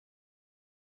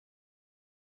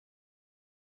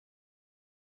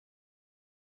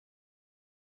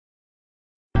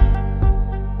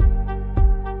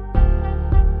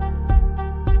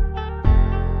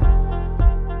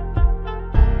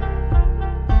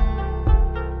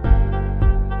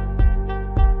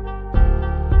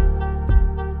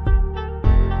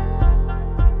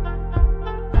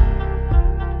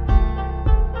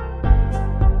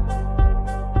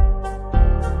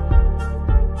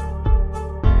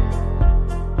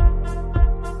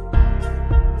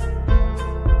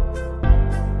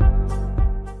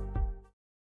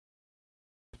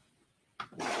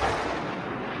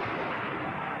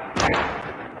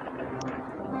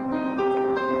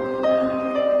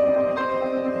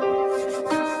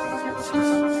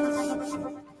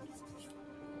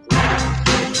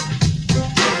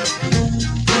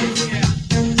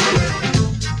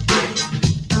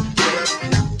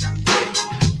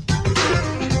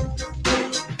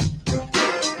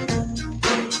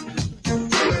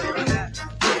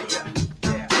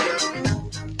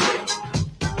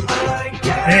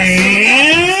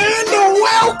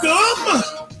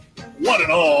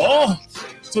all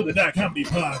to the Dot Comedy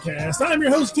Podcast. I'm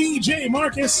your host, DJ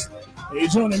Marcus. Hey,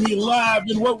 joining me live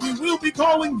in what we will be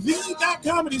calling the Dot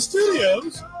Comedy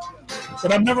Studios.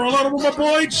 But I'm never alone with my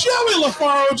boy, Joey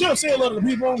LaFaro. Joe, say hello to the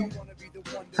people.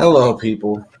 Hello,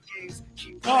 people.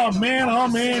 Oh,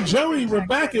 man. Joey, we're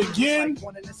back again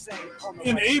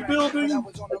in a building.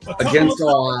 Against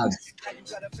all odds.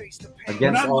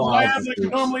 Against all odds. Like we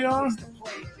normally are.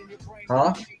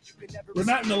 Huh? We're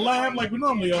not in the lab like we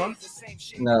normally are.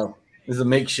 No, this is a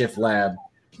makeshift lab.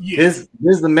 Yeah. This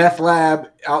is the meth lab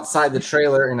outside the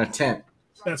trailer in a tent.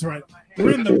 That's right.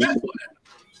 We're in the meth lab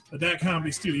at that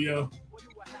comedy studio.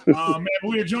 Man,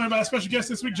 we are joined by a special guest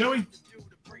this week, Joey.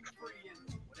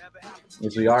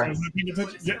 Yes, we are.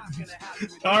 Yeah.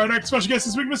 Our next special guest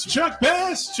this week, Mr. Chuck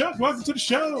Bass. Chuck, welcome to the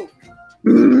show.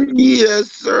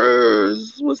 Yes, sir.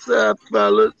 What's up,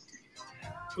 fellas?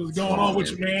 What's going on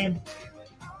with you, man?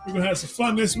 We're going to have some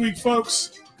fun this week,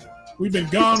 folks. We've been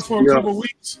gone for a couple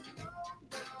weeks.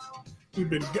 We've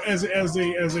been, as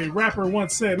a rapper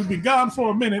once said, we've been gone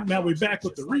for a minute. Now we're back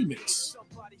with the remix.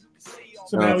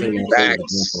 So now we're back.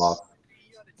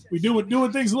 We're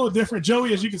doing things a little different.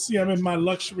 Joey, as you can see, I'm in my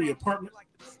luxury apartment.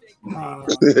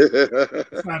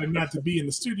 Decided not to be in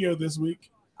the studio this week.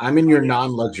 I'm in your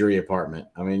non-luxury apartment.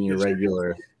 I'm in your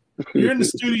regular. You're in the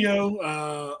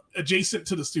studio, adjacent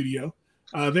to the studio.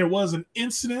 There was an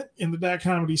incident in the Dot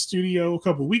Comedy studio a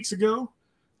couple weeks ago.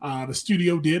 The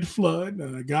studio did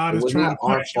flood. God is trying to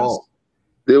punish us.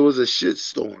 There was a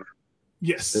shitstorm.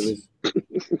 Yes.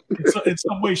 In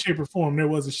some way, shape, or form, there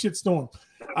was a shitstorm.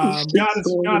 God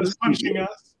is punishing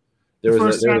us. The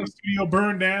first time the studio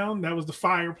burned down, that was the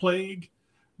fire plague.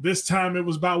 This time it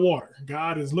was by water.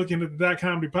 God is looking at the Dot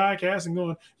Comedy Podcast and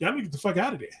going, y'all need to get the fuck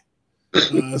out of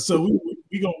there. So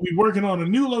we working on a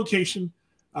new location,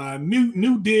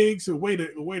 new digs, a way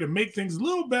to make things a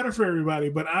little better for everybody.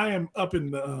 But I am up in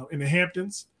the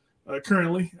Hamptons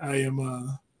currently.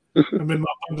 I'm in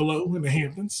my bungalow in the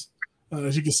Hamptons.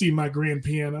 As you can see, my grand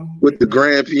piano. With the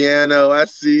grand piano, I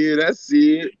see it.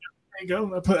 There you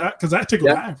go. Because I took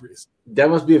ivories. That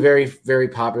must be a very, very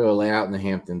popular layout in the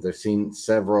Hamptons. I've seen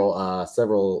several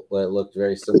that looked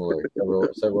very similar.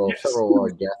 Several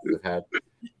guests have had.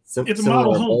 It's a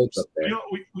model home.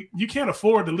 You can't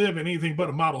afford to live in anything but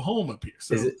a model home up here.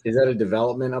 So. Is that a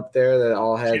development up there that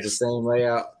all has the same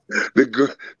layout?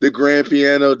 The grand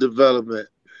piano development.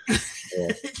 Yeah.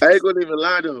 I ain't gonna even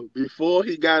lie though. Before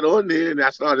he got on there and I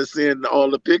started seeing all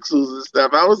the pixels and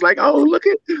stuff, I was like, "Oh, look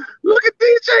at DJ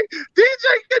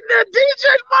getting that DJ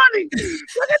money.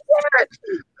 Look at that.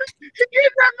 He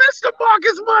getting that Mr.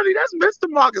 Marcus money. That's Mr.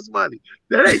 Marcus money.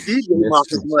 That ain't DJ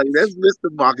Marcus money. That's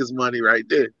Mr. Marcus money right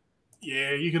there."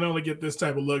 Yeah, you can only get this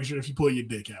type of luxury if you pull your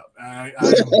dick out. I am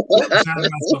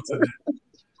myself to that.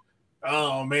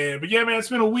 Oh man, but yeah, man, it's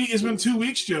been a week. It's been 2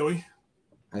 weeks, Joey.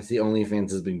 I see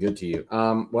OnlyFans has been good to you.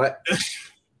 What?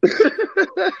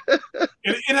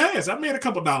 It has. I made a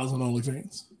couple dollars on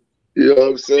OnlyFans. You know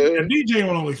what I'm saying? And DJ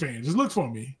on OnlyFans. Just look for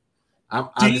me. I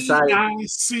decided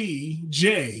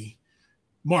DICJ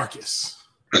Marcus.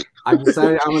 I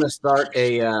decided I'm going to start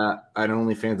an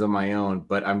OnlyFans on my own,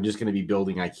 but I'm just going to be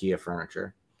building IKEA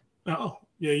furniture. Oh,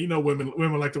 yeah. You know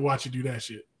women like to watch you do that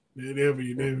shit. They'll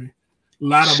be a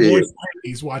lot of moist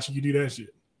ladies watching you do that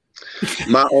shit.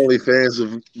 My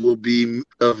OnlyFans will be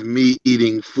of me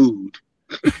eating food.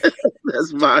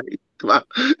 That's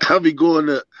I'll be going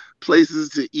to places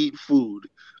to eat food.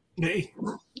 Hey,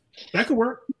 that could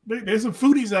work. There's some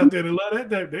foodies out there that love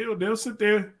that. They'll sit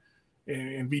there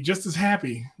and be just as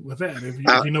happy with that. If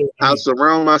you know, I'll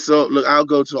surround myself. Look, I'll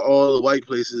go to all the white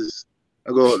places.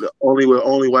 I go only where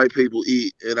only white people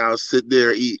eat, and I'll sit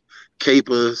there eat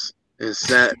capers and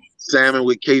salmon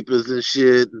with capers and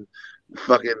shit. And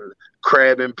fucking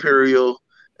crab imperial.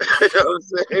 You know what I'm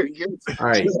saying? All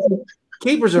right.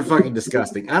 Capers are fucking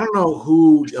disgusting. I don't know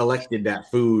who elected that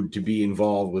food to be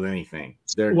involved with anything.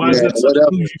 They're like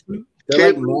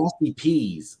nasty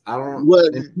peas. I don't know.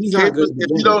 Peas aren't good if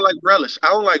you don't like relish. I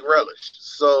don't like relish.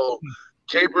 So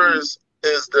capers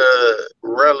is the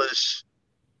relish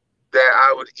that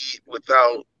I would eat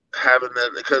without having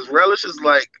that, because relish is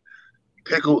like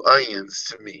pickled onions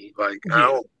to me. Like I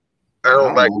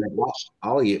don't like relish.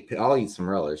 I'll eat some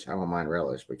relish. I don't mind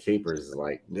relish, but capers is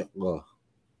like, ugh.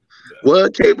 Well,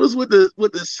 capers with the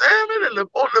salmon and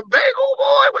on the bagel,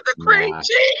 boy, with the cream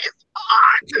cheese.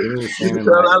 You can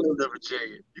tell I live never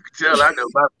change. You can tell I know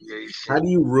my PA shit. How do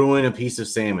you ruin a piece of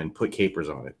salmon? Put capers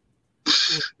on it.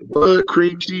 Well,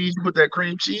 cream cheese. Put that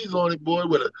cream cheese on it, boy.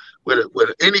 With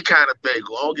any kind of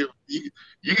bagel. I don't give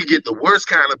you can get the worst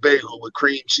kind of bagel with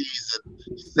cream cheese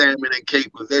and salmon and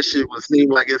capers. That shit would seem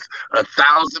like it's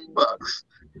 $1,000.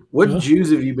 What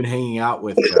Jews have you been hanging out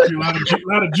with? A lot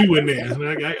of Jew in there.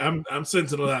 I'm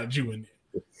sensing a lot of Jew in there.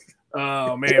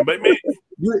 Oh man, but man,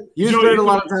 you spend a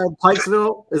lot of time in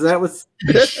Pikesville. Is that what's?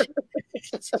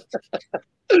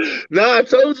 No, I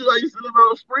told you I used to live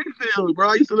out in Springfield, bro.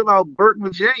 I used to live out in Burke,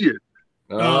 Virginia.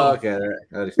 Oh, okay.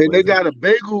 And they got a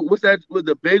bagel. What's that with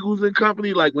the Bagels and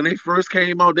Company? Like when they first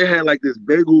came out, they had like this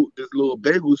little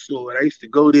bagel store. And I used to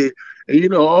go there,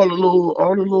 and all the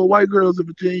little white girls in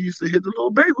Virginia used to hit the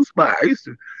little bagel spot. I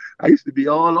used to be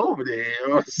all over there. You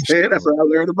know what I'm saying? That's where I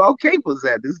learned about capers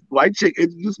at. This white chick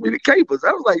introduced me to capers.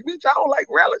 I was like, bitch, I don't like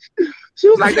relish. She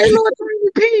was like, they look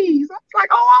tiny peas. I was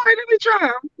like, oh, all right, let me try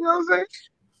them. You know what I'm saying?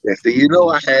 Next thing you know,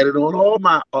 I had it on all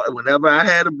my. Whenever I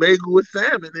had a bagel with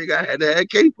salmon, nigga, I had to have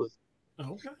capers.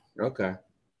 Okay.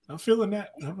 I'm feeling that.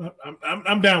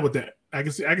 I'm down with that. I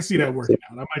can see that working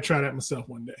out. I might try that myself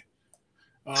one day.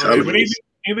 But anything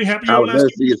happen to you last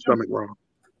couple weeks? Stomach wrong.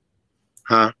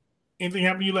 Huh? Anything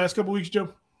happened to you last couple weeks,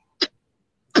 Joe?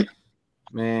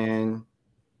 Man.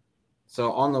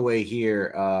 So on the way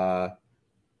here,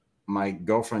 my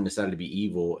girlfriend decided to be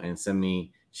evil and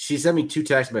she sent me 2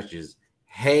 text messages.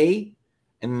 Hey,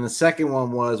 and then the second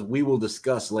one was, we will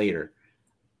discuss later.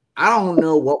 I don't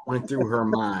know what went through her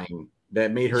mind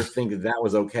that made her think that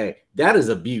was okay. That is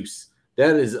abuse.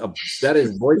 That is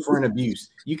boyfriend abuse.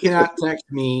 You cannot text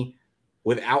me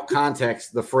without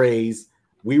context the phrase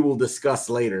 "we will discuss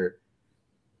later"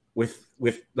 with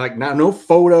like no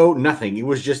photo, nothing. It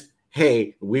was just,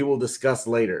 "Hey, we will discuss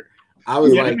later." I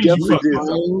was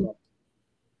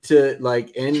to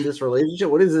like end this relationship.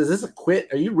 What is this? Is this a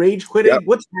quit? Are you rage quitting? Yep.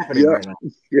 What's happening right now?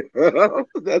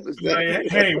 That's exactly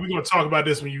hey, we're gonna talk about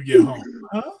this when you get home.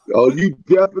 Huh? Oh, you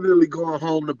definitely going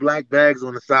home to black bags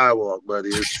on the sidewalk,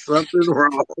 buddy. There's something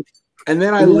wrong. And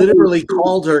then I literally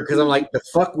called her because I'm like, the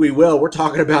fuck we will. We're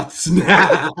talking about this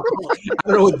now. I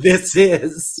don't know what this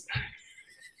is.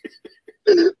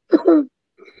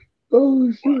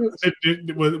 Oh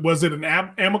shit! Was it an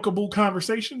amicable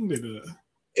conversation?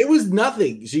 It was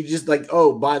nothing. She just like,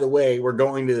 oh, by the way, we're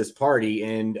going to this party,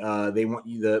 and they want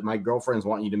you. My girlfriends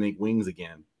want you to make wings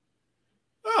again.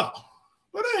 Oh,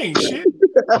 well, that ain't shit.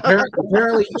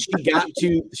 Apparently,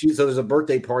 so there's a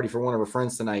birthday party for one of her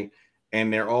friends tonight,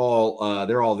 and they're all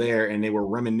there, and they were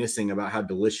reminiscing about how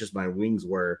delicious my wings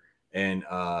were, and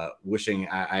wishing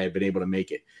I had been able to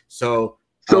make it. So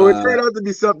it turned out to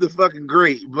be something fucking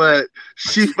great, but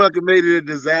she fucking made it a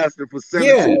disaster for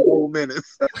 17 whole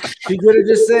minutes. She could have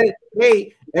just said,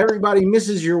 "Hey, everybody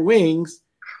misses your wings.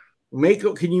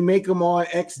 Can you make them on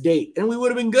X date?" And we would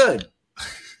have been good.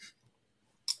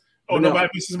 Oh, nobody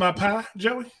misses my pie,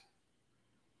 Joey?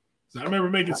 So I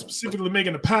remember specifically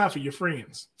making a pie for your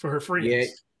friends, for her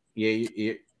friends.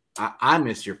 Yeah. I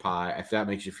miss your pie. If that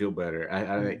makes you feel better, I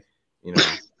don't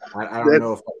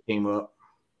know if that came up,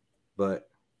 but.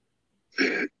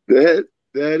 That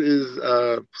is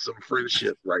some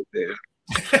friendship right there.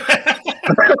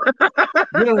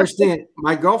 You don't understand.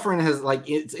 My girlfriend has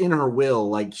it's in her will.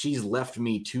 Like she's left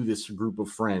me to this group of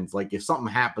friends. Like if something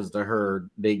happens to her,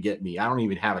 they get me. I don't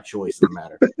even have a choice in the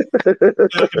matter.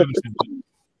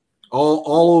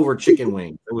 all over chicken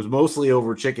wings. It was mostly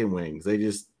over chicken wings. They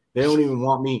don't even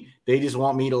want me. They just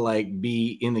want me to like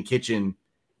be in the kitchen,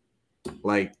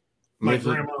 like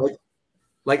making.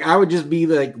 Like I would just be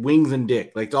like wings and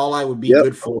dick. Like all I would be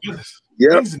good for.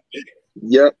 Yep.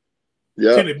 Yep.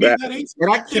 Can it be that easy?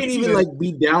 And I can't even like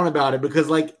be down about it because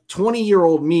like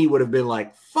 20-year-old me would have been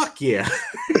like, fuck yeah.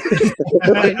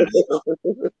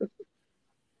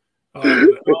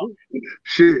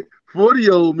 Shit.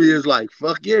 40-year-old me is like,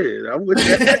 fuck yeah. I'm with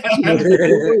that.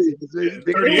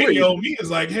 38-year-old me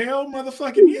is like, hell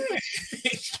motherfucking yeah.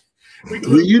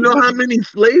 You know how many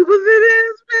flavors it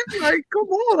is, man? Like, come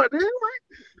on, man. Like,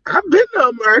 I've been to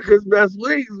America's Best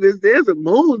Wings, bitch. There's a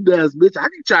moon dust, bitch. I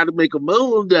can try to make a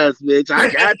moon dust, bitch.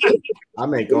 I got you. I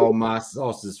make all my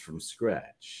sauces from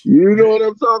scratch. You know what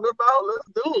I'm talking about? Let's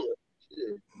do it.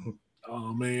 Shit.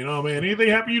 Oh man. Anything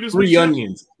happen to you this week? 3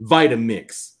 onions,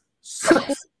 Vitamix.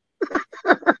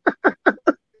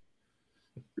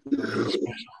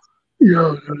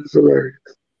 Yo, that's hilarious.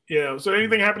 Yeah. So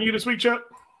anything happened to you this week, Chuck?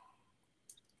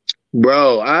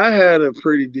 Bro, I had a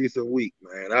pretty decent week,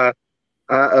 man.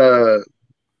 It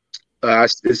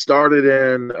started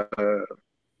in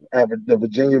the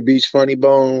Virginia Beach Funny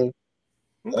Bone,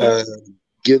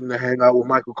 getting to hang out with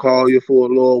Michael Collier for a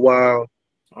little while.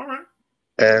 All right.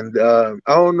 And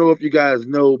I don't know if you guys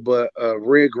know, but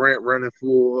Red Grant running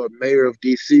for mayor of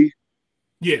DC.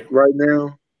 Yeah. Right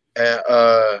now, and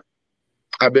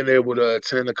I've been able to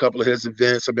attend a couple of his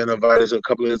events. I've been invited to a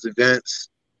couple of his events.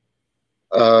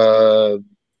 I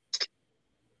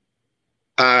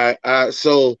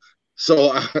So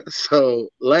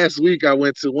last week I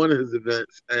went to one of his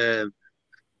events, and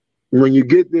when you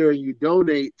get there and you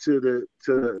donate to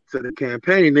the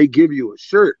campaign, they give you a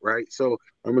shirt, right? So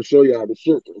I'm gonna show you how the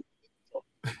shirt is.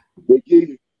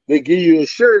 They give you a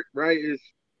shirt, right? It's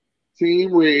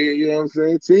Team Red, you know what I'm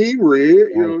saying? Team Red,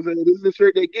 you know what I'm saying? This is the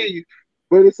shirt they give you,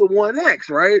 but it's a 1X,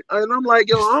 right? And I'm like,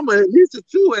 yo, I'm at least a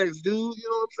 2X, dude. You know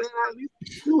what I'm saying? At least a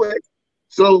 2X.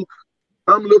 So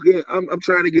I'm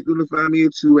trying to get them to find me a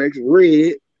 2X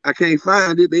red. I can't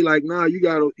find it. They like, nah, you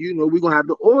gotta, we're gonna have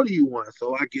to order you one.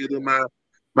 So I give them my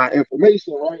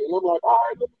information, right? And I'm like, all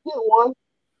right, let me get one.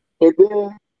 And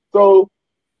then so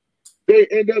they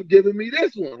end up giving me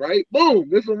this one, right? Boom,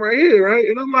 this one right here, right?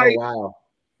 And I'm like, wow.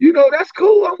 That's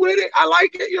cool. I'm with it. I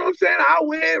like it. You know what I'm saying? I'll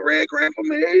wear it, red grant for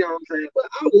me. You know what I'm saying? But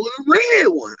I want a red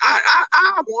one.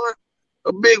 I want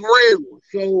a big red one.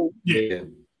 So yeah.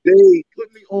 They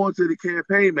put me on to the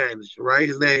campaign manager, right?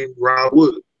 His name Rob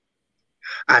Wood.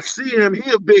 I see him. He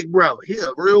a big brother. He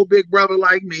a real big brother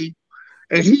like me.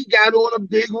 And he got on a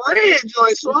big red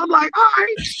joint. So I'm like, all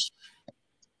right,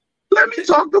 let me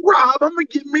talk to Rob. I'm going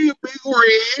to get me a big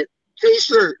red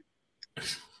t-shirt.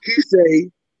 He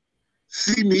say,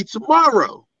 see me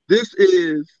tomorrow. This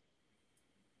is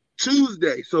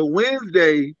Tuesday. So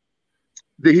Wednesday,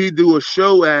 did he do a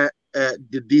show at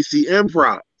the DC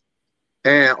Improv?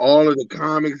 And all of the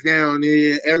comics down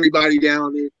there, everybody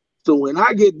down there. So when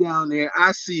I get down there,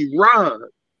 I see Rob,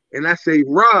 and I say,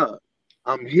 Rob,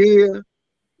 I'm here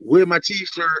with my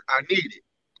t-shirt. I need it.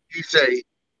 He say,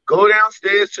 go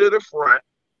downstairs to the front.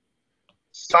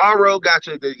 Sorrow got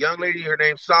the young lady, her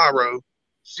name's Sorrow.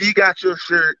 She got your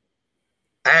shirt.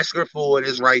 Ask her for it.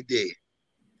 It's right there.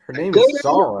 Her name is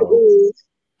Sorrow.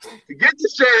 To get the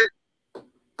shirt.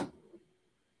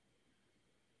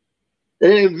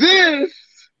 And this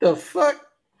the fuck?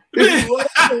 I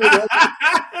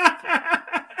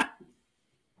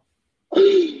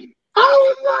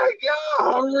was like,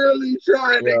 y'all really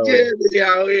trying to get me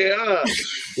out here. Huh?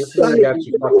 This nigga got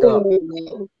you fucked up.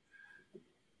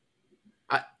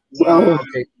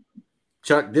 Okay,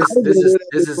 Chuck. This is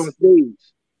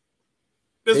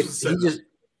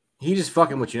he just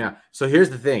fucking with you now. So here's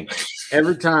the thing: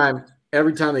 every time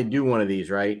they do one of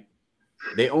these, right?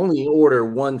 They only order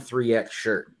 1 3X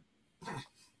shirt.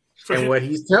 And what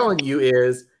he's telling you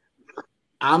is,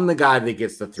 I'm the guy that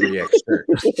gets the 3X shirt.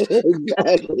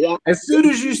 Exactly, yeah. As soon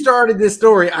as you started this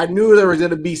story, I knew there was going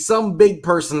to be some big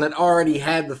person that already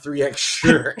had the 3X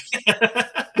shirt.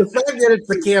 The fact that it's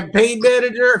the campaign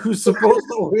manager who's supposed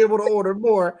to be able to order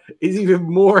more is even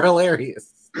more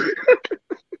hilarious.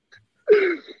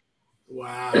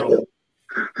 Wow.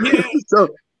 Yeah. So,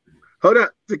 hold on.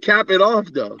 To cap it off,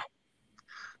 though,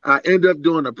 I end up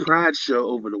doing a Pride show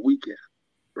over the weekend,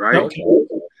 right? Okay.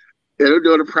 And I'm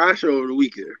doing a Pride show over the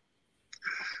weekend.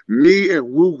 Me and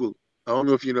Woo, I don't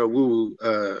know if you know Woo,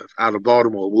 out of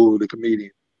Baltimore, Woo, the comedian.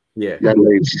 Yeah. That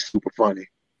lady, she's super funny.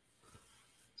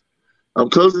 I'm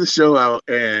closing the show out,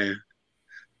 and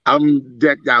I'm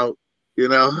decked out,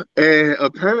 and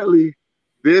apparently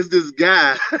there's this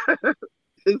guy,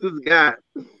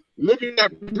 looking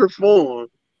at me perform,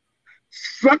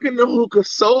 sucking the hookah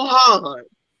so hard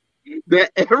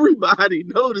that everybody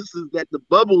notices that the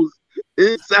bubbles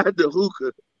inside the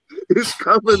hookah is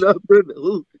coming up in the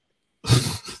hookah.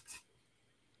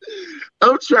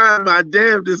 I'm trying my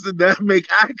damnedest to not make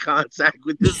eye contact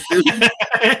with this dude.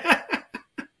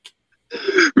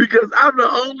 Because I'm the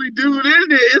only dude in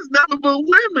there. It's nothing but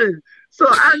women. So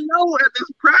I know at this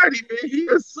Pride event, he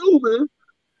assuming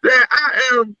that I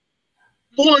am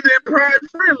more than Pride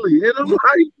friendly. And I'm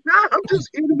like, nah, I'm just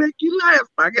here to make you laugh,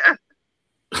 my guy.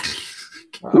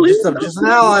 I'm just an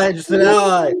ally,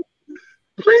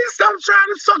 Please stop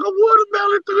trying to suck a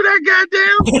watermelon through that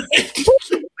goddamn.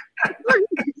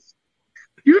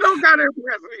 You don't gotta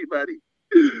impress me, buddy.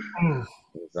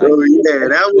 So yeah,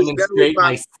 that was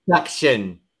my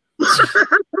suction. I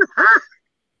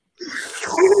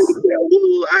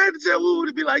had to tell Woo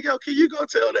to be like, yo, can you go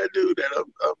tell that dude that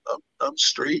I'm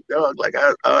straight, dog? Like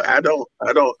I don't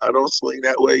swing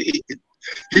that way.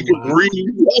 He can breathe.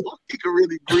 He can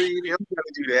really breathe. I'm trying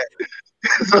to do that.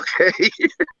 It's okay.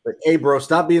 Like, hey, bro,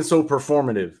 stop being so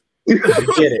performative. You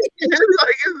get it.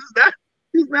 Like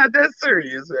it's not that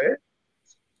serious, man.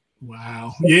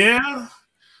 Wow. Yeah.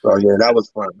 Oh yeah, that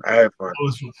was fun. I had fun. That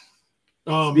was fun.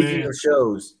 Oh, Speaking man. of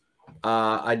shows,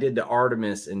 I did the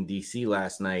Artemis in DC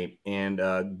last night, and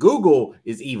Google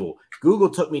is evil. Google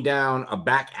took me down a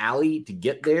back alley to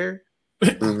get there.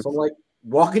 So I'm like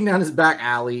walking down this back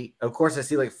alley. Of course, I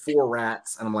see like 4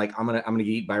 rats, and I'm like, I'm gonna get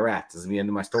eaten by rats. This is the end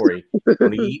of my story. I'm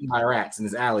gonna get eaten by rats in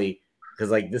this alley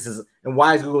because like this is, and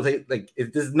why is Google take like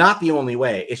this is not the only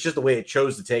way. It's just the way it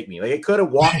chose to take me. Like it could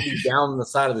have walked me down the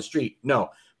side of the street.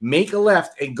 No, make a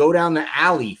left and go down the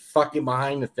alley, fucking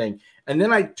behind the thing, and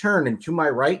then I turn, and to my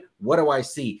right, what do I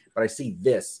see? But I see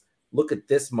this. Look at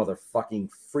this motherfucking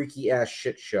freaky ass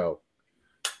shit show.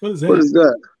 What is that? What is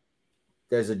that?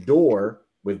 There's a door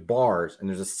with bars, and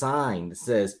there's a sign that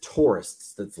says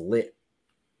tourists that's lit.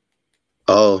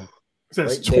 Oh, It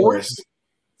says Right tourists. It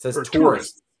says Or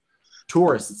tourists.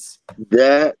 Tourists.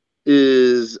 that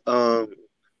is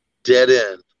Dead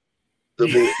End. The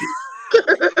movie.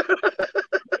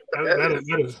 that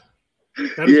is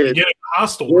Yeah. getting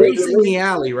hostile. Right? It's in the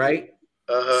alley, right?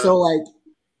 Uh-huh. So like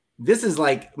this is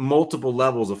like multiple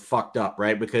levels of fucked up,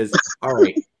 right? Because all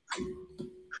right,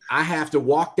 I have to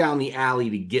walk down the alley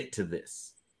to get to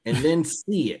this and then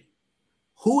see it.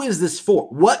 Who is this for?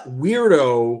 What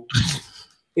weirdo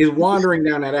is wandering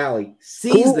down that alley?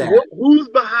 Sees that? Who's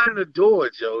behind the door,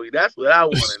 Joey? That's what I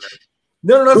want to know.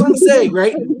 No, that's what I'm saying,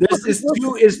 right?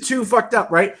 It's too fucked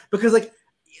up, right? Because like,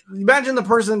 imagine the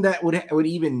person that would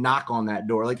even knock on that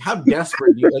door. Like, how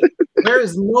desperate do you like? There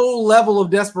is no level of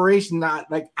desperation. Not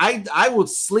like I would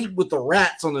sleep with the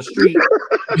rats on the street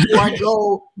before I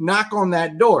go knock on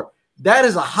that door. That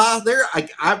is a hot there.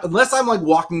 Unless I'm like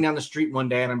walking down the street one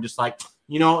day and I'm just like,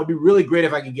 you know, it'd be really great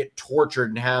if I could get tortured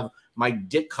and have my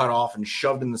dick cut off and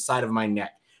shoved in the side of my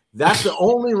neck. That's the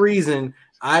only reason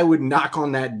I would knock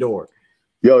on that door.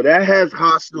 Yo, that has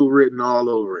hostile written all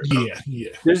over it. Yeah.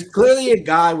 There's clearly a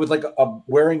guy with like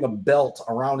wearing a belt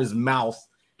around his mouth.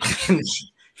 And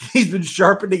he's been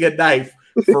sharpening a knife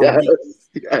for weeks.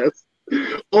 Yes.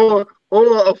 Or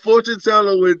a fortune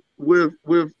teller with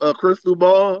a crystal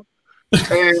ball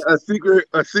and a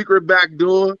secret back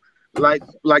door. Like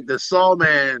the Saw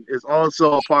Man is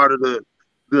also a part of the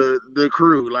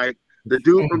crew. Like the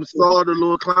dude from Saw, the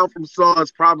little clown from Saw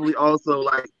is probably also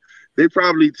like they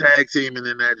probably tag teaming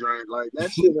in that joint. Like that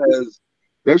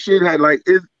shit had like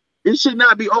it should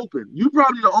not be open. You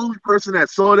probably the only person that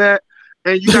saw that,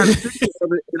 and you got a picture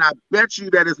of it, and I bet you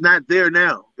that it's not there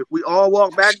now. If we all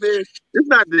walk back there, it's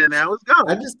not there now. It's gone.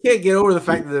 I just can't get over the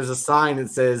fact that there's a sign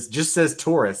that just says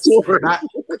tourists, not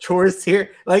tourists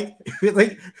here. Like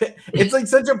it's like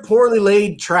such a poorly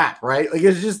laid trap, right? Like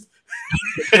it's just.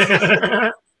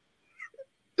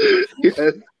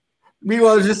 Yes.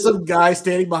 Meanwhile, there's just some guy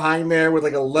standing behind there with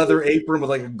like a leather apron with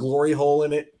like a glory hole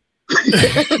in it.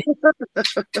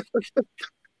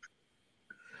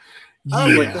 I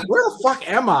was like, where the fuck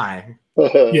am I?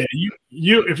 Yeah,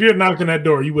 you if you had knocked on that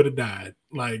door, you would have died.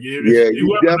 Like you're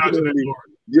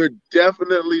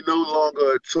definitely no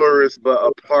longer a tourist, but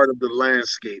a part of the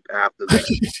landscape after that.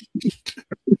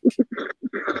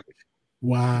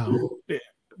 Wow. Yeah.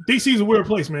 DC's a weird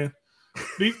place, man.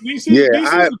 I've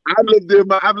lived here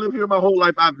my whole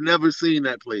life. I've never seen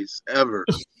that place ever.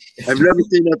 I've never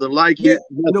seen nothing like it.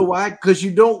 You know why? Because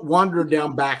you don't wander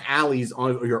down back alleys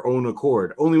on your own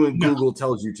accord. Only when Google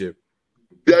tells you to.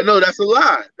 Yeah, no, that's a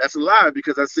lie. That's a lie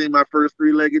because I seen my first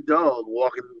three-legged dog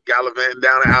gallivanting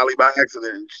down an alley by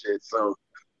accident and shit. So,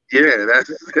 yeah,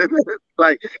 that's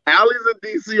like alleys in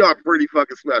DC are pretty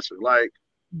fucking special. Like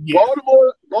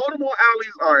Baltimore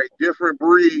alleys are a different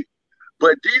breed,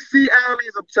 but DC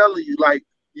alleys, I'm telling you, like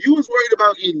you was worried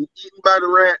about getting eaten by the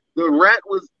rat. The rat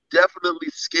was definitely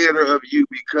scared of you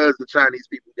because the Chinese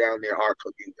people down there are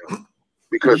cooking them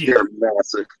because they're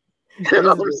massive. You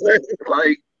know what I'm saying?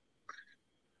 Like.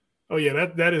 Oh yeah,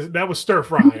 that was stir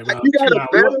fry. You got a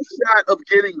better shot of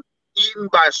getting eaten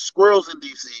by squirrels in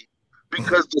DC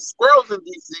because the squirrels in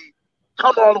DC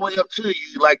come all the way up to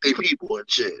you like they people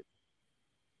and shit.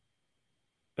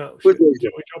 Oh shit!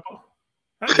 Joey jump off.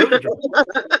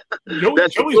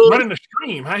 Joey's running the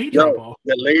stream. How he jump off?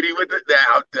 The lady with the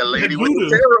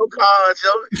tarot cards,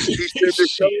 yo. He said the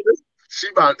shoulder. She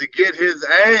about to get his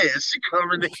ass. She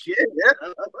coming to get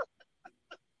him.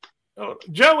 Oh,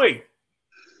 Joey.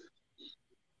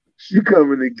 She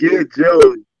coming to get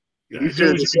Joey. He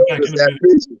said that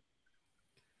picture.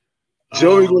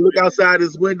 Joey gonna look outside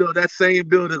his window. That same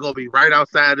building gonna be right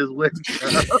outside his window.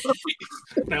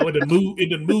 Now it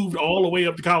done moved all the way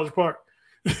up to College Park.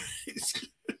 It's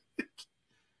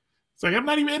like I'm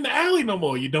not even in the alley no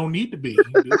more. You don't need to be.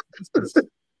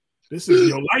 This is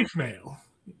your life now.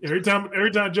 Every time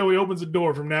Joey opens the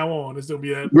door from now on, it's gonna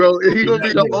be that. Bro, he's gonna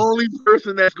be the only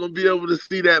person that's gonna be able to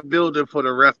see that building for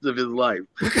the rest of his life.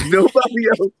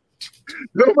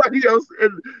 Nobody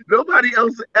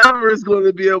else ever is going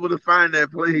to be able to find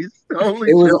that place.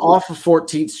 It was off of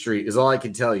 14th Street, is all I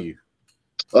can tell you.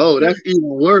 Oh, that's even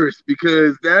worse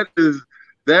because that used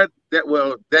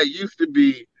to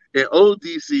be in old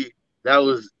DC. That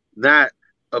was not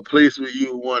a place where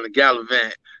you would want to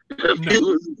gallivant if No. you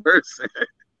was a person.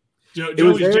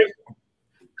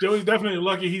 Joey's definitely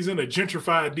lucky he's in a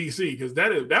gentrified DC because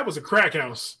that was a crack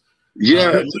house.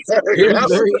 Yeah, it was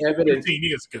very evident 15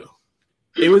 years ago.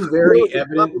 It was very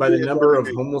evident by the number of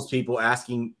homeless people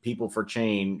asking people for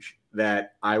change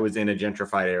that I was in a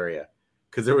gentrified area.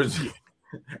 Because there was,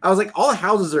 I was like, all the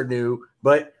houses are new,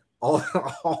 but all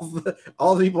the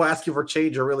people asking for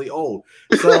change are really old.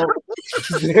 So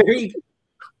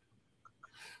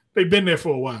they've been there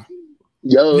for a while.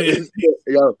 Yo,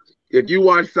 if you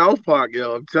watch South Park,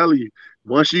 I'm telling you,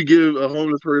 once you give a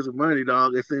homeless person money,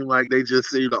 dog, it seemed like they just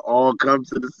seem to all come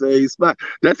to the same spot.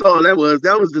 That's all that was.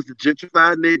 That was just a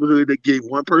gentrified neighborhood that gave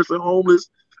one person homeless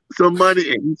some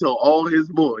money, and he told all his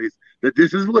boys that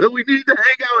this is where we need to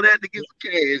hang out at to get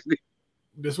some cash.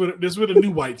 This where the new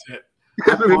whites at.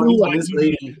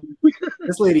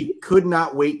 This lady could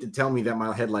not wait to tell me that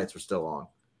my headlights were still on.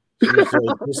 She was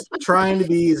like, just trying to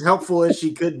be as helpful as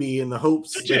she could be in the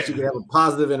hopes that she could have a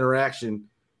positive interaction.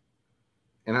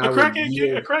 And a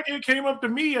crackhead came up to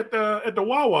me at the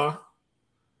Wawa,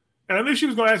 and I knew she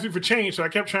was going to ask me for change, so I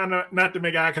kept trying not to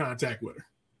make eye contact with her.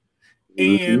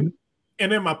 And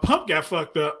then my pump got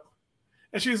fucked up,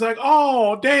 and she's like,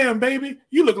 "Oh, damn, baby,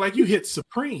 you look like you hit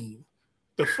Supreme."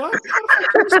 The fuck? How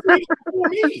the fuck are you for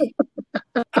me?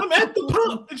 I'm at the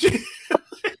pump.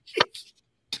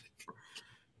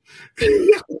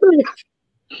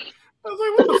 I was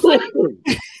like, "What the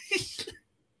fuck?"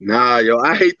 Nah, yo,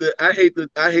 I hate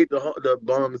the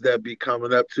bums that be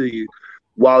coming up to you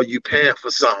while you paying for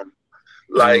something.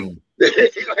 Like,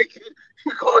 like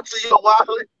you go into your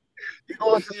wallet,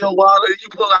 and you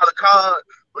pull out a card,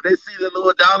 but they see the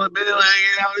little dollar bill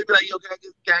hanging out. They be like, "Yo, can I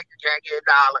get a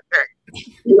dollar?"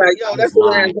 You like, "Yo, that's the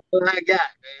last dollar I got,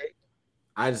 man."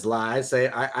 I just lie. I say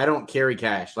I don't carry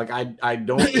cash. Like I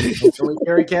don't intentionally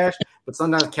carry cash, but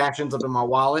sometimes cash ends up in my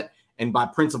wallet. And by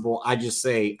principle, I just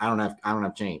say I don't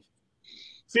have change.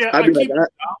 See, I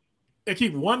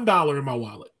keep $1 in my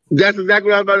wallet. That's exactly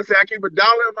what I was about to say. I keep $1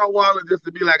 in my wallet just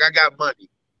to be like I got money.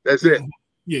 That's it.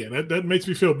 Yeah, that makes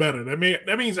me feel better. That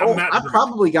means I'm not. I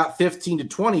probably got 15 to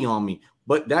 20 on me,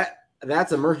 but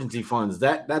that's emergency funds.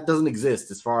 That doesn't exist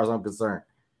as far as I'm concerned.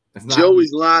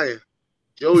 Joey's lying.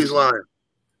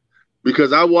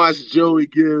 Because I watched Joey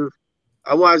give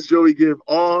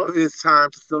all his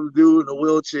time to some dude in a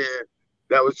wheelchair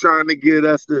that was trying to get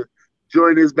us to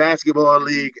join his basketball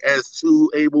league as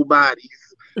two able bodies.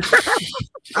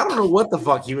 I don't know what the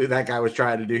fuck that guy was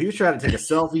trying to do. He was trying to take a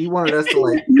selfie. He wanted us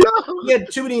to he had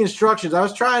too many instructions. he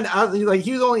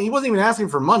wasn't even asking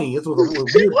for money. This was a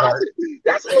weird part.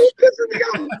 That's what was pissing me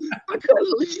off. I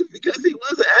couldn't leave because he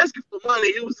wasn't asking for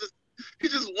money. He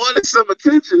just wanted some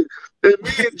attention. And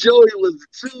me and Joey was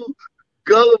two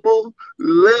gullible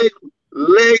leg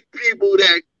people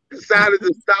that decided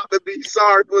to stop and be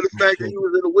sorry for the fact that he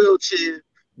was in a wheelchair.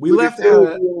 We left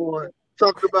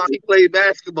talking about he played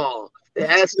basketball and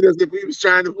asking us if he was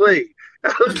trying to play.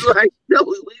 I was like, "No,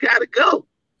 we gotta go."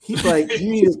 He's like,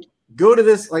 "You need to go to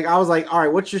this." Like, I was like, "All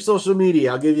right, what's your social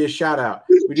media? I'll give you a shout out.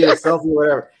 We did a selfie or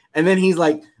whatever." And then he's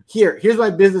like, here's my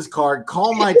business card.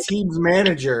 Call my team's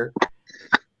manager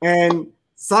and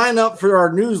sign up for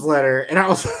our newsletter." And I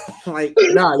was like,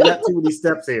 "Nah, you got too many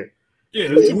steps here. Yeah,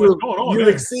 there's too much going on.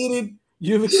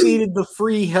 You've exceeded the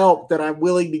free help that I'm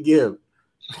willing to give."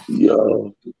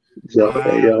 Yo,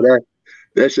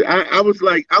 that shit. I was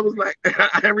like,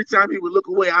 every time he would look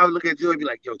away, I would look at Joey and be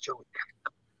like, "Yo, Joey."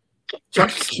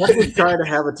 Chuck was trying to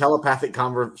have a telepathic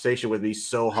conversation with me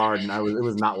so hard, and it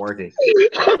was not working.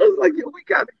 I was like, "Yo, we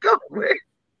gotta go, man.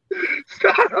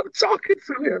 Stop talking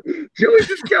to him." Joey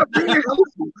just kept being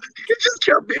helpful. He just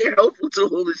kept being helpful to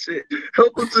him and shit.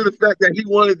 Helpful to the fact that he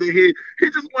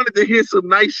just wanted to hear some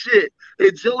nice shit.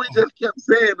 And Joey just kept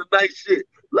saying the nice shit.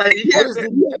 Like he had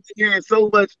to hear so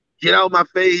much, "Get out of my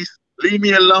face, leave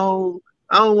me alone.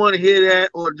 I don't want to hear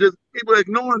that," or just people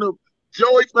ignoring him.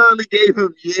 Joey finally gave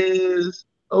him yes,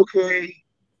 okay.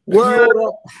 What?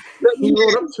 He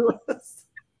rode up to us.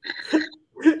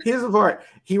 Here's the part.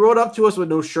 He rode up to us with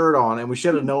no shirt on, and we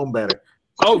should have known better.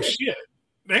 Oh shit!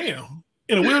 Damn,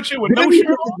 in a wheelchair with no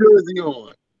shirt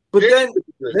on. But then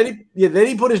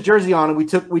he put his jersey on, and we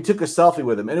took a selfie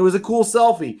with him, and it was a cool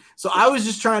selfie. So I was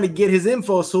just trying to get his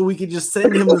info so we could just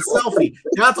send him the selfie.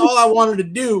 That's all I wanted to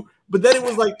do. But then it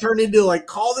was like turned into like,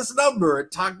 call this number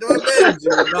and talk to our manager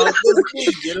about this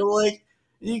thing. You know, like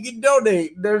you can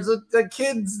donate. There's the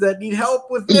kids that need help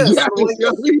with this. Yeah,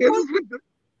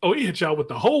 oh, he hit y'all with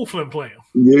the whole flim plan.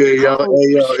 Yeah,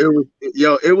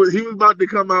 it was. He was about to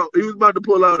come out. He was about to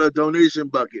pull out a donation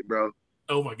bucket, bro.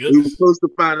 Oh my goodness. He was supposed to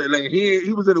find it. Like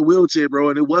he was in a wheelchair,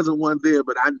 bro, and it wasn't one there.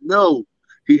 But I know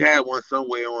he had one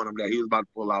somewhere on him that he was about to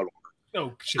pull out on.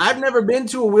 Oh, shit. I've never been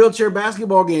to a wheelchair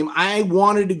basketball game. I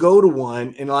wanted to go to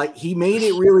one, and like he made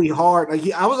it really hard. Like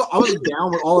I was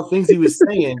down with all the things he was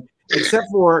saying, except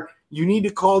for you need to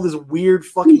call this weird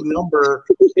fucking number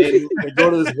and go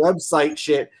to this website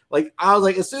shit. Like I was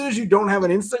like, as soon as you don't have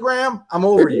an Instagram, I'm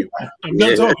over you. I'm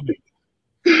done talking to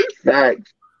you. Right.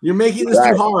 You're making this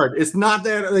too hard. It's not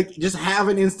that like just have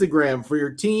an Instagram for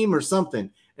your team or something.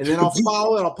 And then I'll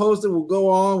follow it. I'll post it. We'll go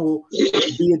on. We'll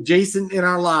be adjacent in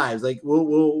our lives. Like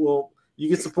we'll. You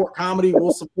can support comedy.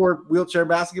 We'll support wheelchair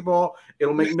basketball.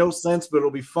 It'll make no sense, but it'll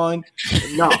be fun.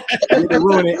 No, you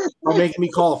ruin it by making me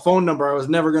call a phone number I was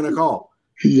never gonna call.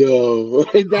 Yo,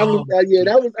 that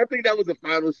was. I think that was the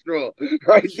final straw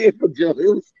right there for Joe.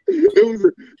 It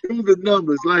was the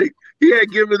numbers. Like he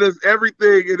had given us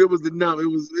everything, and it was the number.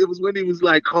 It was when he was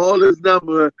like, call his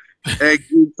number and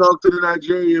you talk to the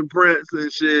Nigerian prince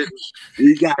and shit.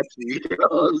 He got you. You know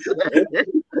what I'm saying?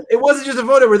 It wasn't just a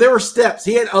phone number. There were steps.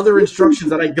 He had other instructions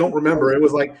that I don't remember. It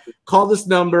was like, call this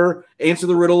number, answer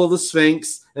the riddle of the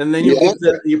Sphinx, and then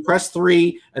you press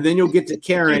 3, and then you'll get to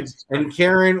Karen. And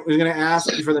Karen is going to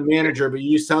ask you for the manager, but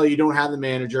you tell her you don't have the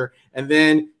manager. And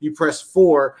then you press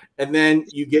 4, and then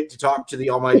you get to talk to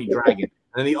the Almighty Dragon.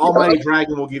 And the Almighty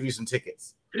Dragon will give you some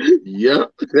tickets.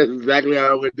 Yep, that's exactly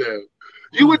how it went down.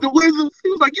 You with the Wizards? He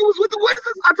was like, you was with the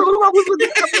Wizards? I told him I was with the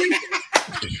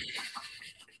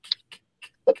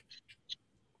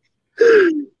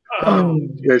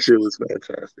that shit was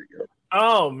fantastic. Yo.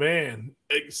 Oh man,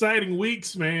 exciting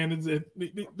weeks, man.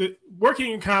 The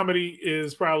working in comedy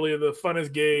is probably the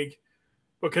funnest gig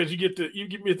because you get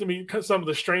to meet some of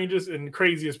the strangest and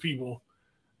craziest people.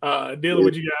 Dealing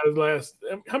with you guys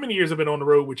how many years have been on the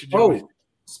road with you, Joey? Oh,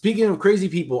 speaking of crazy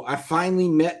people, I finally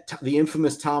met the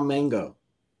infamous Tom Mango.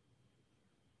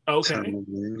 Okay.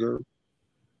 Who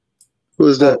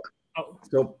is that?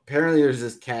 So apparently there's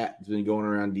this cat who's been going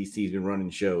around DC, he's been running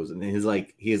shows, and his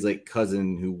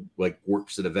cousin who like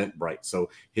works at Eventbrite. So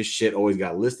his shit always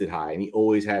got listed high, and he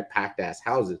always had packed ass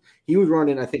houses. He was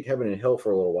running, I think, Heaven and Hell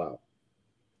for a little while.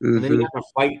 Mm-hmm. And then he had a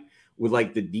fight with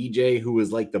like the DJ who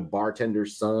was like the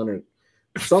bartender's son or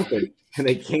something, and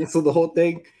they canceled the whole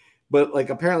thing. But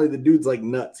like apparently the dude's like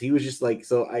nuts. He was just like,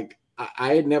 so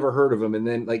I had never heard of him, and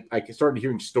then like I started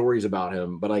hearing stories about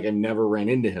him, but like I never ran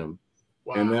into him.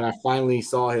 Wow. And then I finally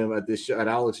saw him at this show, at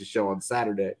Alex's show on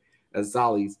Saturday at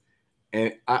Solly's,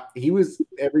 and he was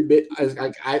every bit.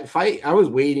 I was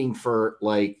waiting for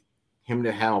like him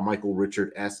to have a Michael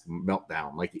Richard-esque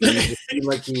meltdown, like it just seemed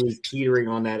like he was teetering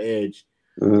on that edge.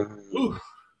 Okay.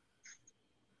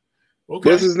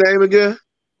 What's his name again?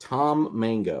 Tom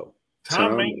Mango.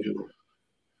 Tom Mango.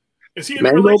 Is he in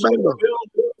a relationship with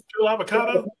Phil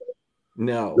Avocado?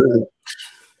 No,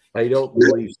 I don't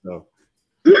believe so.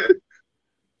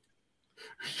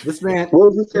 This man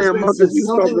said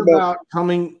something about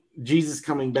Jesus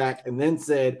coming back, and then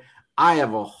said, I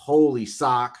have a holy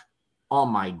sock on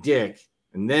my dick,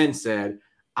 and then said,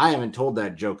 I haven't told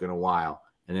that joke in a while.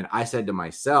 And then I said to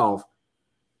myself,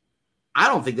 I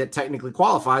don't think that technically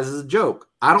qualifies as a joke.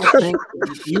 I don't think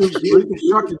you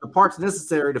reconstructed the parts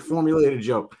necessary to formulate a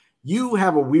joke. You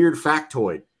have a weird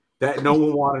factoid that no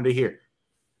one wanted to hear.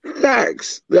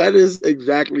 Facts. That is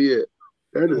exactly it.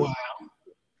 That is. Wow.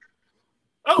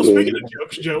 Oh, speaking of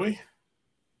jokes, Joey,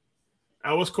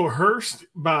 I was coerced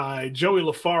by Joey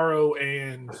LaFaro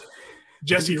and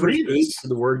Jesse Rivas.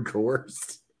 The word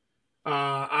coerced.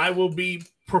 I will be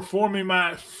performing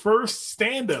my first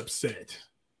stand-up set.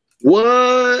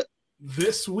 What?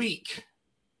 This week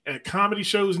at comedy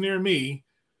shows near me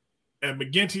at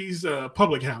McGinty's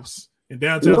Public House in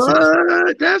downtown.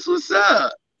 What? That's what's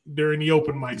up. During the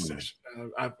open mic session.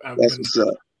 That's what's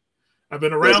up. I've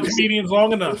been around comedians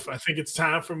long enough. I think it's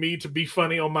time for me to be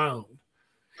funny on my own.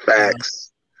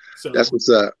 Facts. That's what's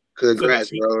up. Congrats,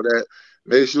 bro. That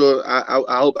make sure. I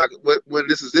hope I can. When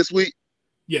this week?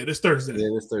 Yeah, this Thursday. Yeah,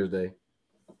 this Thursday.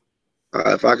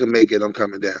 If I can make it, I'm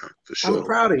coming down for sure. I'm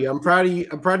proud of you. I'm proud of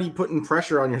you putting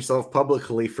pressure on yourself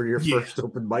publicly for your first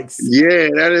open mic. Yeah,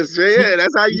 that is. Yeah,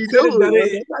 that's how you do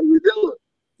it. That's how you do it.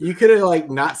 You could have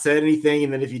like not said anything,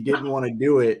 and then if you didn't want to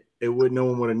do it, no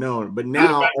one would have known. But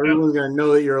now everyone's gonna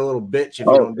know that you're a little bitch if you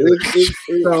don't do it.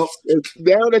 So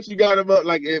now that you got him up,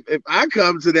 like if I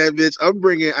come to that bitch, I'm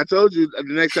bringing. I told you the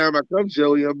next time I come,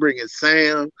 Joey, I'm bringing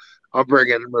Sam. I'm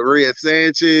bringing Maria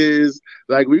Sanchez.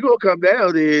 Like we gonna come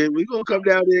down there. We gonna come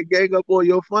down there and gang up on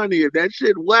your funny. If that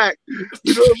shit whack, you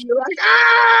know, be like,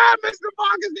 Mr.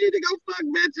 Marcus need to go fuck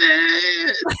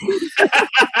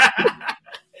bitches.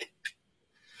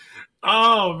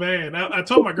 Oh man, I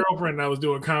told my girlfriend I was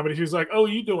doing comedy. She was like, "Oh,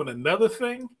 you doing another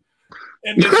thing?"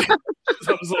 And then I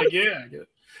was like, "Yeah."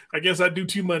 I guess I do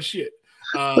too much shit.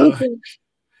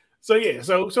 So yeah,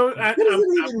 so what does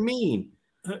it even mean?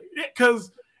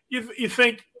 Because you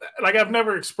think, like, I've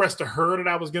never expressed to her that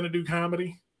I was going to do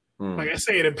comedy. Like, I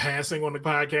say it in passing on the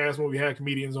podcast when we had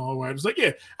comedians on, where I was like,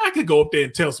 yeah, I could go up there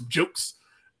and tell some jokes.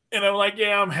 And I'm like,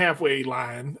 yeah, I'm halfway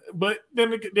lying. But then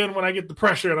when I get the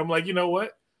pressure, and I'm like, you know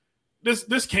what?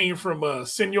 This came from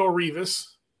Senor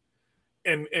Rivas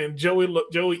and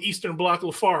Joey Eastern Block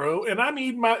LaFaro, and I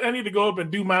need to go up and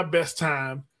do my best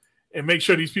time and make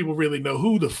sure these people really know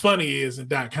who the funny is in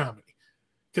dot comedy.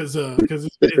 Because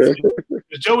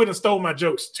Joey done stole my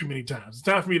jokes too many times. It's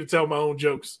time for me to tell my own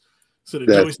jokes. So that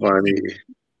That's funny.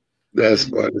 That's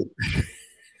funny.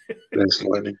 That's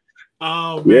funny.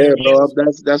 Oh man, yeah, bro.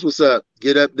 That's what's up.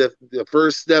 Get up. The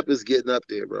first step is getting up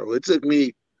there, bro. It took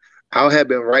me. I had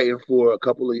been writing for a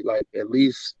couple of, like, at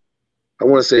least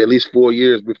 4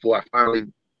 years before I finally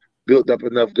built up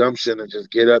enough gumption to just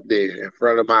get up there in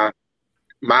front of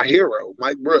my hero,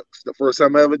 Mike Brooks. The first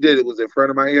time I ever did it was in front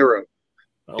of my hero.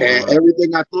 And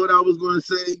everything I thought I was going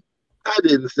to say, I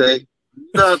didn't say.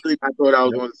 Nothing I thought I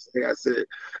was going to say, I said.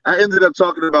 I ended up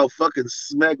talking about fucking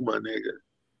smegma, nigga.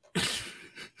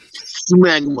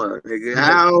 Smegma, nigga.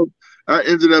 How I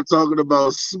ended up talking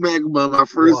about smegma my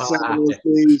first time on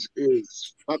stage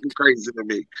is fucking crazy to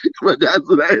me. But that's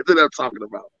what I ended up talking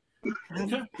about.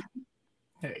 Okay.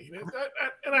 Hey,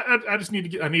 I just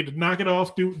need to knock it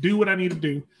off, do what I need to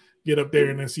do, get up there,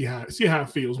 and then see how it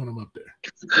feels when I'm up there.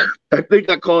 I think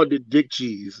I called it dick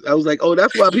cheese. I was like, oh,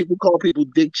 that's why people call people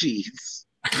dick cheese.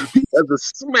 Because of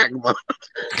smegma.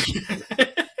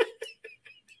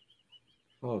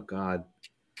 Oh God.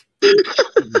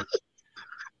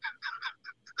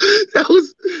 That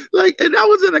was like, and that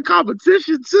was in a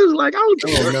competition too. Like, I was.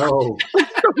 Oh no.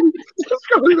 That's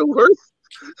probably the worst.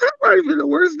 That might have been the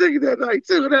worst thing that night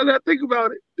too. Now that I think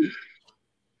about it.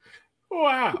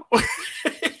 Wow.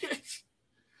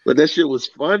 But that shit was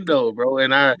fun though, bro.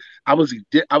 And I was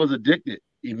addicted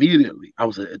immediately. I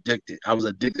was addicted. I was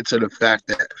addicted to the fact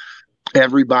that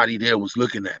everybody there was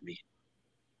looking at me.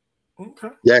 Okay.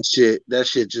 That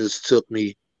shit just took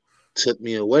me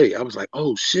away. I was like,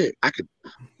 oh shit, I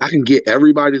can get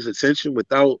everybody's attention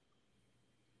without,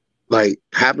 like,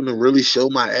 having to really show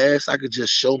my ass. I could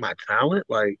just show my talent.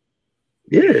 Like,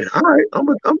 yeah, all right, I'm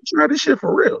gonna try this shit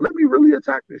for real. Let me really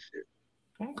attack this shit.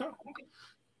 Okay.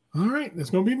 All right, that's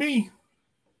gonna be me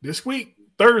this week,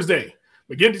 Thursday,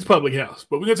 McGinty's Public House.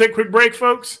 But we're gonna take a quick break,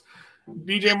 folks.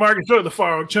 DJ Marcus, Joe the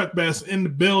Faro, Chuck Best in the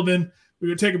building. We're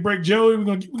gonna take a break, Joey.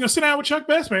 We're gonna sit down with Chuck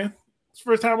Best, man. It's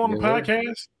the first time on the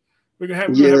podcast. We're gonna have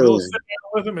a little sit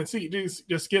down with him and see,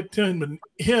 just get him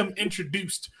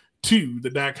introduced to the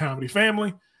Dot Comedy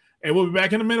family. And we'll be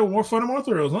back in a minute with more fun and more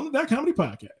thrills on the Dot Comedy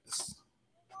Podcast.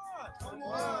 Come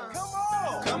on.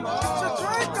 Come on. Get your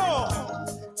drink on.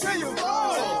 Till you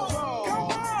fall.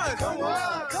 Come on.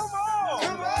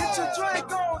 Get your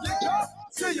drink on, nigga.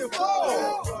 Till you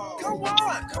fall. Come on.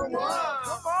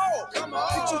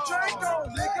 Get your drink on,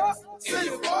 nigga. Till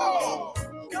you fall.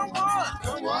 Come on.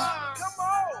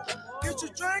 Get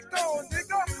your drink on,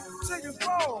 nigga. Till you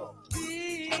fall.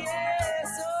 B-S-O-B.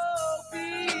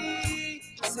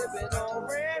 Sipping on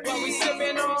red. What we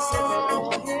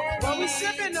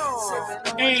sipping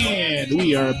on? And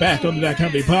we are back on the Dot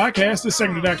Comedy Podcast. This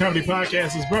segment of the Dot Comedy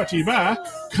Podcast is brought to you by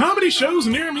Comedy Shows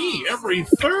Near Me every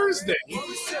Thursday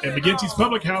at McGinty's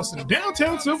Public House in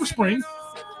downtown Silver Spring.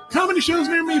 Comedy Shows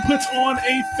Near Me puts on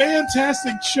a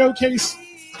fantastic showcase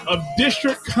of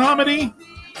district comedy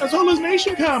as well as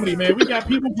nation comedy, man. We got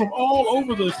people from all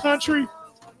over the country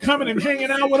coming and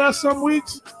hanging out with us some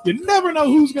weeks. You never know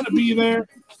who's going to be there.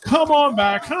 Come on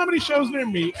by. Comedy Shows Near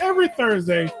Me every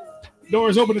Thursday.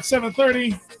 Doors open at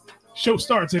 7:30. Show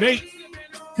starts at 8.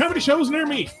 Comedy Shows Near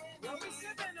Me.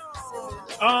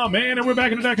 Oh, man, and we're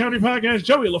back in the Dot Comedy Podcast.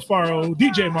 Joey LaFaro,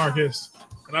 DJ Marcus,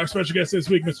 and our special guest this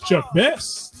week, Mr. Chuck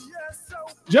Best.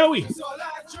 Joey,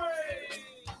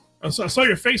 I saw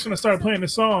your face when I started playing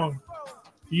this song.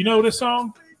 You know this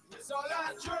song?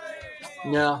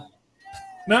 No.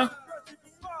 No?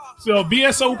 So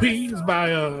BSOP is by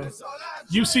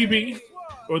UCB,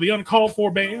 or the Uncalled For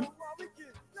Band.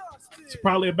 It's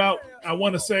probably about, I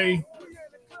want to say,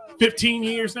 15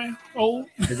 years now old.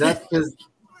 Is that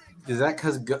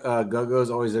because Go-Go's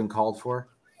always been called for?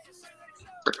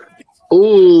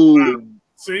 Ooh. Wow.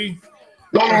 See?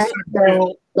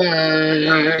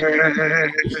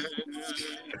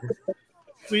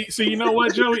 See, you know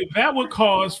what, Joey? That would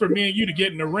cause for me and you to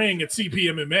get in the ring at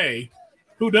CPMMA,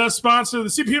 who does sponsor the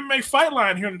CPMMA Fight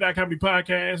Line here on the Dot Comedy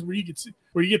Podcast, where you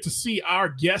get to see our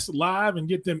guests live and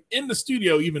get them in the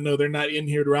studio, even though they're not in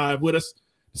here to ride with us.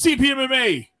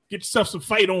 CPMMA, get yourself some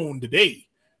fight on today.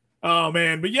 Oh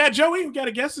man, but yeah, Joey, we got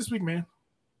a guest this week, man.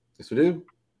 Yes, we do.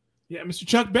 Yeah, Mr.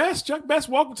 Chuck Best. Chuck Best,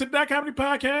 welcome to the Dot Comedy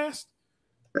Podcast.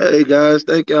 Hey guys,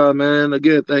 thank y'all, man.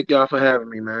 Again, thank y'all for having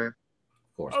me, man. Of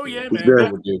course. Oh yeah, man.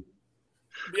 Overdue.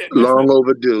 Yeah, long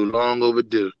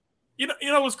overdue. You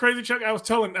know what's crazy, Chuck? I was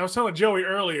telling Joey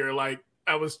earlier, like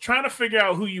I was trying to figure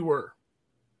out who you were.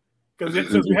 Because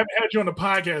since we haven't had you on the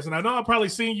podcast, and I know I've probably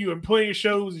seen you in plenty of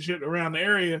shows and shit around the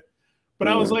area, but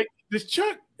I was like, does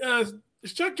Chuck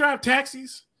drive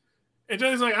taxis? And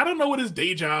Joey's like, I don't know what his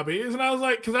day job is. And I was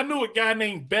like, because I knew a guy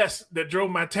named Best that drove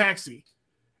my taxi.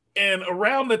 And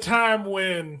around the time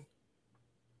when,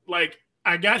 like,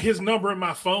 I got his number in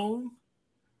my phone,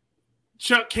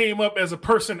 Chuck came up as a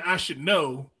person I should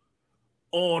know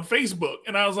on Facebook.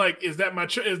 And I was like, is that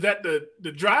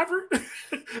the driver?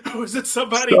 Or is it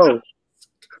somebody else?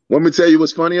 Let me tell you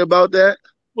what's funny about that.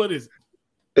 What is it?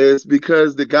 It's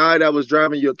because the guy that was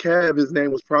driving your cab, his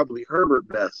name was probably Herbert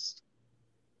Best.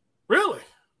 Really?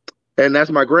 And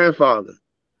that's my grandfather.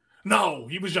 No,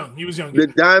 he was young.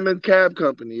 The Diamond Cab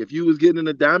Company. If you was getting in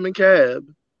a Diamond cab,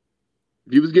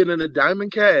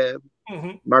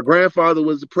 my grandfather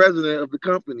was the president of the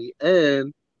company,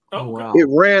 and it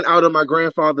ran out of my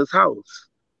grandfather's house.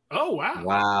 Oh, wow.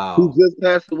 Wow. He just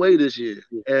passed away this year.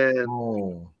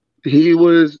 And he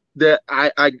was that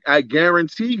I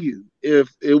guarantee you, if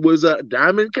it was a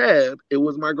Diamond cab, it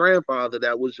was my grandfather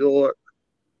that was your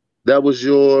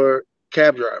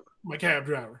cab driver. My cab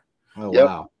driver. Oh,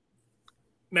 wow.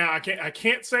 Now I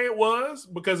can't say it was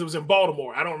because it was in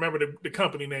Baltimore. I don't remember the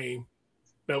company name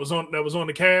that was on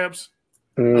the cabs.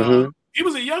 Mm-hmm. He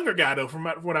was a younger guy though, from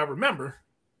what I remember.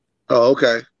 Oh,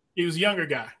 okay. He was a younger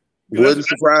guy. Wouldn't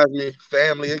surprise me.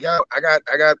 Family. I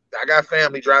got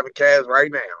family driving cabs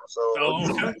right now. So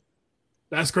okay.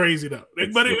 That's crazy though.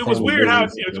 But it was weird how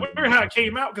it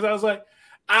came out, because I was like,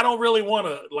 I don't really want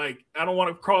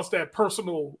to cross that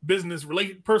personal business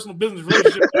relationship.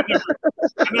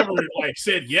 I never like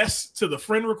said yes to the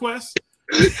friend request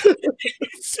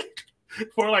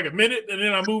for like a minute, and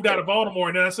then I moved out of Baltimore,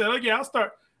 and then I said, "Oh yeah,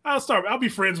 I'll be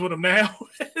friends with him now."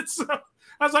 So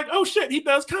I was like, "Oh shit, he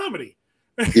does comedy."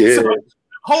 Yeah. So,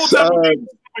 whole time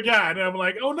a guy, and I'm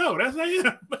like, "Oh no, that's not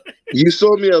him." You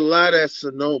saw me a lot at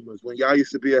Sonoma's when y'all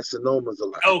used to be at Sonoma's a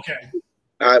lot. Okay.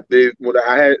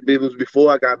 It was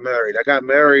before I got married. I got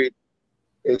married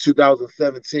in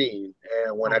 2017,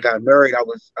 and when I got married, I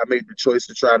made the choice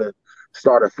to try to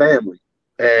start a family,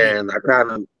 and I kind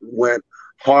of went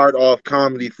hard off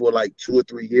comedy for like 2 or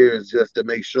 3 years just to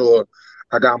make sure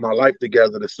I got my life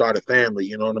together to start a family.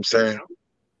 You know what I'm saying?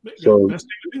 So that's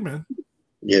good, man.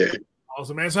 Yeah.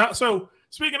 Awesome, man. So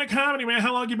speaking of comedy, man,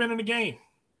 how long you been in the game?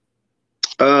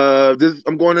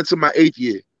 I'm going into my 8th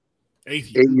year. 8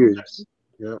 years. 8 years.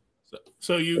 Yeah.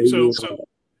 So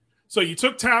you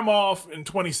took time off in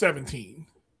 2017.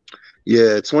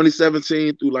 Yeah,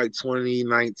 2017 through like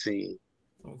 2019.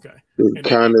 Okay.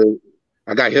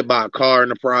 I got hit by a car in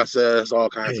the process, all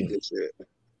kinds of good shit.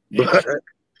 But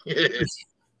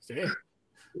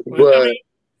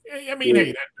I mean,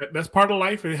 hey, that's part of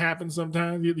life. It happens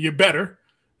sometimes. You're better.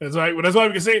 That's right. That's all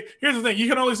we can say. Here's the thing: you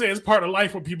can only say it's part of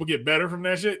life when people get better from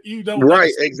that shit. You don't.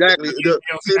 Right? Exactly. The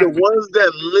ones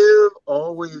that live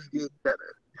always get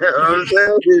better. You know what I'm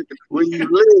saying? When you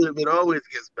live, it always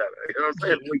gets better. You know what I'm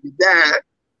saying? When you die,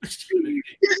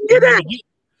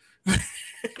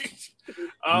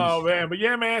 oh man, but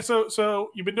yeah, man. So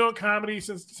you've been doing comedy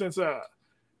since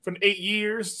from 8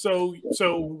 years. So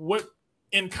what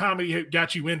in comedy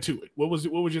got you into it? What was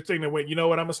your thing that went, you know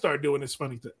what, I'm gonna start doing this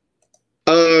funny thing?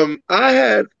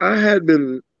 I had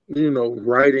been,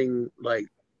 writing like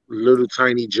little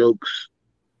tiny jokes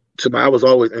I was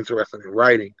always interested in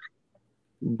writing.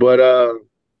 But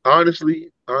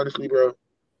honestly, bro,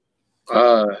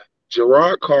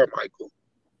 Gerard Carmichael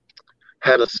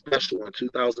had a special in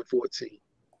 2014.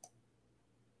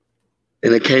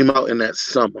 And it came out in that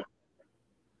summer.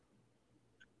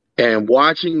 And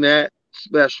watching that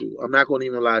special, I'm not going to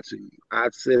even lie to you, I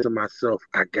said to myself,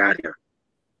 I got him.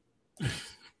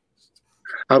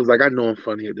 I was like, I know I'm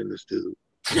funnier than this dude.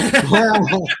 Yeah,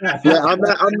 I'm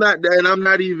not, and I'm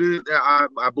not even. I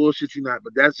bullshit you not,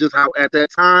 but that's just how at that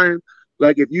time.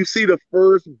 Like, if you see the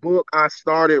first book I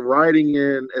started writing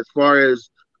in, as far as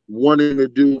wanting to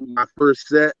do my first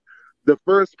set, the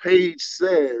first page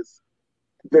says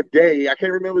the day. I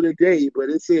can't remember the day, but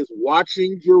it says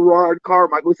watching Gerard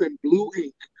Carmichael. It's in blue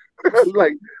ink.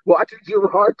 Like, watching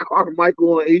Gerard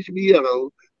Carmichael on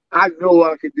HBO. I know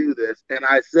I could do this. And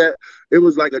I said, it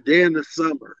was like a day in the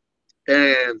summer.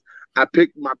 And I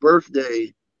picked my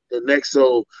birthday the next,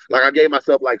 so like I gave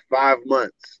myself like 5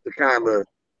 months to kind of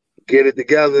get it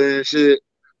together and shit.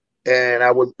 and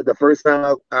the first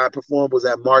time I performed was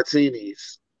at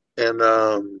Martini's in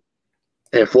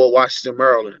Fort Washington,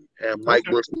 Maryland, and Mike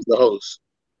Brooks was the host,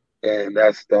 and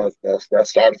that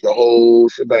started the whole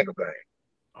shebang bang.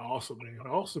 Awesome, man.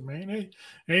 Awesome, man.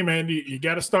 Hey man, you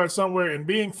got to start somewhere. And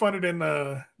being funnier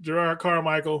than Gerard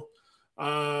Carmichael,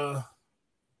 not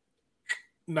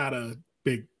a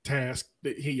big task.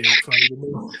 That he ain't funny to me.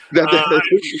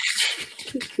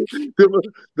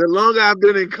 The longer I've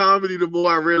been in comedy, the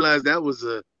more I realized that was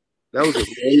a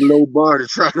very low bar to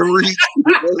try to reach. You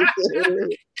know what I'm saying?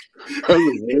 That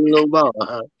was a very low bar.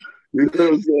 You know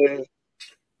what I'm saying?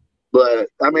 But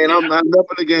I mean, I'm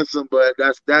nothing against him, but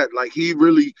that's that. Like he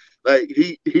really, like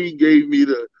he gave me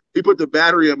he put the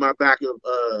battery in my back of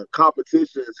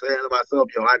competition, saying to myself,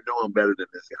 "Yo, I know I'm better than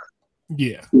this guy."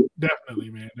 Yeah, definitely,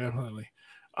 man, definitely.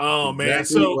 Oh man,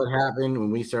 exactly so what happened when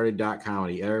we started Dot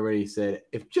Comedy? Everybody said,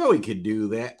 "If Joey could do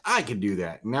that, I could do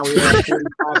that." Now we have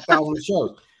 35,000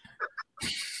 shows.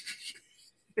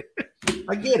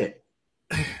 I get it.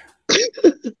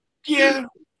 Yeah.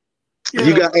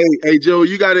 You got, hey Joe,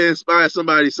 you got to inspire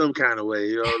somebody some kind of way.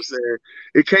 You know what I'm saying?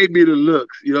 It can't be the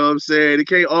looks. You know what I'm saying? It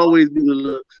can't always be the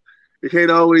looks. It can't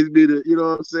always be the. You know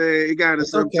what I'm saying? It got to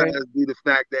sometimes be the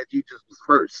fact that you just was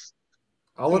first.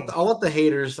 I'll let the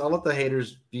haters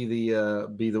be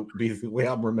the way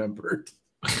I'm remembered.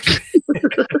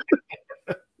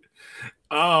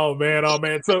 Oh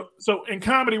man. So in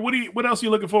comedy, what else are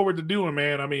you looking forward to doing,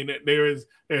 man? I mean, there's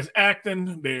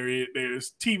acting,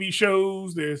 there's TV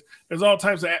shows, there's all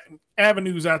types of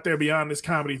avenues out there beyond this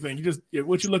comedy thing.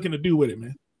 What you looking to do with it,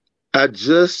 man? I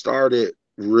just started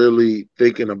really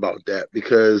thinking about that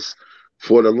because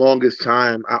for the longest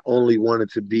time I only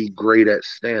wanted to be great at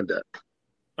stand-up.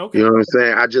 Okay. You know what I'm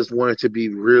saying? I just wanted to be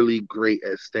really great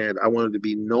at stand-up. I wanted to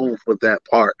be known for that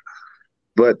part.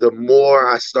 But the more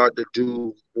I start to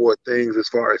do more things as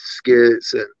far as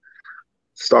skits and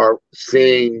start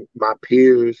seeing my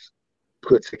peers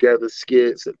put together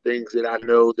skits and things that I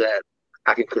know that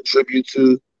I can contribute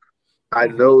to, I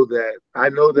know that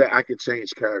I can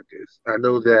change characters. I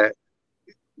know that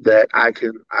I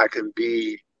can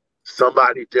be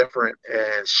somebody different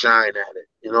and shine at it.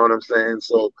 You know what I'm saying?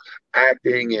 So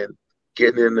acting and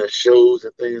getting into shows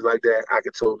and things like that, I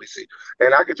could totally see.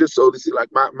 And I could just totally see like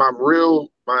my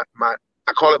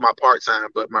I call it my part-time,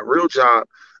 but my real job,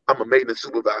 I'm a maintenance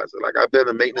supervisor. Like I've been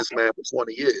a maintenance man for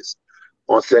 20 years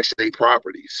on Section 8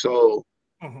 property. So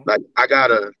like I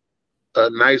got a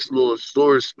nice little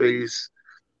storage space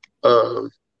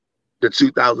of the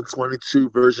 2022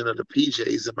 version of the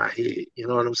PJs in my head. You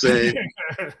know what I'm saying?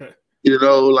 You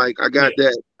know, like I got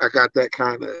that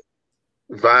kind of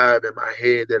vibe in my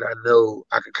head that I know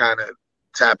I can kind of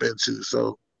tap into.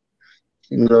 So,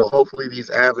 you know, hopefully these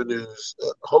avenues,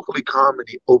 hopefully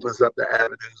comedy opens up the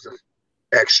avenues of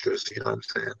extras, you know what I'm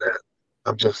saying, that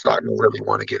I'm just starting to really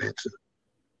want to get into.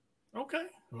 Okay.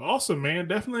 Awesome, man.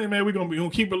 Definitely, man. We're gonna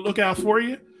keep a lookout for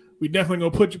you. We definitely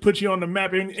gonna put you on the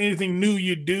map. Anything new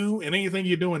you do and anything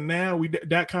you're doing now,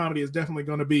 that comedy is definitely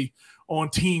gonna be on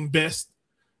team best.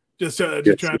 Just trying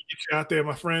to get you out there,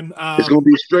 my friend. It's gonna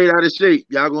be straight out of shape.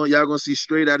 Y'all gonna see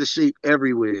straight out of shape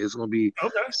everywhere. It's gonna be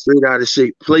straight out of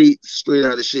shape plates, straight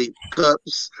out of shape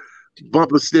cups,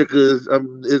 bumper stickers.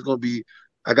 It's gonna be.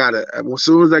 As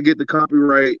soon as I get the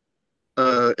copyright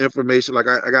information, like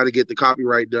I got to get the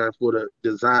copyright done for the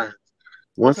designs.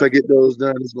 Once I get those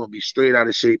done, it's gonna be straight out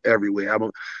of shape everywhere. I'm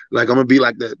gonna be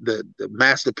like the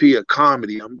Master P of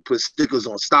comedy. I'm gonna put stickers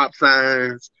on stop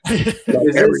signs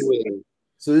everywhere.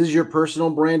 So this is your personal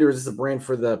brand, or is this a brand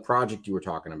for the project you were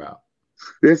talking about?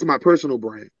 This is my personal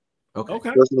brand.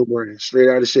 Okay. Personal brand. Straight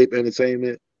out of shape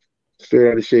entertainment.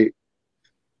 Straight out of shape.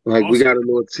 Like we got a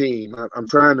little team. I'm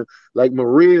trying to like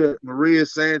Maria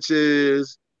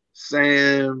Sanchez,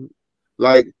 Sam,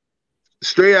 like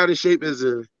Straight Out of Shape is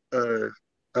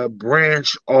a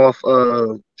branch off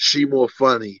of She More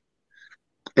Funny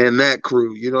and that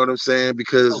crew. You know what I'm saying?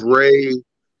 Because Ray,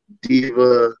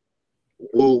 Diva,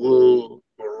 Woo Woo,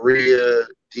 Maria,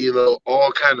 D-Lo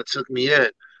all kind of took me in,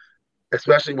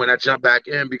 especially when I jumped back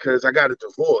in because I got a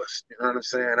divorce. You know what I'm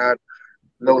saying? I'm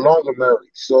no longer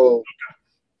married. So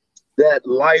that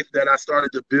life that I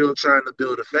started to build, trying to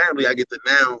build a family, I get to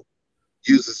now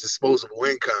use as disposable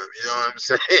income. You know what I'm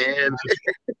saying?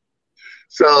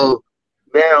 So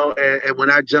now, and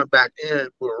when I jump back in,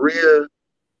 Maria,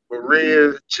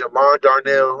 Jamar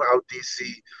Darnell out DC,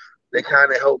 they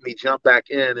kind of helped me jump back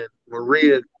in, and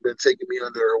Maria been taking me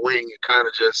under her wing and kind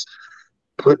of just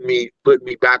put me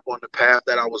back on the path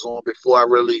that I was on before I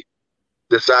really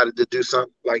decided to do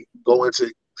something like go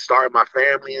into starting my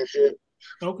family and shit.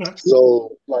 Okay.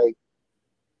 So like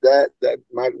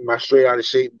my straight out of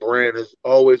shape brand is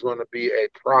always going to be a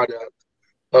product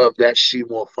of that She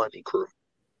More Funny crew.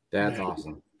 That's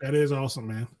awesome. That is awesome,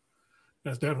 man.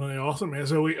 That's definitely awesome, man.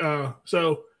 So you gonna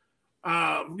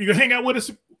hang out with us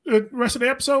the rest of the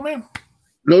episode, man?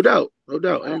 No doubt. Ain't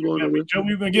going nowhere. Joe,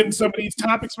 we've been getting some of these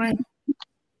topics, man.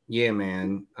 Yeah,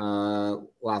 man.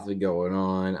 Lots of going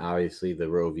on. Obviously, the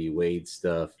Roe v. Wade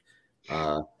stuff.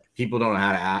 People don't know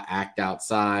how to act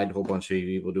outside. A whole bunch of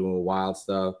people doing wild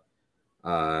stuff.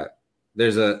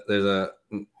 There's a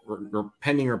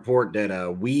pending report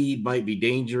that weed might be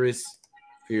dangerous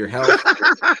for your health.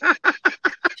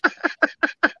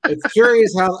 It's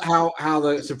curious how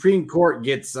the Supreme Court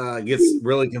gets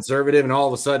really conservative, and all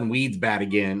of a sudden weed's bad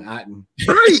again.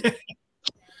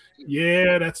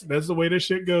 Yeah, that's the way this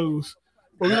shit goes.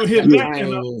 We're gonna hit that.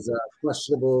 Is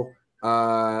questionable.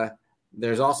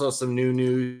 There's also some new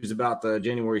news about the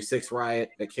January 6th riot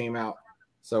that came out.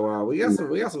 So we got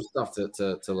some stuff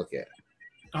to look at.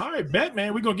 All right, bet,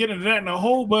 man. We're going to get into that and a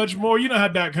whole bunch more. You know how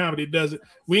Dot Comedy does it.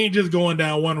 We ain't just going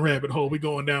down one rabbit hole. We're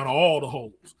going down all the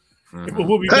holes. Mm-hmm.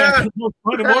 We'll be back with more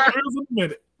drills in a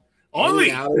minute.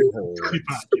 Only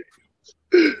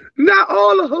not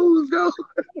all the holes, though.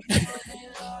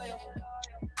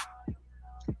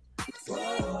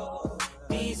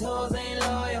 These hoes ain't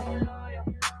loyal.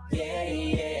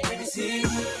 Yeah. Let me see.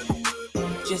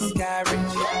 Just got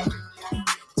rich.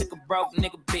 Took a broke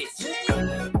nigga bitch.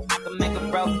 Make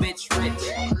a broke bitch rich,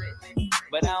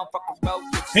 but I don't fuck with broke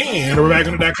bitch. And we're back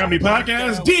on the Dot Comedy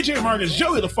Podcast. DJ Marcus,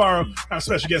 Joey LaFaro, our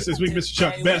special guest this week, Mr.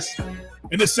 Chuck Best.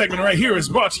 And this segment right here is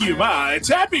brought to you by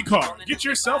Tappy Card. Get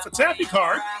yourself a Tappy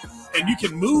Card, and you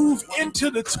can move into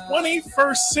the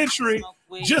 21st century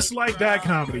just like Dot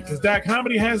Comedy, because Dot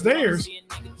Comedy has theirs.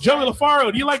 Joey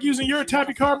LaFaro, do you like using your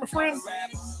Tappy Card, my friend?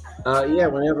 Yeah,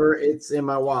 whenever it's in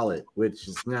my wallet, which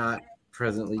is not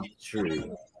presently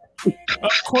true.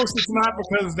 Of course it's not,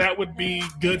 because that would be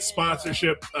good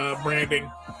sponsorship branding.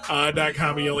 Dot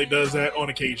Comedy only does that on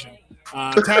occasion.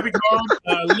 Tappy Card,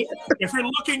 if you're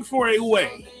looking for a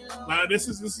way, this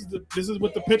is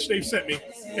what the pitch they've sent me.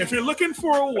 If you're looking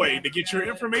for a way to get your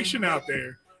information out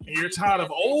there, and you're tired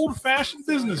of old-fashioned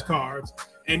business cards,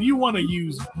 and you want to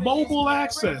use mobile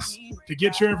access to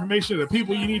get your information to the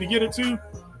people you need to get it to,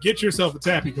 get yourself a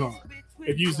Tappy Card.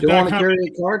 If you use the want to carry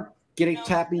a card, get a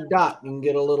Tappy dot. You can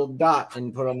get a little dot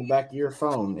and put it on the back of your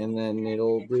phone, and then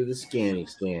it'll do the scanny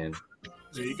scan.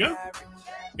 There you go.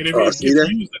 And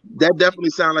that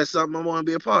definitely sounds like something I want to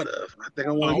be a part of. I think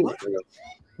I want to do it.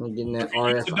 I'm getting that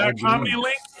RFID Comedy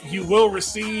link. You will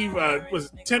receive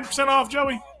was 10% off,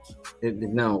 Joey?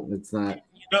 No, it's not.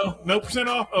 No percent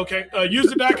off. Okay, use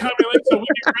the Dot Comedy link so we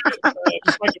get credit,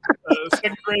 just like a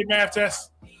second grade math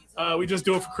test. We just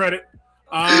do it for credit.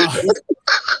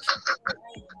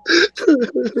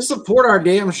 Just support our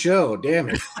damn show. Damn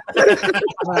it.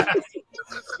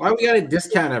 Why we gotta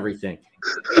discount everything?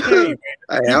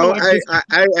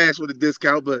 I asked for the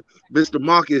discount, but Mr.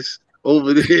 Marcus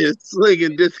over there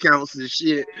slinging discounts and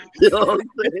shit. You know what I'm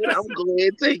saying? I'm going to go ahead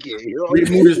and take it. You know we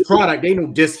move this product. Ain't no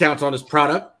discounts on this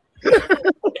product.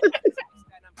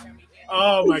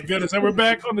 Oh my goodness. And we're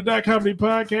back on the Dot Comedy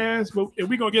Podcast. But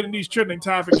we're gonna get in these trending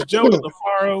topics. Joe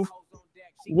LaFaro,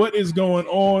 what is going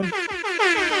on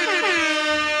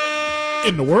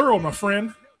in the world, my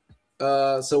friend?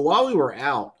 So while we were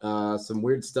out, some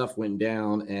weird stuff went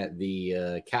down at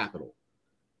the Capitol.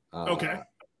 Okay.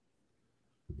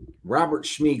 Robert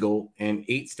Schmeigel and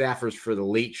 8 staffers for The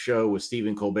Late Show with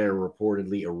Stephen Colbert were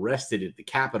reportedly arrested at the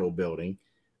Capitol building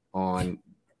on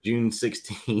June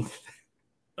 16th.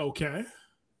 Okay.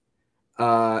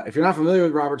 If you're not familiar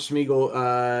with Robert Schmeigel,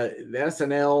 the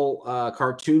SNL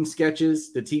cartoon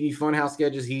sketches, the TV Funhouse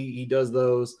sketches, he does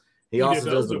those. He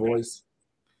also does the voice.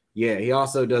 Yeah, he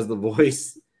also does the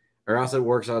voice, or also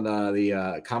works on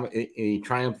the comic.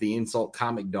 Triumph the Insult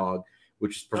Comic Dog,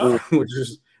 which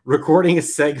is recording a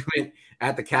segment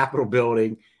at the Capitol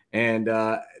building, and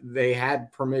they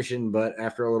had permission, but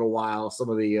after a little while, some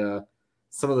of the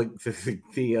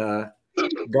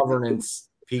governance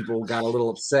people got a little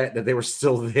upset that they were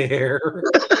still there.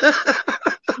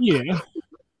 Yeah,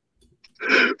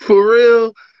 for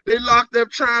real, they locked up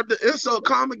Triumph the Insult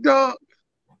Comic Dog.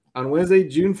 On Wednesday,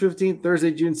 June 15th,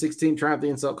 Thursday, June 16th, Triumph the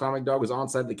Insult Comic Dog was on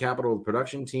site at the Capitol with the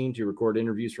production team to record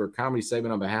interviews for a comedy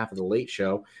segment on behalf of The Late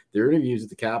Show. Their interviews at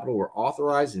the Capitol were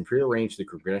authorized and prearranged to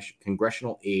the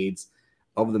congressional aides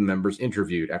of the members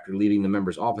interviewed. After leaving the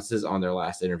members' offices on their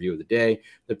last interview of the day,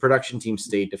 the production team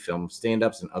stayed to film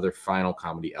stand-ups and other final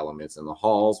comedy elements in the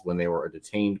halls when they were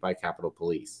detained by Capitol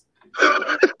Police.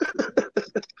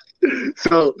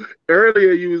 So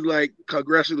earlier you was like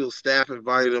congressional staff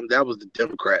invited him. That was the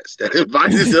Democrats that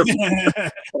invited them.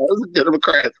 That was the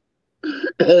Democrats.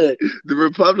 The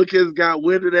Republicans got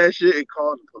wind of that shit and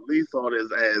called the police on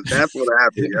his ass. That's what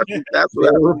happened. That's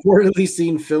what They were happened. reportedly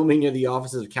seen filming near the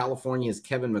offices of California's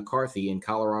Kevin McCarthy and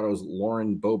Colorado's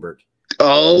Lauren Boebert.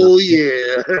 Oh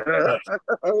yeah.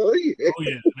 Oh yeah. Oh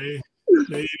yeah,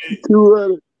 they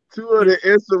Two of the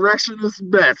insurrectionist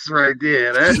bets right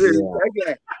there.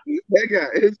 That guy.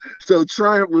 So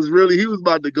Trump was really, he was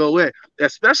about to go in,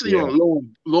 especially on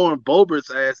Lauren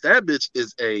Boebert's ass. That bitch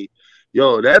is a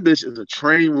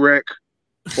train wreck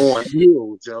on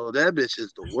heels, yo. That bitch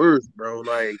is the worst, bro.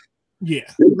 Like,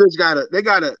 yeah.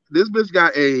 this bitch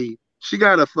got a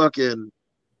fucking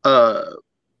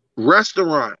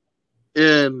restaurant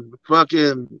in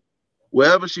fucking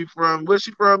wherever she from. Where's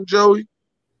she from, Joey?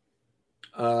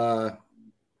 Damn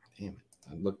it,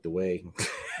 I looked away.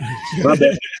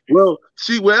 Well,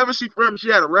 wherever she from, she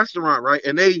had a restaurant, right?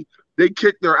 And they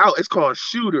kicked her out. It's called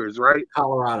Shooters, right?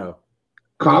 Colorado.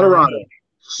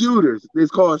 Shooters. It's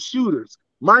called Shooters.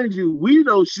 Mind you, we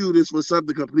know Shooters was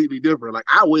something completely different. Like,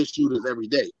 I wear Shooters every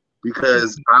day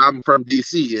because I'm from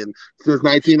DC, and since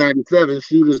 1997,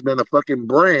 Shooters been a fucking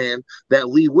brand that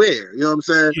we wear. You know what I'm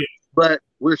saying? Yeah. But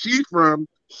where she's from,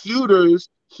 Shooters,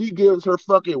 she gives her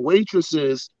fucking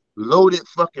waitresses loaded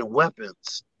fucking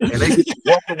weapons, and they get to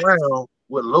walk around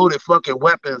with loaded fucking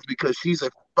weapons because she's a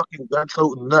fucking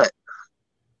gun-toting nut.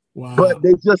 Wow. But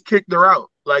they just kicked her out.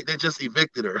 Like, they just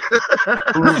evicted her.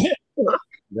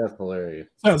 That's hilarious.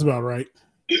 Sounds about right.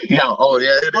 Yeah. Oh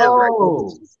yeah, it is right.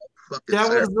 That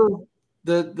was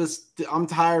the I'm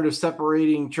tired of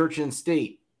separating church and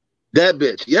state. That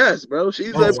bitch, yes, bro.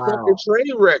 She's fucking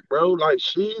train wreck, bro. Like,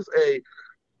 she is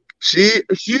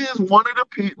one of the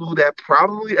people that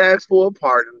probably asked for a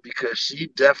pardon because she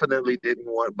definitely didn't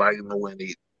want Biden to win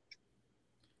either.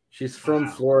 She's from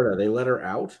Florida. They let her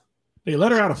out? They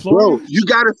let her out of Florida? Bro, you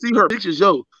got to see her pictures,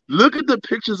 yo. Look at the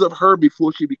pictures of her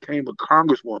before she became a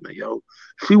congresswoman, yo.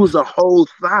 She was a whole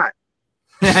thought.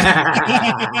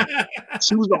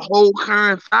 She was a whole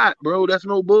kind thought, bro. That's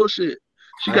no bullshit.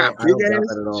 She got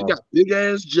big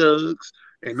ass jugs,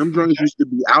 and them drinks used to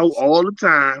be out all the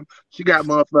time. She got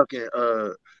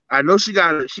motherfucking I know she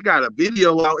got a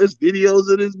video out. It's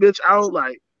videos of this bitch out,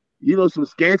 like, you know, some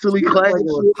scantily clad shit.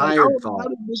 Like, I don't know how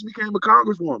this bitch became a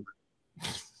congresswoman.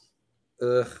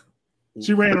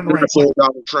 She ran on the right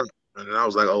Donald Trump, and I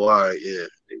was like, "Oh, all right, yeah."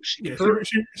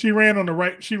 She ran on the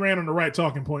right. She ran on the right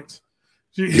talking points.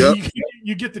 You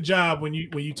get the job when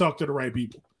you talk to the right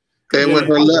people. And when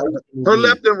her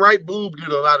left and right boob did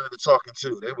a lot of the talking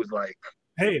too. They was like,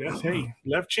 "Hey,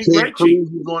 left cheek, right cheek."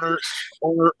 On her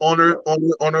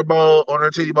ball, on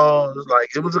her titty balls.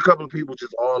 It was a couple of people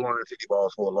just all on her titty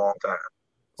balls for a long time.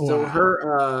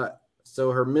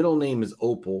 So her middle name is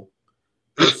Opal.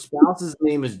 Her spouse's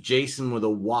name is Jason with a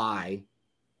Y,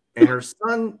 and her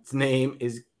son's name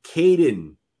is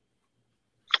Caden.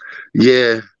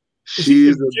 Yeah, is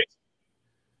Jason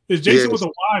with a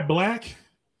Y black?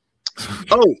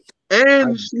 Oh,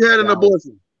 and she had an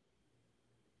abortion.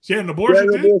 She had an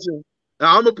abortion.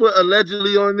 Now I'm gonna put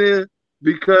allegedly on there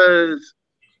because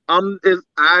I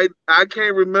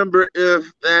can't remember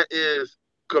if that is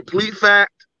complete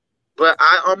fact, but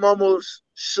I'm almost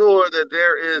sure that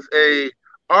there is a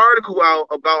article out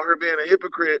about her being a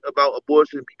hypocrite about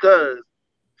abortion because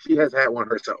she has had one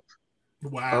herself.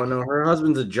 Wow. Oh no, her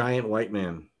husband's a giant white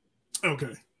man.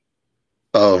 Okay.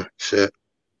 Oh shit.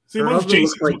 See, most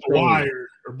Jason's with a Y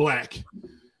or black.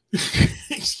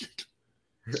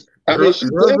 I mean,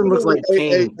 her husband looks like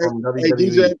Kane from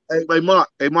WWE.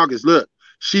 Hey Marcus, look,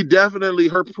 she definitely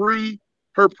her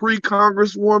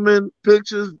pre-congresswoman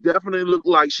pictures definitely look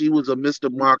like she was a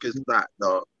Mr. Marcus Dot,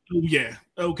 dog. Oh, yeah.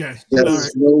 Okay.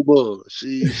 That's no bull.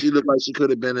 She looked like she could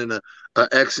have been in a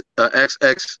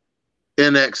XXNX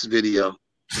video.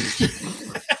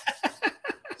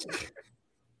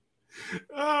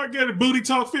 Oh, get it. Booty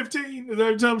Talk 15. Is that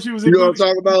every time she was in? You know what I'm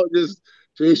talking about?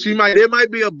 There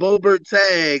might be a Boebert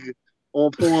tag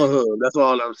on Pornhub. That's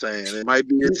all I'm saying. It might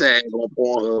be a tag on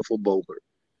Pornhub for Boebert.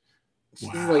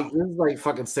 Wow. This is like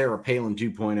fucking Sarah Palin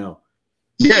 2.0.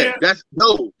 Yeah, that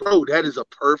is a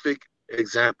perfect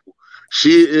example.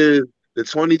 She is the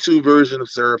 22 version of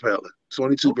Sarah Palin.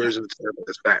 22 version of Sarah Palin.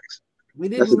 That's facts. We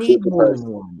didn't need more than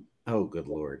one. Oh, good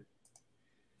Lord.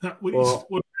 What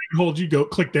hold you go?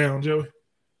 Click down, Joey.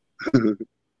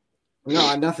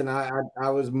 No, nothing. I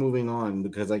was moving on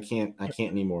because I can't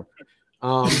anymore.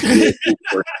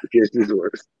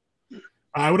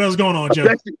 All right, what else going on, Joe?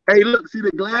 Hey, look, see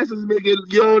the glasses, nigga.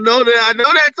 You don't know that. I know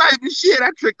that type of shit. I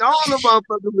tricked all the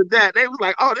motherfuckers with that. They was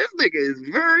like, "Oh, this nigga is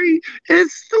very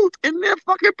astute in their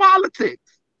fucking politics."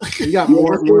 You got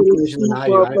more information than I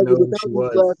do. I didn't know who she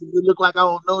was. Glasses, it look like I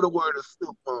don't know the word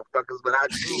astute, motherfuckers, but I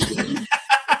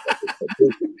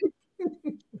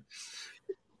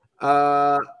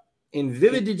do. In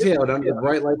vivid detail, under the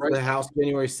bright lights of the House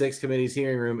January 6th committee's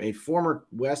hearing room, a former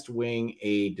West Wing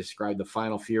aide described the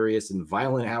final furious and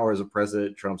violent hours of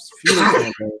President Trump's futile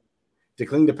campaign to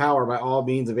cling to power by all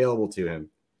means available to him.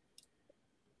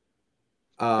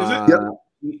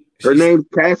 Her name's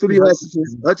Cassidy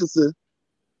Hutchinson.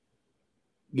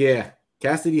 Yeah,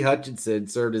 Cassidy Hutchinson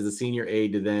served as a senior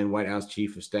aide to then White House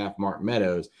Chief of Staff Mark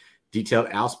Meadows, detailed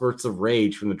outbursts of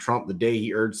rage from Trump the day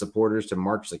he urged supporters to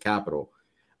march the Capitol.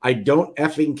 I don't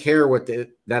effing care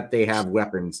that they have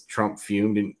weapons, Trump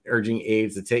fumed, in urging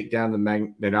aides to take down the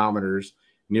magnetometers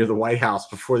near the White House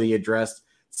before the address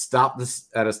Stop the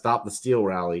Steal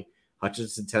rally.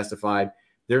 Hutchinson testified,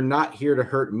 "They're not here to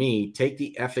hurt me. Take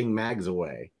the effing mags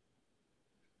away."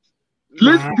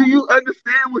 Listen, do you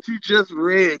understand what you just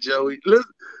read, Joey?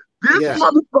 Listen, this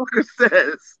motherfucker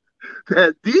says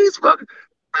that these fuckers,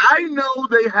 I know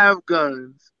they have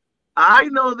guns. I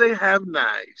know they have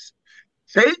knives.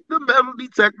 Take the metal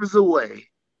detectors away.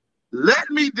 Let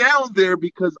me down there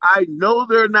because I know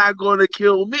they're not going to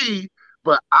kill me,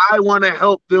 but I want to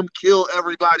help them kill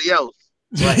everybody else.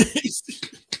 Right.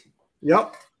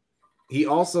 Yep. She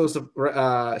also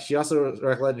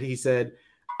recollected, he said,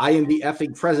 "I am the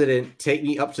effing president. Take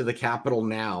me up to the Capitol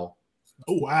now."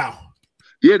 Oh, wow.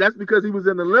 Yeah, that's because he was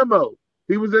in the limo.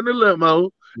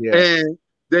 And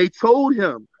they told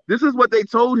him, this is what they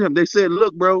told him. They said,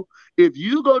 "Look, bro, if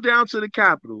you go down to the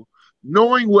Capitol,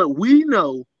 knowing what we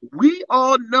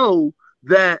all know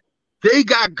that they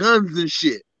got guns and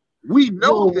shit. We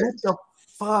know this." What the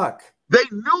fuck? They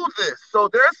knew this. So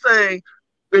they're saying,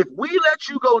 if we let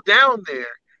you go down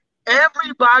there,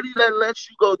 everybody that lets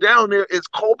you go down there is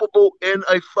culpable in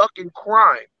a fucking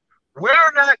crime.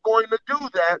 We're not going to do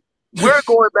that. We're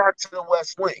going back to the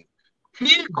West Wing.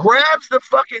 He grabs the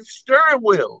fucking steering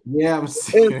wheel. Yeah, I'm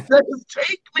saying. And says,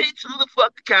 "Take me to the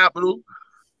fucking Capitol."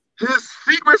 His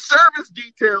Secret Service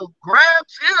detail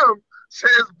grabs him,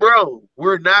 says, "Bro,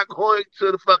 we're not going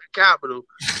to the fucking Capitol."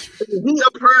 And he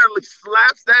apparently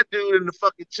slaps that dude in the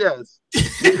fucking chest with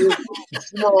his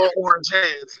small orange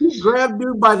hands. He grabbed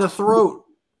dude by the throat.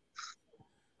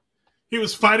 He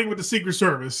was fighting with the Secret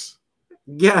Service.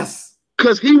 Yes.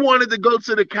 Because he wanted to go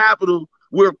to the Capitol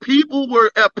where people were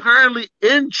apparently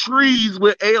in trees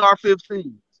with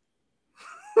AR-15s.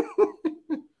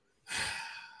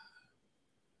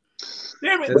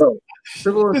 Damn it.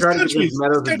 People were trying to get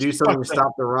Meadows to do something to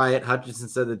stop the riot. Hutchinson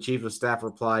said the chief of staff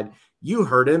replied, "You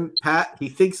heard him, Pat. He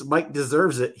thinks Mike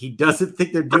deserves it. He doesn't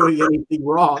think they're doing anything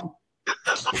wrong."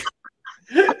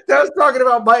 I was talking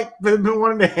about Mike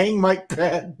wanting to hang Mike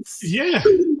Pence. Yeah.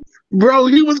 Bro,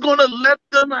 he was going to let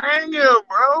them hang him,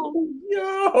 bro.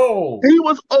 Yo. He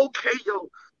was okay, yo.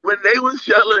 When they was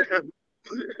yelling at him,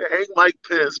 "Hang Mike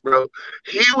Pence," bro,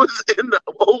 he was in the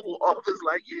Oval Office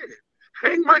like, "Yeah,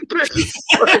 hang Mike Pence."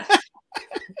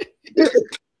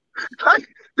 Like,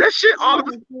 that shit, all of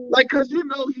it, like, because you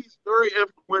know he's very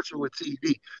influential with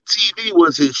TV. TV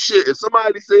was his shit. If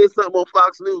somebody said something on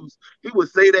Fox News, he would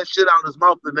say that shit out his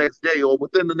mouth the next day or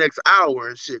within the next hour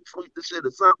and shit, tweet the shit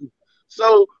or something.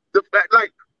 So the fact,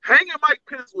 like, hanging Mike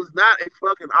Pence was not a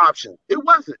fucking option. It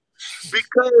wasn't,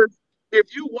 because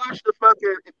if you watch the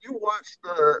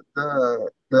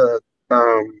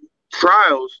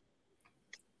trials,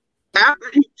 after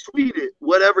he tweeted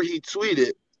whatever he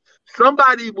tweeted,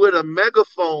 somebody with a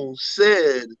megaphone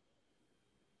said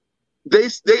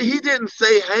he didn't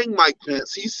say hang Mike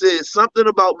Pence. He said something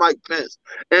about Mike Pence.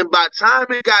 And by the time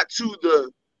it got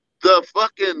to the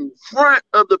fucking front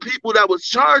of the people that was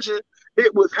charging,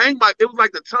 it was hang Mike. It was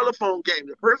like the telephone game.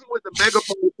 The person with the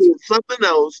megaphone said something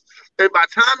else. And by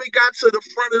the time it got to the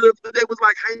front of they was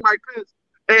like hang Mike Pence.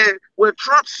 And when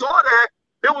Trump saw that,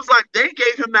 it was like they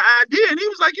gave him the idea. And he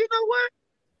was like, "You know what?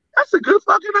 That's a good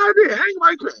fucking idea. Hang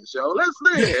Mike Pence, yo. Let's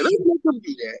let them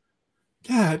do that."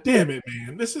 God damn it,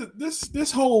 man.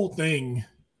 This whole thing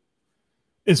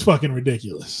is fucking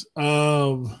ridiculous.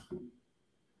 The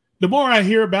more I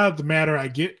hear about it, the madder I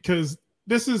get, because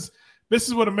this is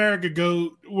what America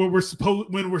when we're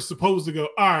supposed to go,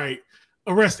 all right,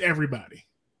 arrest everybody.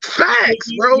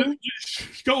 Facts, bro.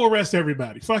 Go arrest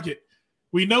everybody. Fuck it.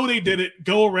 We know they did it.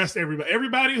 Go arrest everybody.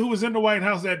 Everybody who was in the White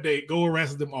House that day, go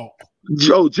arrest them all.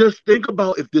 Joe, just think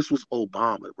about if this was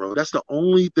Obama, bro. That's the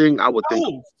only thing I would think.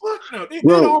 Oh, fuck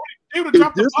no. They would have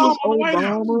dropped the bomb on the White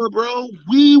House, bro.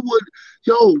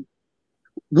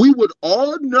 We would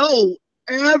all know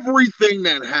everything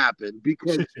that happened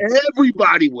because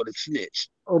everybody would have snitched.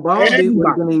 Obama would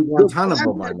have been in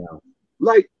Guantanamo by now.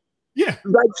 Like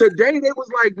today, they was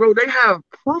like, bro, they have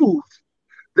proof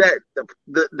that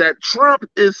that Trump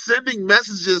is sending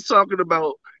messages talking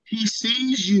about he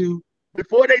sees you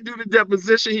before they do the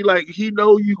deposition. He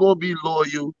know you gonna be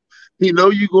loyal. He know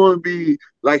you gonna be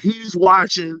like he's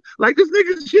watching. Like this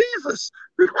nigga's Jesus.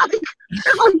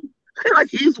 like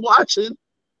he's watching.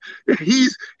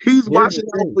 He's watching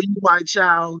out for you, my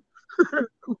child.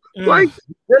 Like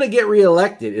you're gonna get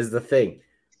reelected is the thing,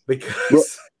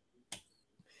 because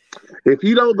if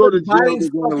you don't go to jail, Biden's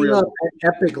fucking up at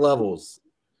epic levels.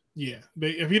 Yeah,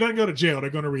 if he doesn't go to jail, they're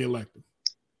going to reelect him.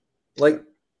 Like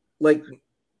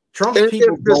Trump's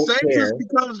people if don't DeSantis care.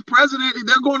 becomes president,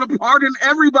 they're going to pardon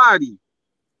everybody.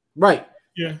 Right.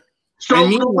 Yeah. So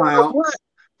meanwhile,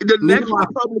 the next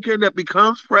Republican that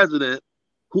becomes president,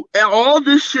 all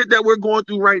this shit that we're going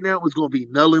through right now is going to be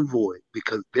null and void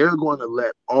because they're going to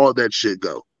let all that shit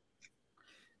go.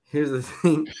 Here's the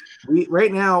thing: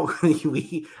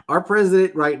 our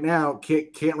president right now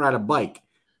can't ride a bike.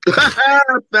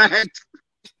 Fact.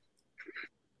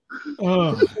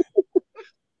 But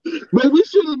we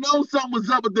should have known something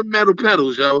was up with the metal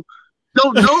pedals, yo.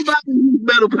 Don't nobody use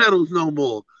metal pedals no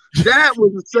more. That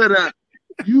was a setup.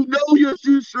 You know your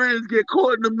shoestrings get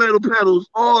caught in the metal pedals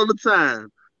all the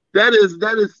time. That is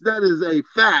a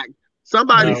fact.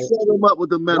 Somebody set them up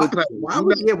with the metal pedals. Why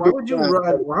would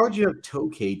you have toe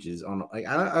cages on? Like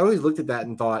I always looked at that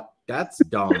and thought that's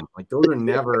dumb. Like those are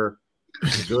never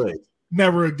good.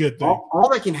 Never a good thing. All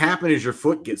that can happen is your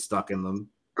foot gets stuck in them.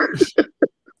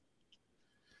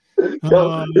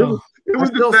 No. I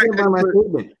still stand by my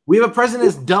statement. We have a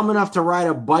president that's dumb enough to ride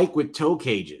a bike with toe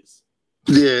cages.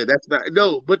 Yeah, that's not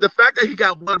but the fact that he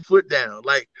got one foot down,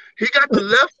 like he got the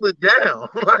left foot down,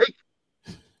 like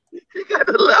he got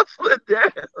the left foot down.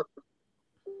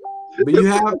 But you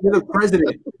have the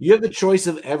president. You have the choice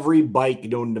of every bike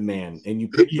known to man, and you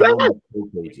pick the one with toe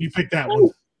cages. You pick that one.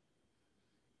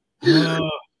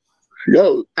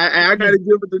 Yo, I gotta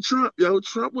give it to Trump. Yo,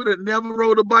 Trump would have never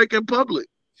rode a bike in public.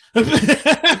 Never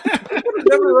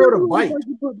rode a bike.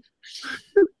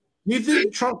 You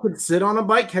think Trump could sit on a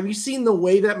bike? Have you seen the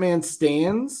way that man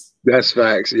stands? That's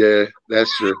facts. Yeah,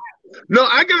 that's true. No,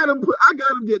 I got him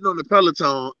getting on the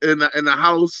Peloton in the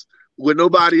house with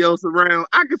nobody else around.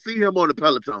 I can see him on the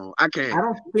Peloton. I can't. I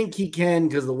don't think he can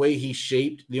because the way he's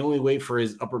shaped, the only way for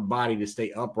his upper body to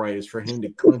stay upright is for him to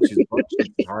clench his butt as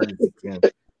hard as he can.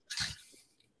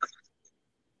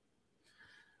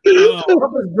 You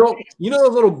know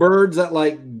those little birds that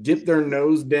like dip their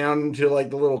nose down into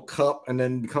like the little cup and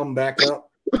then come back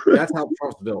up? That's how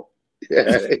Trump's built.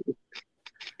 Yeah.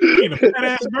 You ain't a fat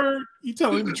ass bird? You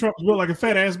telling me Trump's built like a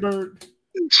fat ass bird?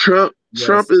 Trump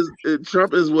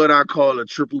is what I call a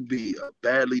triple B, a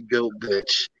badly built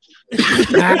bitch.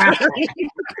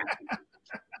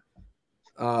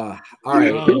 All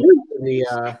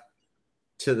right.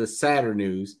 To the sadder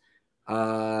news.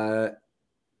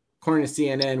 According to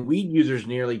CNN, weed users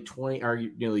nearly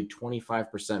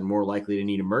 25% more likely to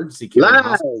need emergency care.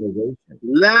 Lies,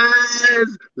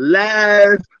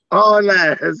 all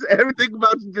lies. Everything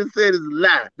about you just said is a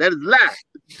lie. That is lie.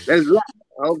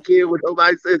 I don't care what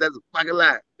nobody says. That's a fucking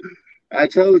lie. I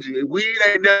told you, weed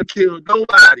ain't never killed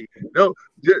nobody. No,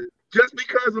 just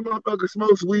because a motherfucker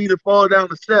smokes weed and fall down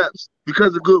the steps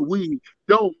because of good weed,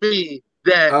 don't mean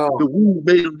that the weed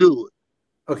made him do it.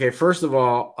 Okay, first of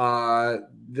all,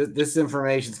 this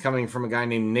information is coming from a guy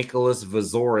named Nicholas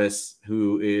Vazoris,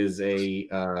 who is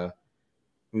a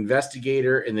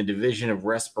investigator in the Division of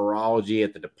Respirology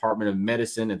at the Department of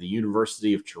Medicine at the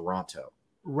University of Toronto.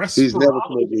 He's never a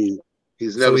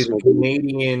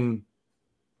Canadian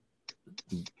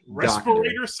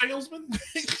respirator salesman.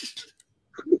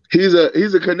 He's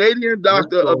a Canadian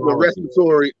doctor of the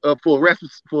respiratory for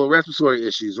respiratory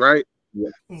issues, right?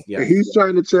 Yeah. And he's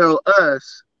trying to tell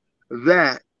us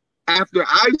that after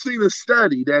I've seen a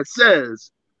study that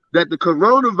says that the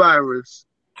coronavirus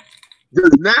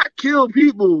does not kill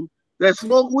people that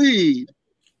smoke weed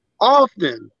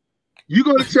often, you're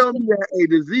going to tell me that a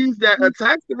disease that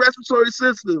attacks the respiratory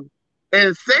system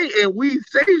and weed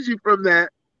saves you from that,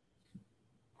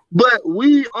 but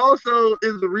weed also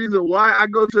is the reason why I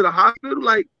go to the hospital?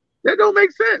 Like, that don't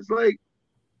make sense. Like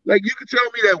you can tell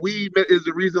me that weed is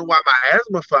the reason why my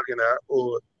asthma fucking up,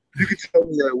 or you can tell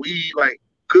me that weed, like,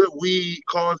 could weed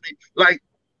cause me? Like,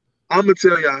 I'm gonna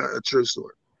tell y'all a true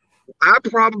story. I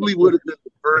probably would have been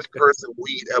the first person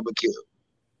weed ever killed.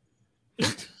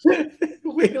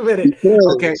 Wait a minute.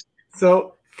 Okay,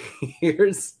 so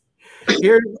here's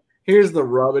here's the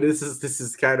rub, and this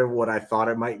is kind of what I thought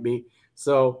it might be.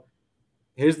 So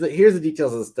here's the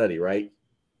details of the study, right?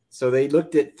 So they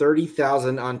looked at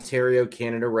 30,000 Ontario,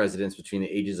 Canada residents between the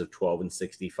ages of 12 and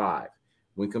 65.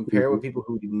 When compared with people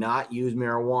who did not use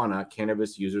marijuana,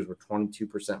 cannabis users were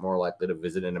 22% more likely to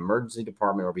visit an emergency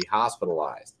department or be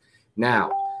hospitalized.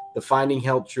 Now, the finding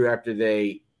held true after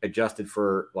they adjusted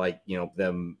for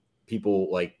them people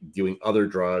like doing other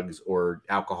drugs or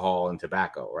alcohol and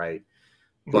tobacco, right?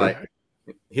 But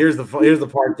here's the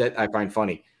part that I find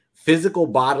funny. Physical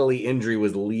bodily injury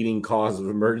was the leading cause of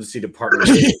emergency department.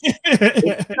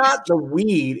 It's not the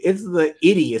weed, it's the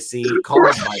idiocy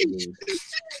caused by weed.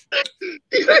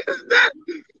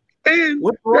 And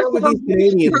what's wrong with these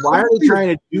Canadians? Why are they trying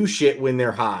to do shit when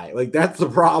they're high? Like, that's the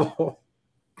problem.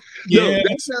 Yeah, no,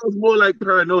 that sounds more like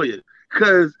paranoia.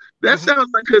 Because that sounds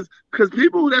like because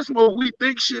people that smoke weed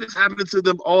think shit is happening to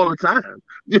them all the time.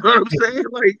 You know what I'm saying?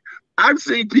 Like, I've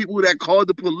seen people that called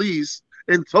the police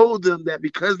and told them that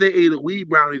because they ate a weed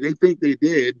brownie, they think they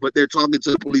did, but they're talking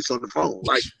to the police on the phone.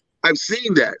 Like, I've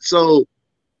seen that. So,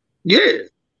 yeah,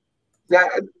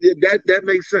 that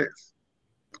makes sense.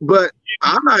 But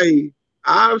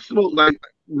I've smoked, like,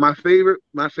 my favorite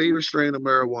strain of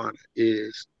marijuana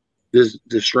is this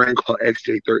strain called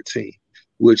XJ13,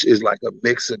 which is like a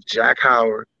mix of Jack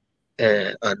Howard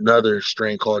and another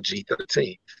strain called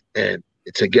G13. And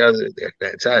together, they're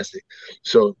fantastic.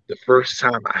 So the first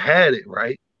time I had it,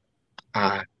 right,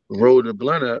 I rolled the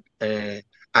blunt up and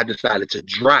I decided to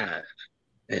drive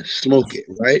and smoke it,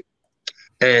 right?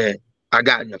 And I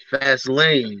got in a fast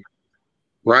lane,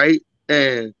 right?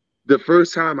 And the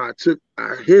first time I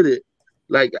hit it,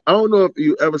 like, I don't know if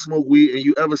you ever smoke weed and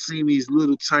you ever seen these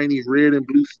little tiny red and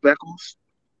blue speckles.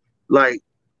 Like,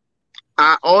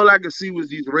 all I could see was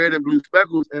these red and blue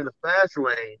speckles in the fast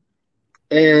lane,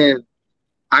 and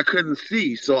I couldn't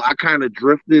see, so I kind of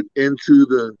drifted into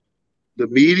the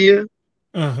median.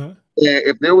 And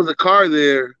if there was a car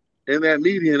there in that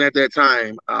median at that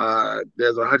time,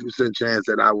 there's 100% chance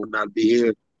that I would not be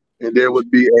here, and there would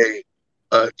be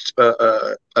a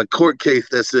court case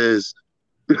that says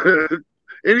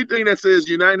anything that says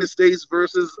United States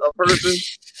versus a person.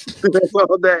 That's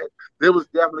all that. There was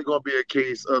definitely going to be a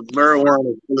case of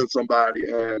marijuana killing somebody,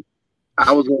 and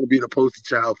I was going to be the poster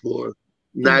child for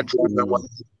not drinking one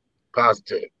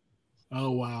positive. Oh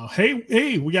wow!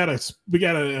 Hey, we got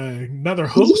another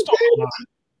host on.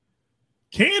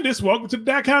 Candace, welcome to the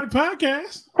That Kind of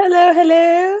Podcast.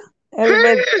 Hello.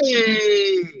 Everybody.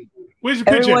 Hey. Where's your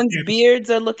picture? Everyone's beards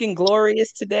are looking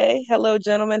glorious today. Hello,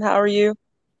 gentlemen. How are you?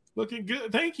 Looking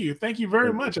good. Thank you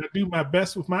very much. I do my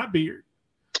best with my beard.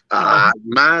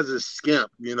 Mine's a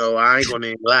skimp. You know, I ain't gonna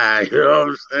even lie. You know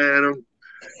what I'm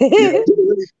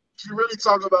saying? She really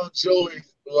talk about Joey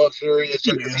luxurious.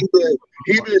 Yeah.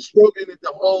 He been stroking it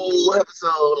the whole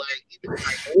episode. Like,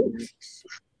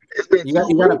 you got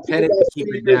to pet it to keep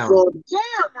it down.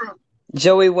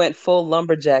 Joey went full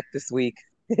lumberjack this week.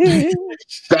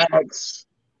 Facts.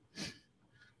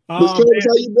 How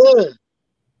you doing?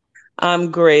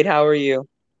 I'm great. How are you?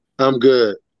 I'm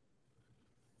good.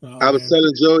 I was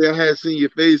telling Joey I hadn't seen your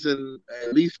face in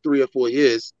at least 3 or 4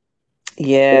 years.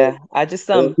 Yeah, I just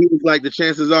he was like, the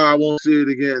chances are I won't see it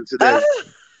again today.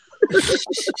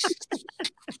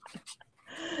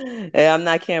 Hey, I'm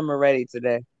not camera ready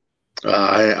today.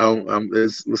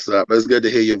 What's up? It's good to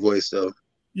hear your voice, though.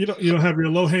 You don't have your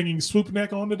low hanging swoop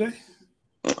neck on today?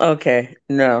 Okay,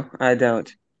 no, I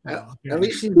don't. At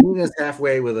least she's meeting us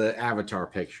halfway with an avatar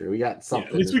picture. We got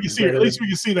something. Yeah, at least we can see. At least we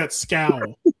can see that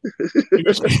scowl.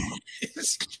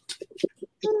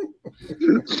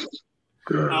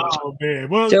 Oh man!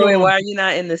 Well, Joey, why are you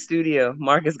not in the studio?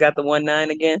 Marcus got the 1-9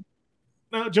 again.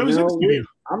 No, Joey's in the studio.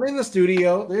 I'm in the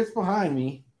studio. It's behind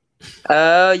me.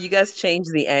 Oh, you guys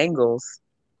changed the angles.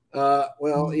 Well,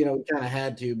 we kind of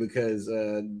had to because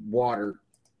water.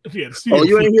 Yeah,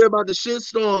 you ain't hear about the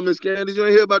shitstorm, Miss Candy? You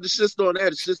ain't hear about the shitstorm? They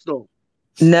had a shitstorm.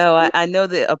 No, I know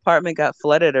the apartment got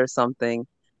flooded or something.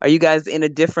 Are you guys in a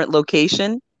different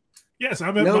location? Yes,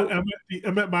 I'm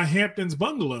at my Hamptons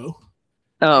bungalow.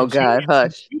 Oh God,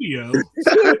 hush! Studio.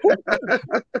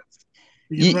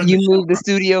 You moved the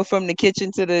studio from the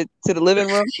kitchen to the living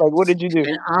room. Like, what did you do?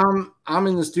 And I'm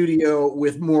in the studio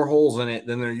with more holes in it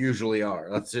than there usually are.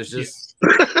 That's just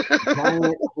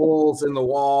giant holes in the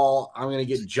wall. I'm gonna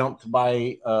get jumped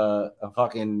by a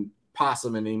fucking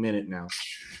possum any minute now.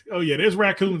 Oh yeah, there's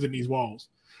raccoons in these walls.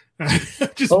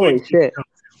 Just holy shit!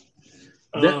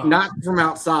 Not from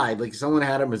outside. Like someone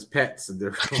had them as pets, and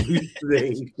they're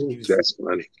That's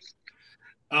funny.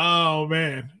 Oh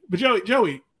man, but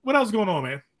Joey, what else is going on,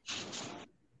 man?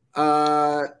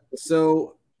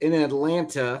 So in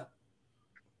Atlanta,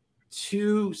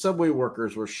 2 Subway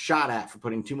workers were shot at for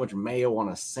putting too much mayo on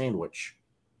a sandwich.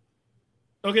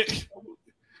 Okay.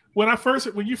 When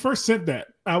you first said that,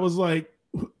 I was like,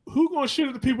 who gonna shoot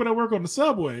at the people that work on the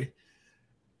Subway?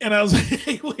 And I was like,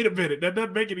 hey, wait a minute, that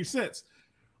doesn't make any sense.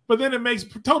 But then it makes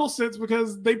total sense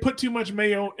because they put too much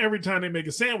mayo every time they make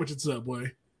a sandwich at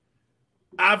Subway.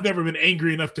 I've never been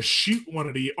angry enough to shoot one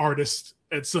of the artists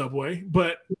at Subway,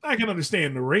 but I can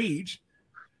understand the rage.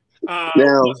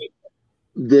 Now,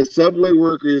 the Subway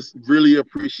workers really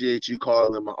appreciate you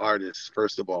calling them an artist.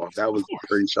 First of all, that was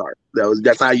pretty sharp.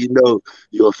 That's how you know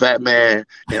you're a fat man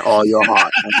in all your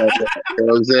heart. I love that. You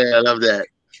know what I'm saying? I love that.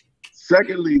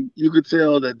 Secondly, you could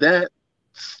tell that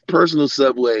personal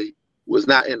Subway was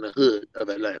not in the hood of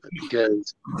Atlanta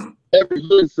because every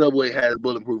hood Subway has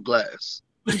bulletproof glass.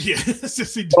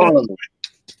 Yes, he does.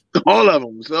 All of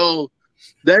them. So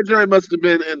that joint must have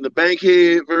been in the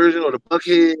Bankhead version or the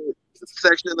Buckhead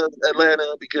section of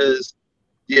Atlanta because,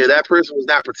 that person was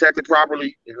not protected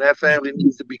properly, and that family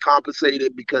needs to be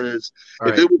compensated because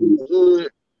if it was in the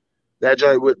hood, that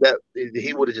joint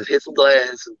he would have just hit some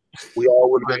glass, and we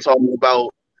all would have been talking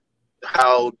about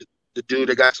how the dude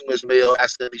that got so much mail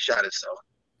accidentally shot himself.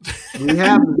 We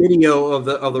have a video of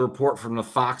the report from the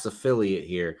Fox affiliate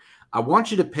here. I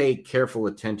want you to pay careful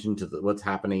attention to what's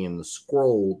happening in the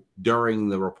scroll during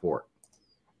the report.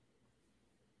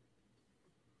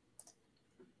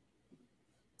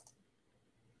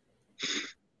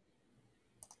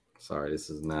 Sorry, this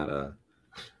is not a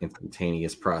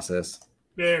instantaneous process.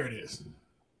 There it is.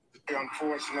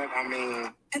 Unfortunate.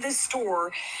 To this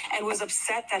store and was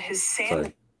upset that his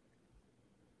sandwich.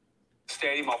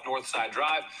 Stadium off Northside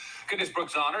Drive. Goodness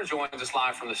Brooks Honor joins us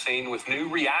live from the scene with new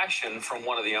reaction from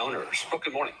one of the owners. Brooke,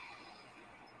 good morning.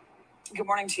 Good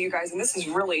morning to you guys. And this is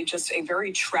really just a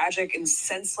very tragic and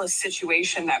senseless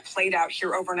situation that played out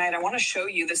here overnight. I want to show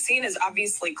you. The scene is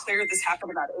obviously clear. This happened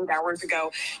about 8 hours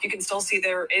ago. You can still see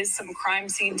there is some crime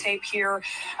scene tape here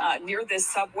near this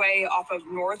Subway off of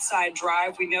Northside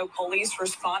Drive. We know police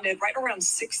responded right around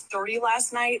 6:30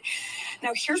 last night.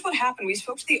 Now, here's what happened. We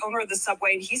spoke to the owner of the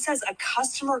Subway, and he says a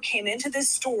customer came into this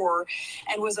store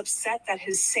and was upset that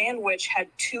his sandwich had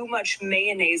too much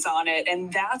mayonnaise on it,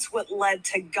 and that's what led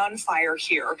to gunfire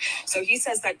here. So he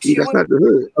says that two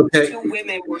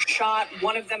women were shot.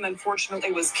 One of them,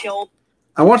 unfortunately, was killed.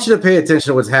 I want you to pay attention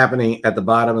to what's happening at the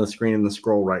bottom of the screen in the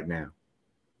scroll right now.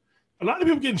 A lot of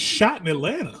people getting shot in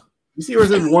Atlanta. You see where it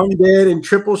says 1 dead and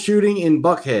triple shooting in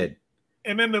Buckhead.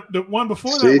 And then the one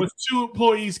before that was 2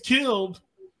 employees killed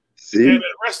at a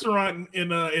restaurant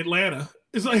in Atlanta.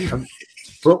 It's like,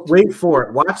 but wait for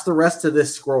it. Watch the rest of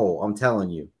this scroll. I'm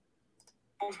telling you.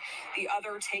 The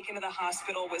other taken to the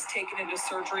hospital, was taken into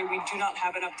surgery. We do not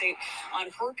have an update on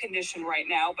her condition right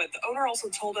now, but the owner also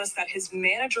told us that his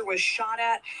manager was shot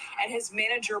at, and his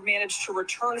manager managed to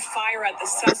return fire at the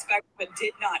suspect but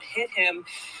did not hit him.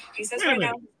 He says right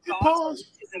now his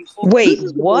employee. Wait,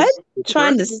 what?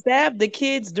 Trying to stab the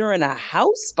kids during a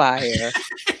house fire?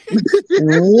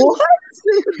 What?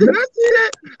 Did I see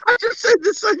that? I just said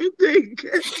the same thing.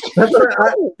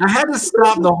 I had to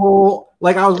stop the whole.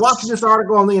 Like, I was watching this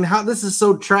article and thinking how this is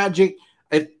so tragic.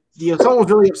 If someone was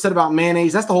really upset about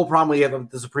mayonnaise, that's the whole problem we have with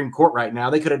the Supreme Court right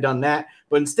now. They could have done that,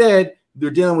 but instead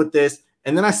they're dealing with this.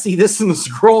 And then I see this in the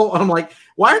scroll, and I'm like,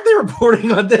 why aren't they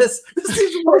reporting on this? This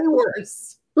is way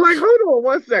worse. Like, hold on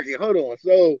 1 second. Hold on.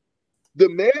 So the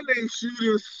mayonnaise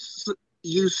shooters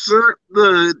usurp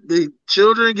the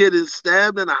children getting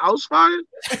stabbed in a house fire?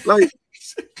 Like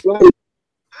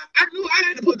I knew I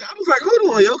had to put that. I was like,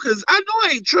 hold on, yo, because I know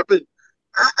I ain't tripping.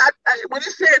 I when it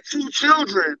said 2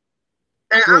 children,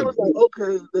 and I was like,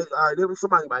 okay, all right, there was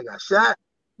somebody might got shot,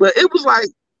 but it was like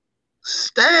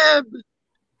stabbed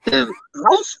in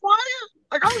house fire.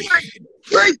 Like, I was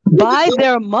like by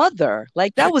their mother.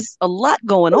 Like, that was a lot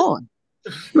going on.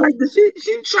 Like,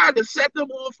 she tried to set them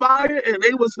on fire, and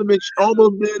they was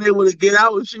almost being able to get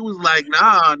out, and she was like,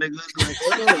 nah, nigga. Like,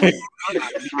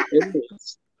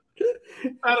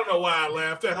 I don't know why I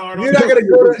laughed that hard. You're not gonna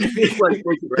go.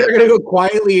 You're gonna go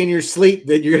quietly in your sleep.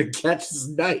 Then you're gonna catch this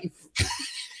knife.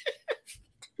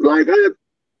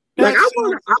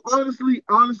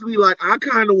 Honestly, like, I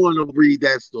kind of want to read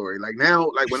that story. Like, now,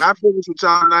 like, when I finish with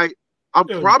y'all tonight, I'm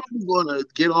probably gonna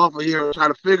get off of here and try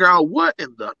to figure out what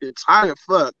in the entire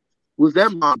fuck was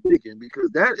that mom thinking, because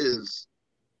that is,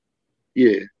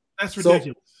 that's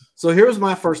ridiculous. So here's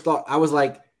my first thought. I was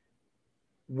like,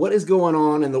 what is going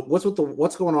on what's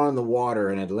going on in the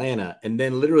water in Atlanta? And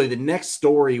then literally the next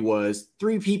story was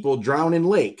 3 people drowned in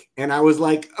lake. And I was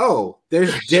like, oh,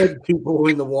 there's dead people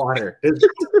in the water.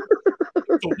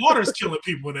 the water's killing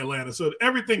people in Atlanta, so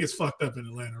everything is fucked up in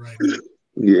Atlanta right now.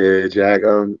 Yeah, Jack.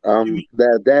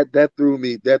 That threw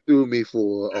me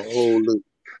for a whole loop.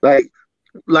 Like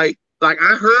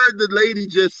I heard the lady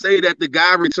just say that the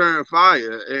guy returned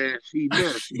fire and she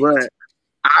missed, but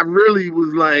I really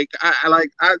was like,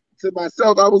 I to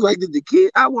myself, I was like,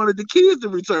 I wanted the kids to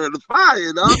return the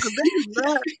fire, dog, because they was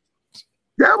not.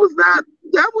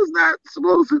 That was not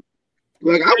supposed to.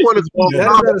 Like, I want to call.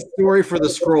 That's not a story for the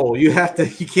scroll. You can't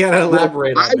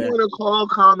elaborate on that. I want to call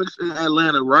Comics in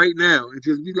Atlanta right now and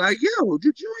just be like, yo,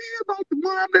 did you hear about the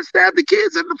mom that stabbed the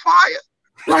kids in the fire?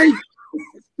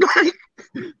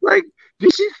 Like,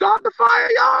 did she start the fire,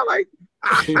 y'all? Like,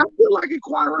 I feel like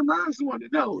inquiring minds want to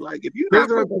know. Like, if you're not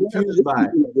confused by it,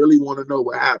 really want to know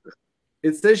what happened.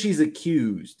 It says she's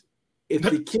accused. If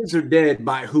the kids are dead,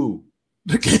 by who?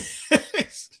 The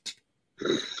kids.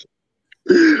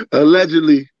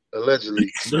 Allegedly.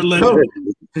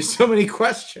 There's so many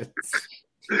questions.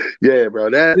 Yeah,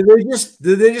 bro. Did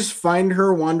they just find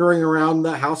her wandering around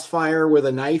the house fire with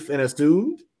a knife and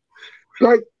assumed?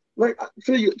 Like to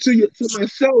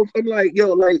myself, I'm like,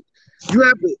 yo, like you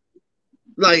have to,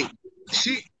 like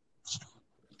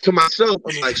to myself,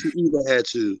 I'm like,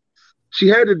 she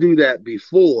had to do that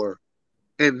before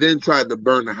and then tried to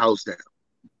burn the house down.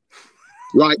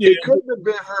 Like, it couldn't have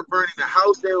been her burning the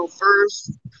house down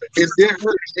first and then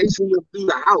her chasing them through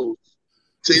the house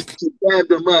to stab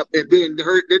them up, and then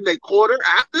they caught her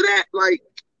after that. Like,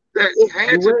 that it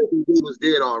had to be he was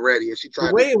dead already, and she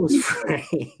tried. The way it was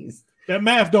phrased, that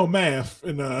math don't math.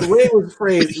 And the way it was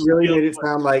phrased really made it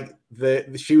sound like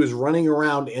she was running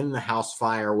around in the house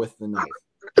fire with the knife.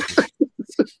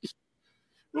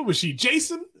 What was she,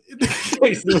 Jason? It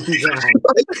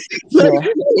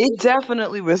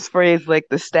definitely was phrased like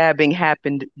the stabbing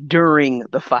happened during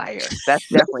the fire. That's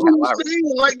definitely how I read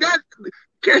it. Like that.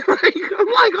 I'm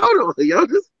like, hold on, yo,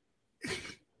 this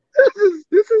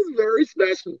is very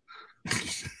special.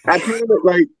 I feel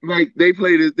like they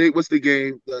play this. What's the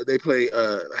game? They play.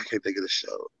 I can't think of the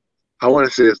show. I want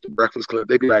to say it's the Breakfast Club.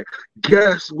 They be like,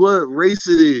 guess what race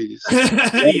it is?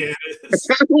 Yeah,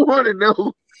 I don't want to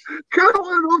know. I don't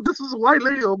want to know if this is a white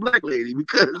lady or a black lady,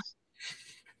 because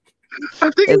I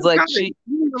think it's like she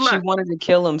wanted to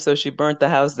kill him, so she burnt the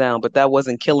house down, but that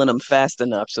wasn't killing him fast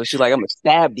enough. So she's like, I'm gonna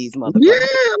stab these motherfuckers.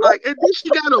 Yeah, like, and then she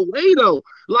got away though.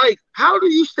 Like, how do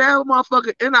you stab a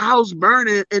motherfucker in a house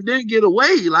burning and then get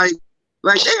away? Like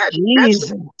they had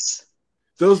Jesus.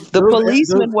 The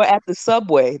policemen were at the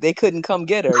subway. They couldn't come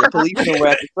get her. The policemen were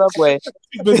at the subway.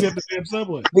 Busy at the damn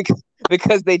subway.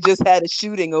 Because they just had a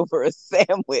shooting over a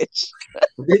sandwich.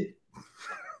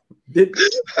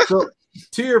 So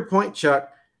to your point,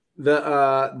 Chuck,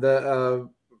 the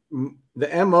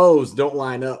MOs don't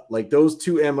line up. Like, those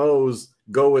two MOs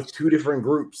go with two different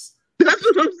groups. That's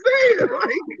what I'm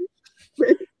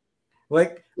saying.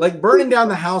 Like burning down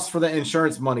the house for the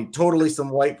insurance money, totally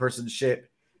some white person shit.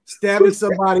 Stabbing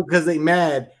somebody because they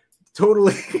mad,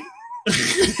 totally.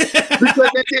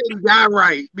 Because they didn't die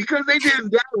right. Because they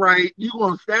didn't die right, you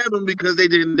gonna stab them because they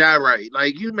didn't die right.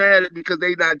 Like, you mad because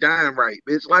they not dying right,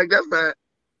 bitch. Like, that's not.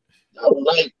 No,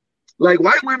 like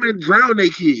white women drown their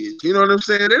kids. You know what I'm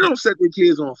saying? They don't set their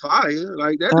kids on fire.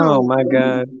 Like that. Oh my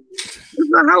God. It's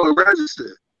not how it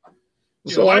registered.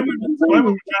 Yeah, so white women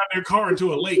drive their car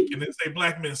into a lake and then say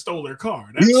black men stole their car.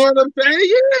 You know what I'm saying?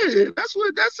 Yeah,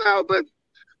 that's how. But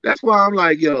that's why I'm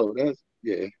like, yo,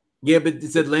 Yeah, but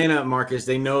it's Atlanta, Marcus.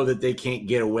 They know that they can't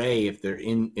get away if there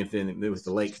was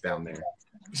the lakes down there.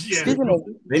 Yeah, they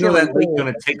know that lake's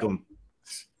gonna take them.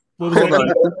 Hold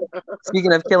on.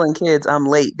 Speaking of killing kids, I'm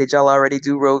late. Did y'all already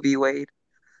do Roe v. Wade?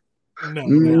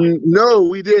 No,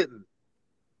 we didn't.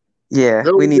 Yeah,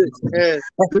 we need.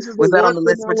 Was that on the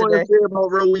list for today? I want to say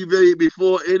about Roe v. Wade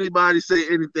before anybody say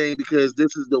anything, because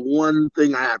this is the one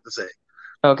thing I have to say.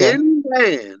 Okay. Any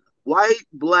man, white,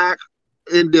 black,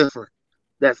 indifferent,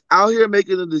 that's out here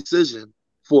making a decision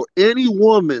for any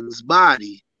woman's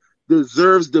body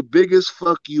deserves the biggest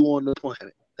fuck you on the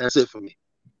planet. That's it for me.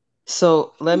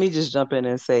 So let me just jump in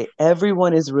and say,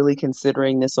 everyone is really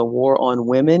considering this a war on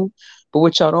women, but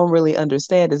what y'all don't really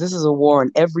understand is this is a war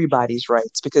on everybody's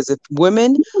rights, because if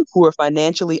women who are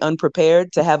financially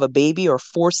unprepared to have a baby are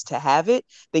forced to have it,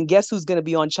 then guess who's going to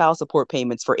be on child support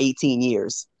payments for 18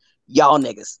 years? Y'all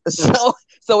niggas.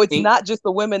 So it's not just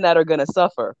the women that are going to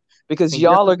suffer, because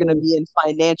y'all are going to be in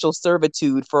financial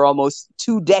servitude for almost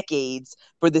 2 decades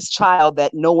for this child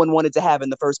that no one wanted to have in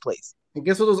the first place. And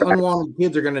guess what those unwanted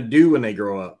kids are going to do when they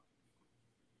grow up?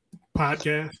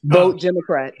 Podcast. Vote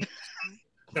Democrat.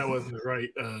 That wasn't the right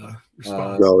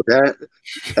response.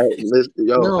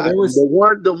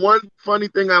 The one funny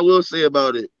thing I will say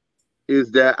about it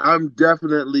is that I'm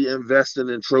definitely investing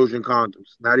in Trojan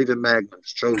condoms, not even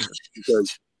Magnums, Trojan,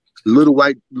 because little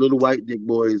white dick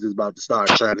boys is about to start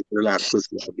trying to get a lot of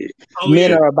pussy out here.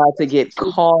 Men are about to get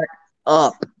caught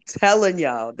up. Telling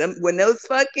y'all, them when those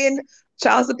fucking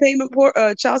child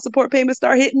support payments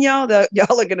start hitting y'all,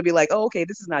 y'all are gonna be like, oh, okay,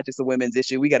 this is not just a women's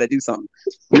issue. We got to do something.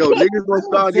 Yo, niggas gonna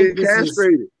start getting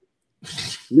castrated.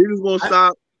 Niggas gonna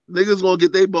stop. Niggas gonna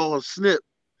get their balls snipped.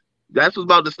 That's what's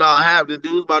about to start happening.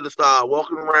 Dudes about to start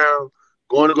walking around,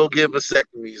 going to go get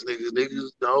vasectomies.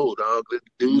 Niggas, no, dog.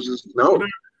 Dudes is no.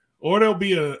 Or there'll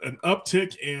be an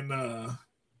uptick in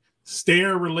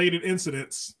stare-related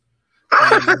incidents.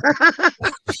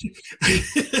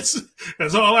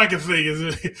 That's all I can think is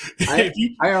if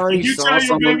you tell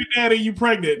your baby daddy you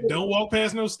pregnant, don't walk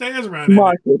past no stairs around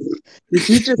Marcus, did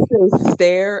you just say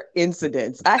stare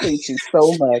incidents? I hate you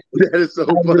so much. That is so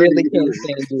funny. Really can't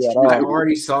stand you at all. I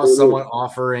already saw someone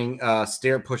offering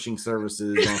stair pushing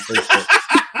services on Facebook.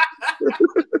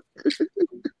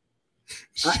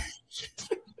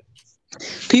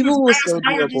 People will still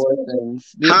do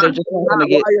abortions. They're just not going to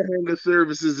get wire hanger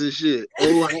services and shit.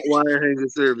 Wire hanger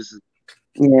services.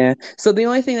 Yeah. So the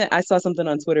only thing that I saw something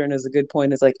on Twitter and is a good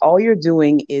point is like all you're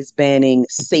doing is banning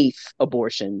safe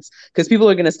abortions because people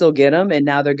are going to still get them and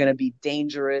now they're going to be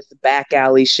dangerous back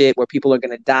alley shit where people are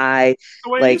going to die.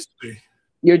 Like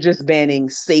you're just banning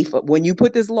safe. When you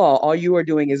put this law, all you are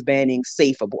doing is banning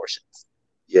safe abortions.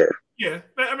 Yeah. Yeah.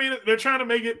 I mean, they're trying to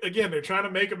make it again. They're trying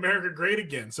to make America great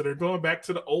again. So they're going back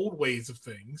to the old ways of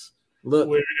things. Look,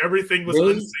 where everything was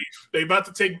unsafe. They about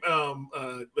to take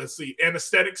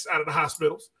anesthetics out of the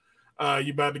hospitals.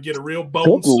 You about to get a real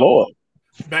bone saw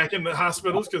back in the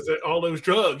hospitals because all those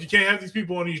drugs. You can't have these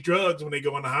people on these drugs when they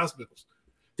go in the hospitals.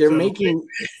 They're making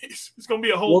it's going to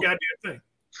be a whole goddamn thing.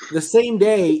 The same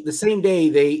day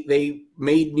they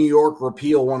made New York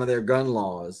repeal one of their gun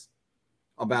laws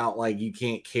about like you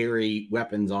can't carry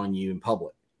weapons on you in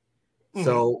public.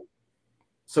 Mm-hmm.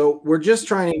 So we're just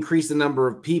trying to increase the number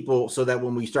of people so that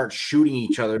when we start shooting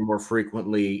each other more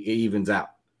frequently, it evens out.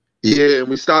 Yeah, and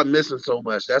we stop missing so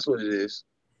much. That's what it is.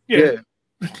 Yeah.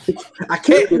 I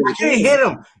can't hit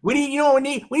them. We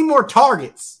need more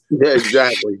targets. Yeah,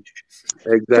 exactly.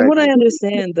 From what I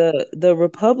understand, the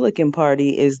Republican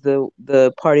Party is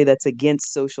the party that's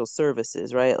against social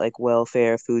services, right? Like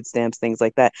welfare, food stamps, things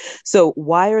like that. So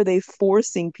why are they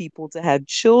forcing people to have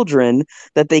children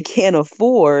that they can't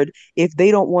afford if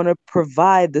they don't want to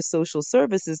provide the social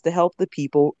services to help the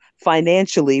people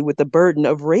financially with the burden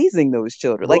of raising those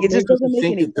children? Like it just doesn't make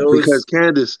any sense. Because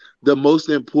Candace, the most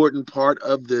important part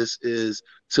of this is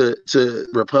to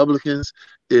Republicans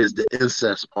is the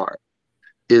incest part.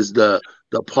 Is the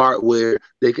part where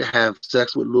they can have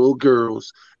sex with little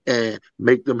girls and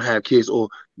make them have kids, or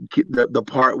the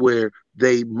part where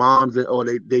they moms or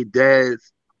they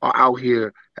dads are out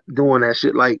here doing that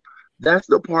shit. Like that's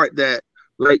the part that,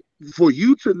 like, for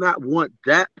you to not want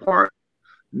that part,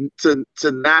 to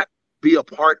not be a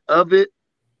part of it,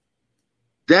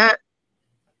 that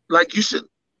like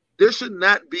there should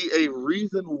not be a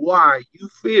reason why you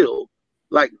feel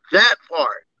like that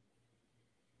part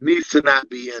needs to not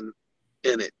be in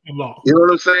it. You know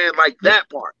what I'm saying? Like that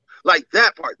part.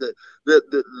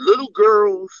 The little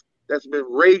girls that's been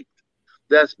raped,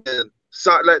 that's been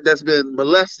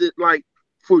molested. Like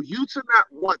for you to not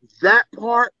want that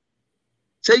part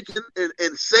taken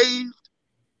and saved,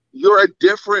 you're a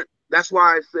different. That's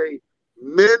why I say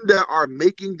men that are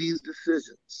making these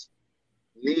decisions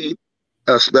need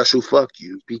a special fuck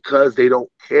you because they don't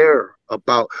care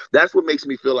about. That's what makes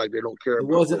me feel like they don't care. It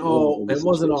wasn't all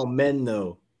men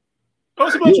though. Oh,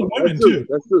 it's a bunch of women too.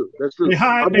 That's true.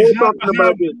 I'm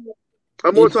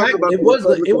more talking about it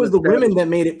was the women that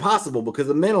made it possible because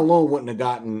the men alone wouldn't have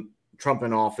gotten Trump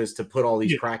in office to put all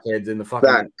these crackheads in the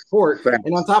fucking court.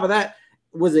 And on top of that,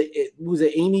 was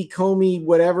it Amy Comey,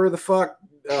 whatever the fuck?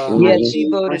 She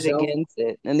voted against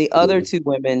it, and the other two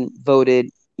women voted,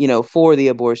 for the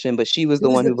abortion, but she was the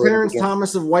one who voted Clarence against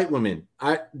Thomas of white women.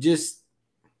 I mean,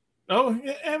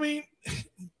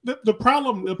 the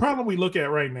problem we look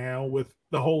at right now with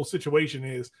the whole situation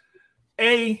is,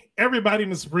 everybody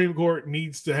in the Supreme Court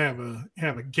needs to have a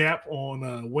gap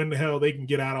on when the hell they can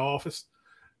get out of office,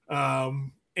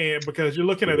 and because you're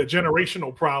looking at a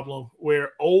generational problem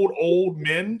where old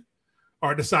men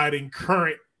are deciding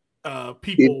current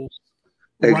people's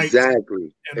rights and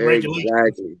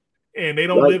regulations, and they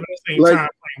don't live in the same time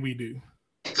frame we do.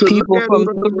 People from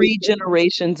 3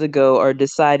 generations ago are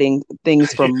deciding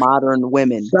things for modern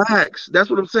women. Facts. That's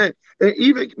what I'm saying. And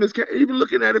even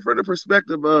looking at it from the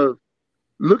perspective of,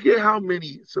 look at how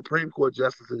many Supreme Court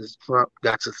justices Trump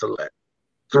got to select.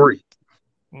 3.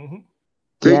 Mm-hmm.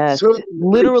 Yes,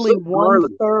 literally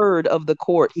 1/3 of the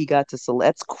court he got to select.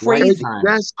 That's crazy.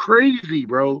 That's crazy,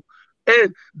 bro.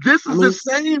 And this is the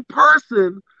same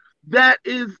person that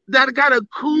got a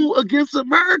coup against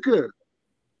America.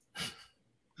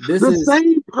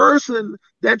 Same person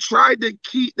that tried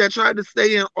to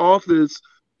stay in office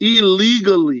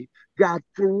illegally got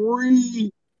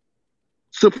 3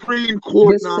 Supreme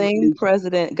Court nominations. Same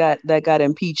president that got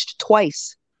impeached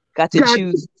twice got to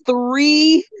choose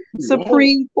 3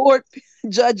 Supreme Court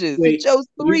judges. He chose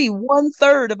 3,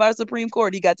 1/3 of our Supreme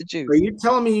Court. He got to choose. Are you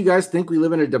telling me you guys think we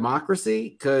live in a democracy?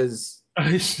 Because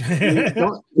is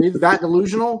that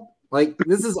delusional? Like,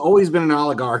 this has always been an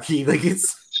oligarchy. Like,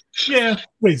 it's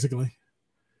basically.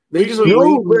 They just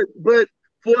but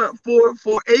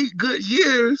for 8 good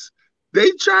years, they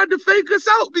tried to fake us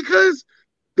out because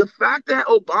the fact that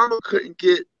Obama couldn't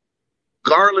get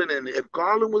Garland in, if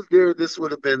Garland was there, this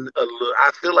would have been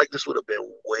I feel like this would have been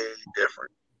way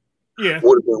different. Yeah.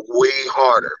 Would have been way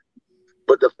harder.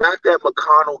 But the fact that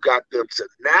McConnell got them to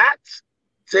not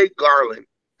take Garland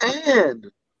and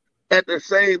at the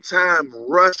same time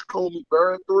rush Comey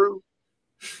Byrne through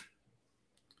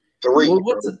 3. Well,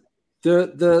 what's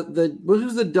who's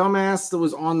the dumbass that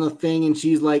was on the thing and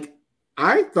she's like,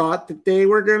 I thought that they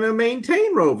were going to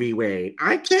maintain Roe v. Wade.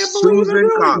 I can't believe they're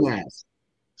doing that.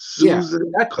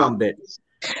 Susan, that dumb bitch.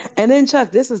 And then, Chuck,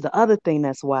 this is the other thing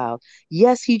that's wild.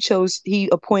 Yes, he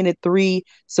appointed 3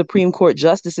 Supreme Court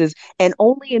justices, and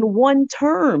only in 1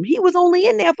 term. He was only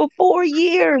in there for 4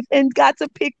 years and got to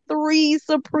pick 3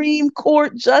 Supreme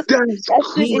Court justices.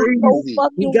 That shit is so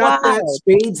fucking he got wild. that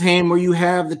spades hand where you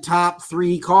have the top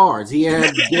 3 cards. He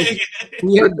had big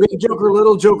Joker,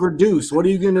 little Joker, deuce. What are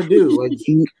you gonna do? Like,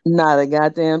 not a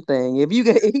goddamn thing. If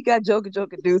he got Joker,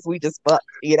 deuce, we just fucked.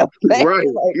 You know, right?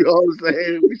 Like, you know what I'm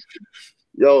saying?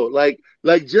 Yo, like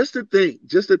just to think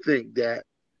that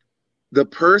the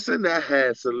person that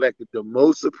has selected the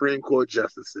most Supreme Court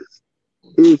justices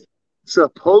is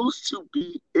supposed to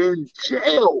be in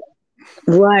jail.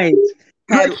 Right.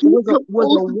 Was a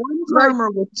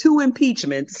one-termer with 2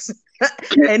 impeachments.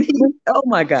 And oh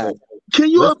my God. Can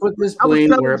you put this blame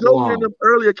where it belongs?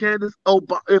 Earlier, Candace,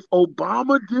 if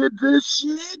Obama did this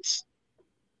shit,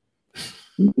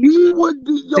 he would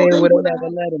be. They would have never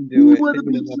let him do it. He would have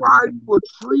been tried for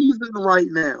treason right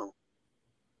now.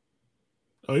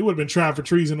 Oh, he would have been tried for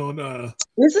treason on.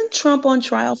 Isn't Trump on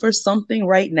trial for something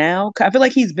right now? I feel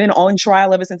like he's been on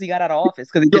trial ever since he got out of office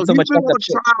because he did so much stuff. He's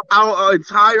been on trial our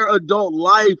entire adult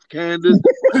life, Candace.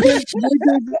 Niggas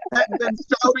have been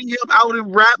shouting him out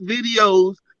in rap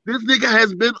videos. This nigga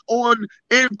has been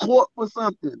in court for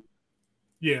something.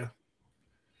 Yeah.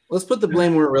 Let's put the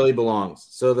blame where it really belongs.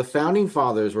 So the founding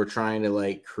fathers were trying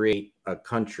to create a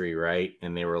country, right?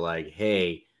 And they were like,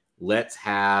 hey, let's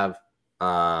have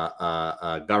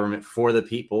a government for the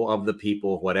people, of the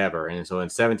people, whatever. And so in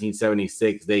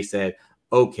 1776, they said,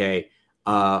 okay,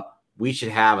 we should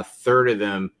have 1/3 of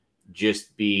them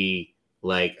just be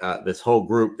this whole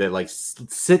group that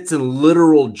sits in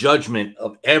literal judgment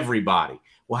of everybody.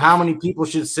 Well, how many people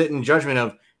should sit in judgment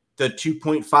of the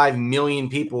 2.5 million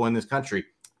people in this country?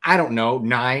 I don't know.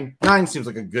 9. 9 seems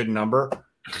like a good number.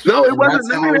 No, it wasn't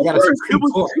 9. It was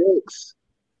 6.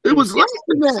 It was less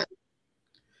than that.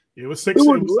 It was 6. It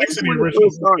was 6 in the original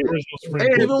Supreme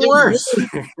Court. Even worse.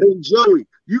 And Joey,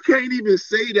 you can't even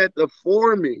say that the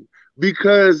forming,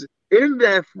 because in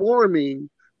that forming,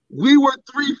 we were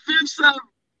 3/5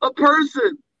 of a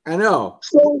person. I know.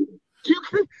 So you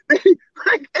can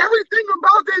everything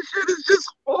about that shit is just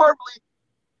horribly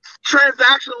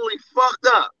transactionally fucked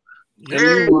up.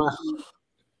 And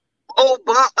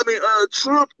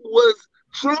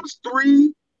Trump's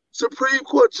 3 Supreme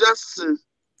Court justices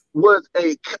was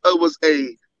a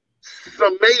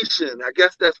summation, I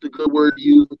guess that's the good word to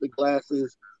use with the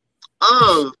glasses,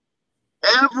 of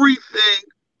everything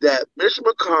that Mitch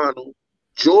McConnell,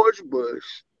 George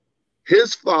Bush,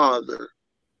 his father,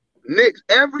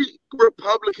 every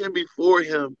Republican before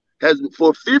him has,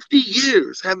 for 50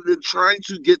 years, have been trying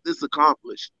to get this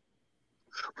accomplished.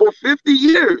 For 50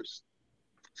 years.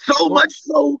 So much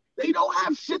so, they don't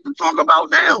have shit to talk about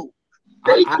now.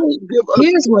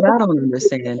 Here's what I don't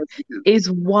understand is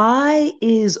why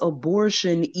is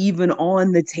abortion even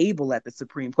on the table at the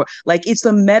Supreme Court? It's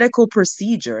a medical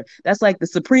procedure. That's like the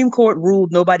Supreme Court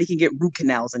ruled nobody can get root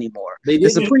canals anymore. The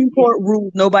Supreme Court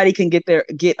ruled nobody can get their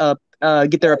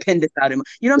appendix out anymore.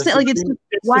 You know what I'm saying?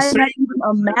 Why is that even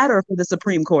a matter for the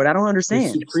Supreme Court? I don't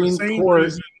understand. The Supreme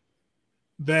Court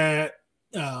that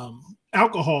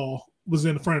alcohol was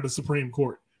in front of the Supreme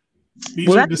Court.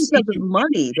 That's because of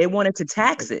money. They wanted to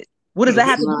tax it. What does that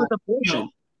have to do with abortion?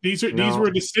 These were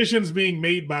decisions being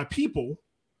made by people,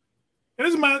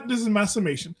 and this is my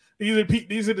summation.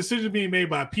 These are decisions being made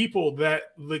by people that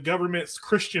the government's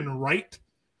Christian right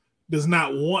does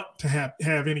not want to have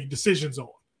any decisions on.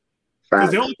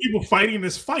 Because the only people fighting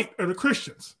this fight are the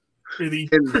Christians.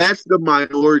 That's the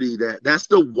minority that's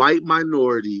the white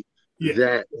minority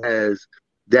that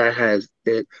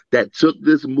took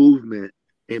this movement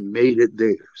and made it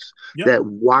theirs. Yep. That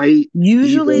white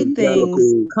usually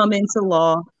things come into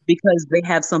law because they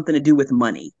have something to do with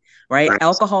money. Right?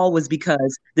 Alcohol was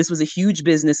because this was a huge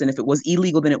business, and if it was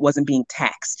illegal, then it wasn't being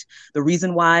taxed. The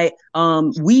reason why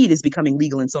weed is becoming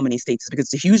legal in so many states is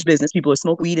because it's a huge business. People are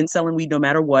smoking weed and selling weed no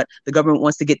matter what. The government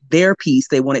wants to get their piece.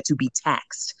 They want it to be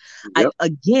taxed. Yep.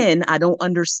 I don't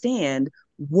understand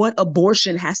what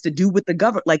abortion has to do with the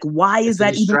government. Like, why is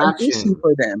that even an issue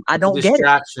for them? I don't get it.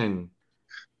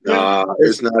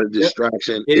 It's not a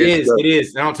distraction. It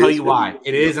is. And I'll tell you why.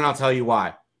 It is, and I'll tell you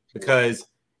why. Because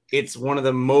it's one of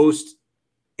the most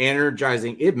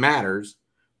energizing. It matters,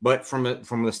 but from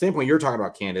the standpoint you're talking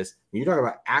about, Candace, when you're talking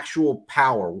about actual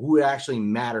power, who it actually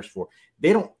matters for,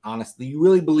 they don't honestly. You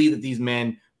really believe that these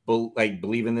men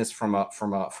believe in this from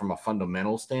a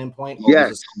fundamental standpoint? Yes.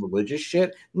 This is religious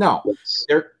shit. No,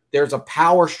 there's a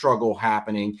power struggle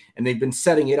happening, and they've been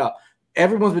setting it up.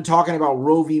 Everyone's been talking about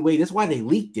Roe v. Wade. That's why they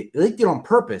leaked it. They leaked it on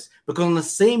purpose, because in the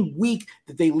same week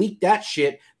that they leaked that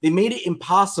shit, they made it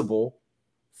impossible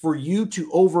for you to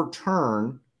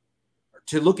overturn,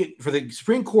 for the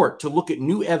Supreme Court to look at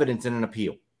new evidence in an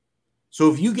appeal.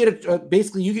 So if you get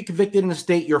basically you get convicted in a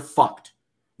state, you're fucked.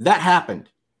 That happened.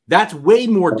 That's way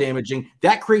more damaging.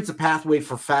 That creates a pathway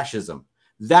for fascism.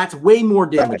 That's way more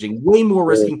damaging, way more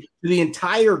risking to the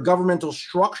entire governmental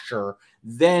structure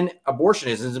than abortion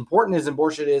is. As important as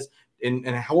abortion is and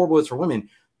how horrible it is for women,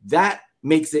 that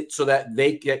makes it so that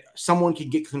someone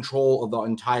can get control of the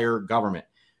entire government.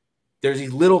 There's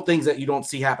these little things that you don't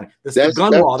see happening. The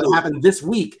gun law that happened this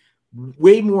week,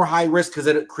 way more high risk because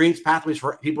it creates pathways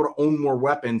for people to own more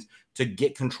weapons to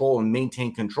get control and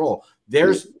maintain control.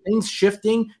 There's things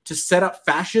shifting to set up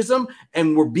fascism,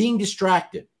 and we're being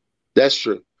distracted. That's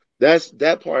true.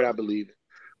 That part I believe in.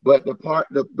 But the part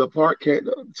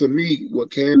to me,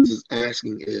 what Candace is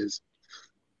asking is,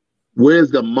 where's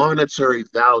the monetary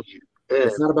value?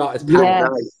 It's not about it's power.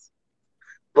 Yes.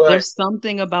 But there's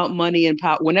something about money and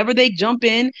power. Whenever they jump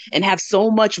in and have so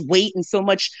much weight and so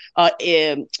much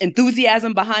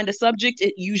enthusiasm behind a subject,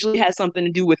 it usually has something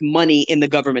to do with money in the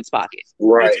government's pocket.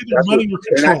 Right.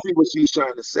 And I see what she's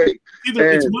trying to say. Either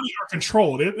it's money or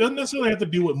control. It doesn't necessarily have to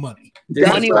do with money.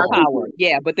 Money or power.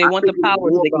 Yeah, but they want the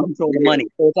power so they can control the money.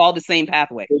 So it's all the same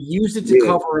pathway. They use it to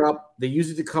cover up. They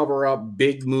use it to cover up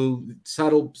big move,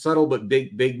 subtle but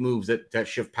big moves that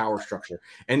shift power structure.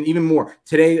 And even more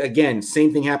today, again,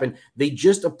 same thing happened. They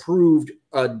just approved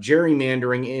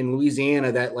gerrymandering in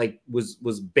Louisiana that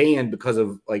was banned because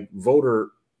of voter.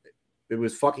 It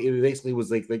was fucking. It basically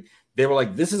was like they were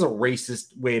like, this is a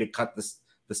racist way to cut the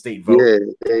state vote.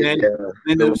 And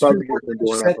the Supreme Court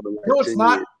said, no, it's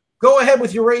not. Go ahead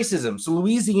with your racism. So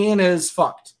Louisiana is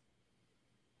fucked.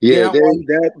 Yeah,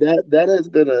 that has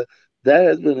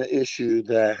been an issue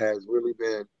that has really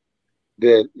been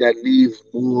that needs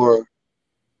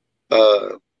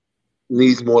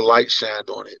more light shined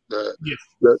on it.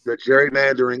 The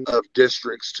gerrymandering of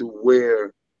districts to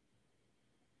where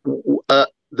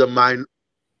the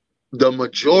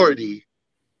majority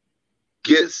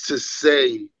gets to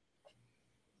say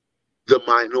the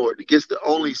minority, gets to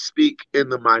only speak in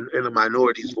the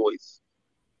minority's voice.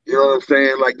 You know what I'm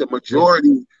saying? Like the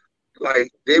majority,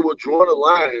 they will draw the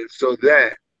line so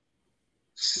that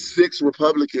 6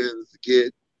 Republicans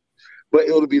get, but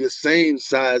it'll be the same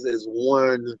size as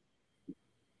one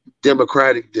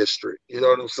Democratic district. You know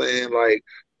what I'm saying? Like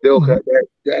they'll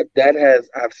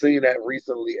I've seen that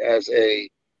recently as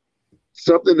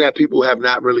something that people have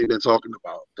not really been talking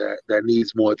about that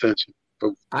needs more attention.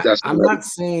 I'm not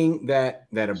saying that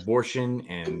abortion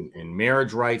and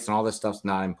marriage rights and all this stuff's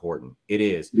not important. It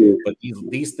is. Yeah. But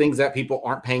these things that people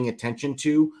aren't paying attention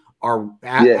to are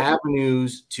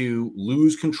avenues to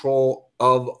lose control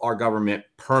of our government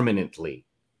permanently.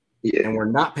 Yeah. And we're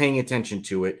not paying attention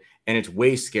to it, and it's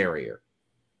way scarier.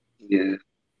 Yeah.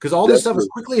 Because all this stuff, as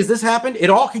quickly as this happened, it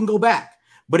all can go back.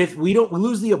 But if we don't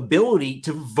lose the ability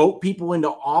to vote people into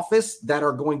office that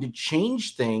are going to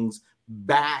change things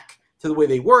back to the way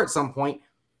they were at some point,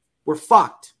 we're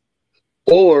fucked.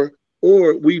 Or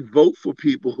we vote for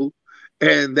people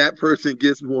and that person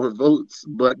gets more votes,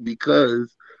 but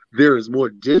because there is more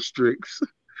districts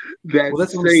that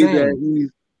say that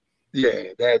Yeah,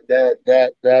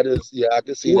 that is. Yeah, I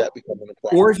can see that becoming a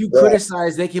problem. Or if you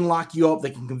criticize, they can lock you up.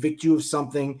 They can convict you of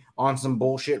something on some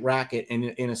bullshit racket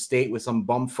in a state with some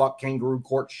bumfuck kangaroo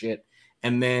court shit,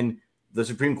 and then the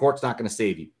Supreme Court's not going to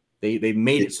save you. They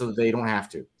made it so that they don't have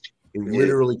to. They've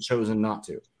literally chosen not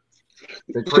to.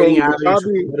 They're creating avenues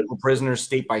for political prisoners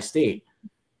state by state.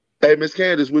 Hey, Miss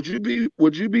Candace, would you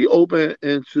be open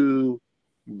into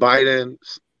Biden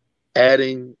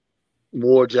adding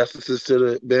more justices to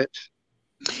the bench?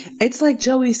 It's like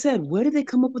Joey said, where did they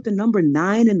come up with the number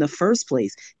 9 in the first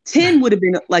place? 10 would have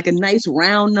been like a nice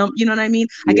round number. You know what I mean?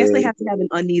 I guess they have to have an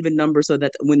uneven number so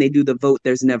that when they do the vote,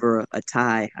 there's never a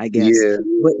tie, I guess. Yeah.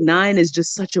 But 9 is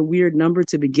just such a weird number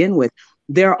to begin with.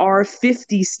 There are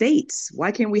 50 states.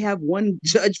 Why can't we have one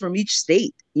judge from each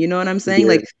state? You know what I'm saying?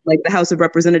 Yeah. Like the House of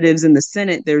Representatives and the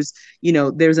Senate, there's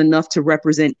enough to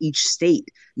represent each state.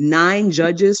 9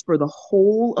 judges for the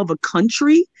whole of a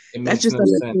country? That's just no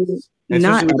sense.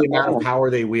 Especially with the amount of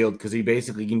power they wield, because he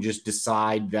basically can just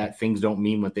decide that things don't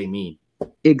mean what they mean.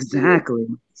 Exactly.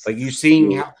 Like you've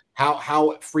seen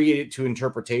how free to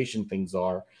interpretation things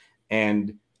are.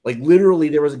 And like literally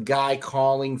there was a guy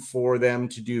calling for them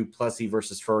to do Plessy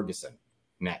versus Ferguson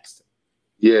next.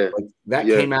 Yeah. Like that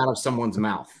came out of someone's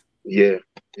mouth. Yeah.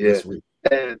 Yeah.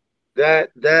 And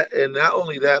that and not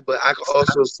only that, but I can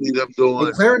also see them doing.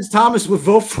 And Clarence Thomas would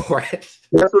vote for it.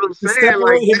 That's what I'm saying.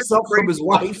 Separate himself from his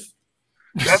wife.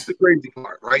 That's the crazy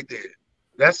part right there.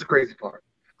 That's the crazy part.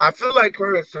 I feel like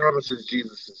Clarence Thomas is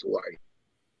Jesus' wife.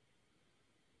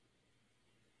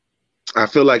 I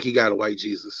feel like he got a white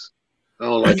Jesus. I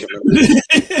don't like him.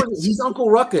 He's Uncle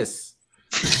Ruckus.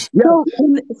 So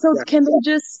can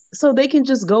they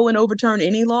just go and overturn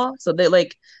any law? So they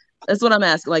that's what I'm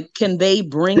asking. Like, can they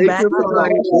bring back? They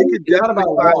could definitely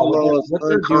find laws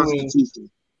unconstitutional.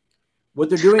 What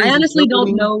they're doing. I honestly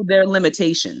don't know their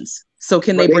limitations. So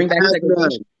can they bring back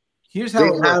segregation? Here's how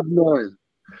they have none.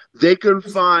 They can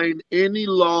find any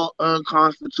law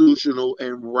unconstitutional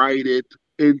and write it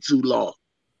into law.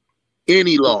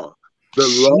 Any law. The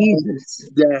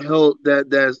law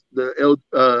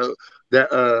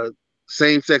that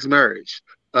same-sex marriage,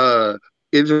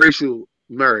 interracial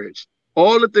marriage,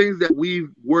 all the things that we've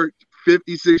worked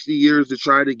 50, 60 years to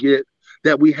try to get,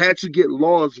 that we had to get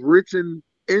laws written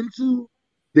into,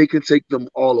 they can take them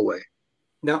all away.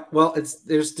 No, well,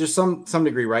 there's some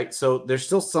degree, right? So there's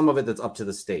still some of it that's up to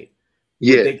the state.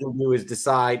 Yeah. What they can do is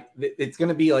decide. It's going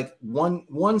to be like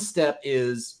one step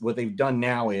is what they've done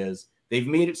now is they've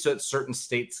made it so that certain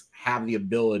states have the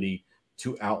ability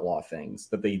to outlaw things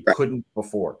that they couldn't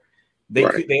before.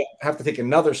 They have to take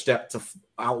another step to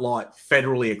outlaw it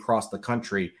federally across the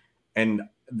country, and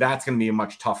that's going to be a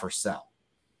much tougher sell.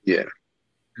 Yeah,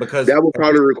 because that will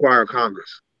probably require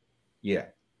Congress. Yeah.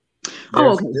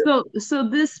 Oh, okay. So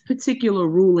this particular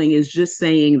ruling is just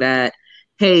saying that,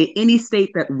 hey, any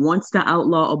state that wants to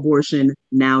outlaw abortion,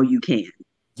 now you can.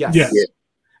 Yes. Yeah.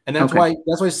 And that's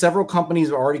why several companies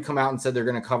have already come out and said they're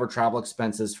going to cover travel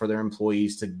expenses for their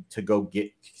employees to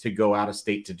go out of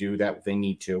state to do that if they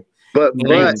need to. But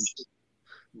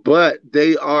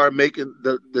they are making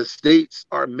the states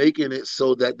are making it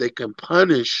so that they can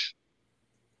punish.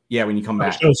 Yeah, when you come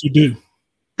back. Yes, you do.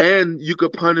 And you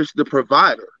could punish the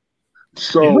provider.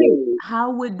 So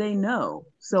how would they know?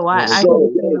 So I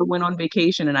went on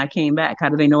vacation and I came back. How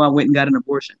do they know I went and got an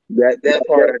abortion? That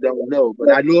part I don't know, but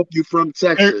I know if you're from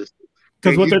Texas,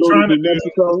 because what they're trying to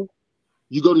do,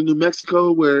 you go to New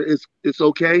Mexico where it's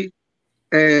okay,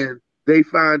 and they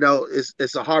find out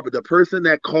it's a harbor. The person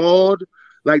that called,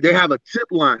 like they have a tip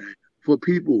line for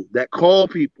people that call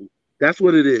people. That's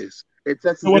what it is.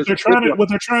 So what they're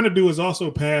trying to do is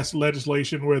also pass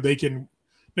legislation where they can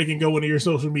go into your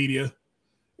social media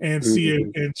and see it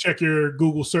and check your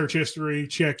Google search history,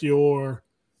 check your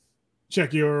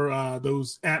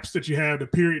those apps that you have, the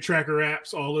period tracker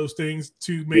apps, all those things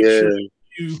to make sure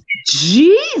you.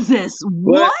 Jesus,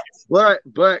 what?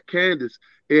 But Candace,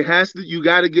 it has to. You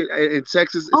got to get in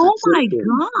Texas. Oh my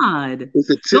God! It's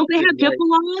a tip. Don't they have HIPAA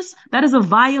laws? That is a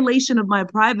violation of my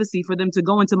privacy for them to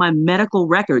go into my medical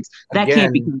records. That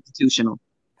can't be constitutional.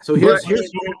 So here's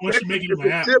once you make it an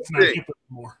app, it's not HIPAA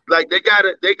anymore. Like they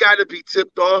gotta be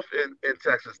tipped off in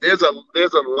Texas. There's a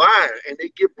line, and they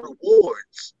give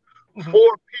rewards for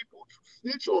people to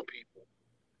snitch on people.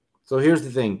 So here's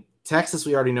the thing: Texas,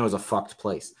 we already know, is a fucked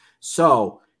place.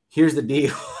 So here's the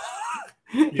deal.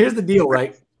 Here's the deal,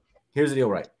 right?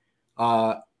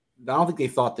 I don't think they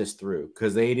thought this through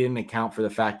because they didn't account for the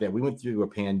fact that we went through a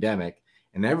pandemic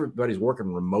and everybody's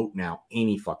working remote now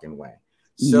any fucking way.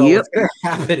 So what's going to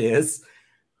happen is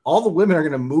all the women are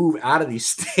going to move out of these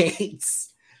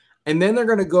states And then they're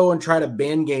going to go and try to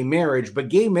ban gay marriage, but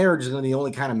gay marriage is going to be the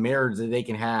only kind of marriage that they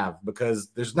can have because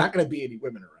there's not going to be any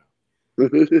women around.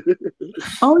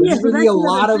 Oh yeah, there's going to be a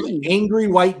lot of angry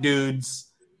white dudes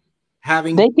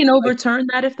having. They can overturn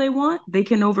that if they want. They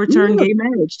can overturn gay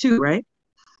marriage too, right?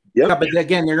 Yep. Yeah, but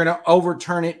again, they're going to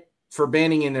overturn it for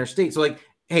banning in their state. So, like,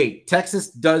 hey, Texas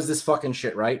does this fucking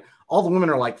shit, right? All the women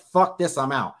are like, "Fuck this,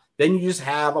 I'm out." Then you just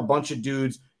have a bunch of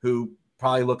dudes who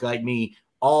probably look like me,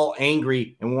 all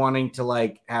angry and wanting to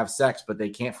like have sex, but they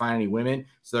can't find any women.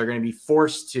 So they're going to be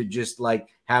forced to just like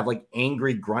have like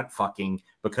angry grunt fucking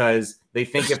because they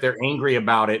think if they're angry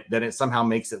about it, then it somehow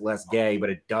makes it less gay,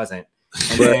 but it doesn't.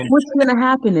 And then what's going to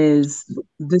happen is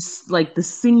this, like the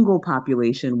single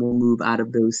population will move out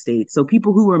of those states. So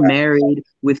people who are married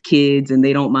with kids and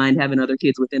they don't mind having other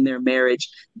kids within their marriage,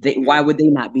 why would they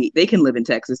not be? They can live in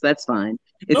Texas. That's fine.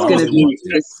 It's going to be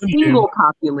the single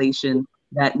population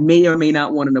that may or may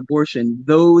not want an abortion.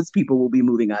 Those people will be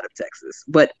moving out of Texas.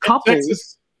 But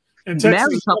couples,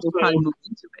 married couples probably move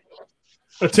into it.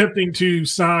 Attempting to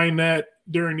sign that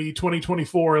during the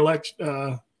 2024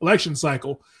 election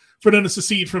cycle for them to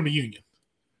secede from the union.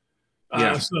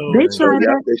 So they tried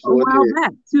that a while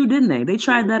back too, didn't they? They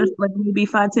tried that like maybe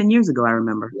 5-10 years ago, I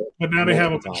remember. But now they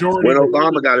have a majority. When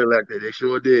Obama got elected, they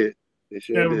sure did. They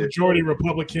have a majority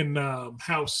Republican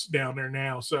House down there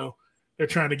now, so they're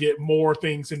trying to get more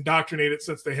things indoctrinated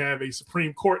since they have a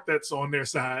Supreme Court that's on their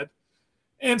side.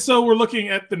 And so we're looking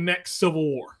at the next Civil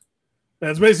War.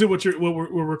 That's basically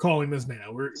what we're calling this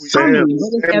now. Sam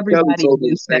Kelly told me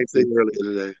the same thing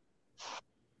earlier today.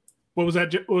 What was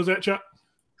that, Chuck?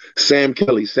 Sam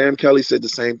Kelly said the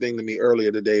same thing to me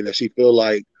earlier today, that she feel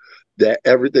like that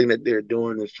everything that they're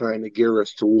doing is trying to gear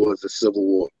us towards a civil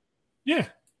war. Yeah,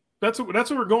 that's what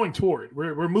we're going toward.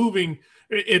 We're moving.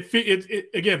 It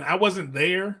again. I wasn't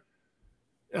there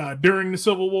during the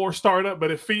Civil War startup,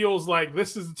 but it feels like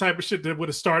this is the type of shit that would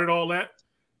have started all that.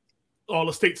 All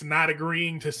the states not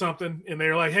agreeing to something, and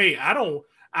they're like, "Hey, I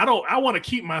want to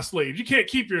keep my slaves. You can't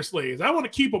keep your slaves. I want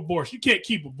to keep abortion. You can't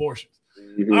keep abortions."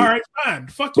 Mm-hmm. All right, fine.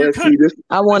 Fuck your country.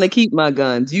 I want to keep my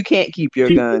guns. You can't keep your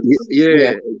guns.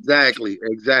 Yeah, exactly.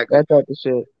 That type of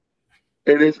shit.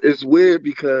 And it's weird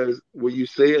because when you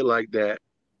say it like that,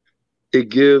 it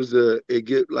gives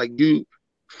like you,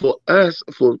 for us,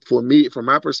 for me, from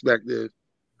my perspective,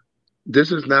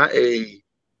 this is not a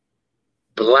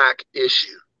black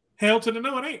issue. Hell to the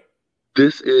no, it ain't.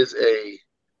 This is a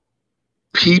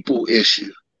people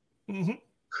issue. Mm-hmm.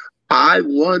 I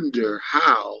wonder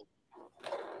how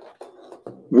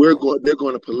they're going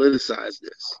to politicize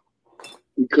this,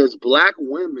 because black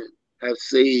women have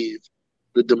saved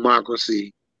the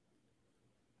democracy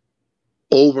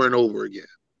over and over again.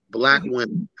 Black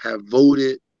women have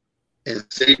voted and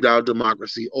saved our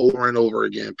democracy over and over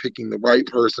again, picking the right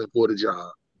person for the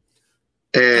job.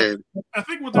 And I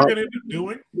think what they're going to end up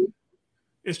doing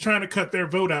is trying to cut their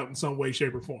vote out in some way,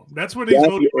 shape, or form. That's what these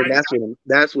voting rights.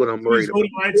 That's what I'm worried about.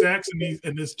 Voting rights acts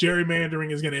and this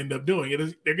gerrymandering is going to end up doing.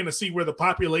 They're going to see where the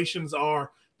populations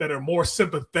are that are more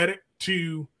sympathetic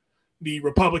to the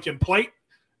Republican plight,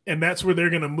 and that's where they're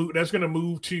going to move. That's going to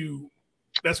move to.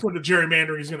 That's where the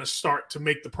gerrymandering is going to start to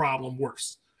make the problem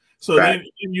worse. So then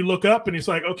you look up and it's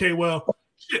like, okay, well,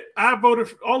 shit, I voted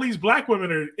for all these black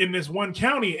women are in this one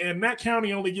county, and that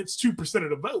county only gets 2%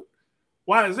 of the vote.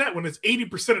 Why is that when it's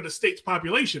 80% of the state's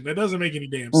population? That doesn't make any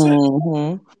damn sense.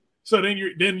 Mm-hmm. So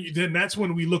then that's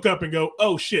when we look up and go,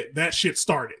 oh shit, that shit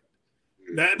started.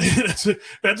 That's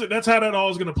how that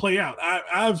all is going to play out.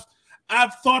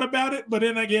 I've thought about it, but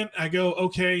then again, I go,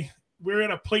 okay, we're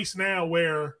in a place now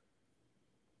where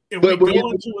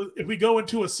if we go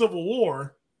into a civil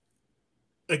war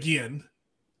again,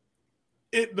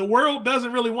 the world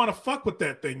doesn't really want to fuck with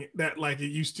that thing that like it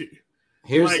used to.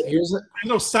 There's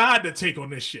no side to take on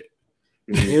this shit.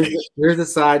 Here's the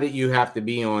side that you have to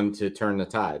be on to turn the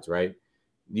tides, right?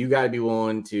 You got to be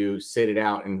willing to sit it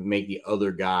out and make the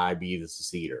other guy be the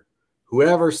seceder.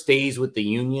 Whoever stays with the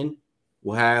union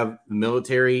will have the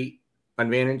military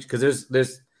advantage, because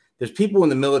there's people in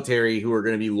the military who are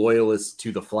going to be loyalists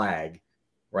to the flag,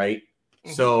 right?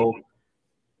 Mm-hmm. So,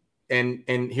 and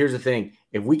here's the thing: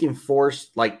 if we can force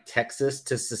like Texas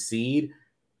to secede,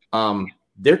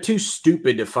 they're too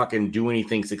stupid to fucking do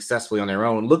anything successfully on their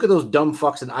own. Look at those dumb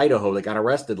fucks in Idaho that got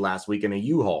arrested last week in a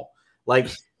U-Haul. Like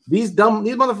these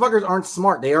motherfuckers aren't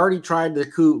smart. They already tried the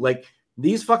coup. Like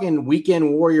these fucking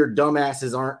weekend warrior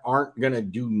dumbasses aren't gonna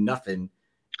do nothing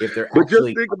if they're. But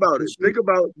just think about it. Think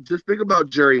about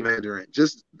gerrymandering.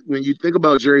 Just when you think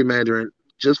about gerrymandering,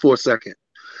 just for a second,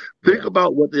 think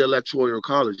about what the Electoral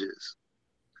College is.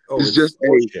 It's just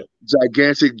a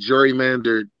gigantic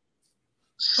gerrymandered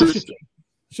system.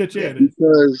 Shit, yeah, it is.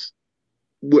 Because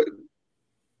what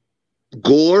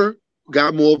Gore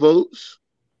got more votes.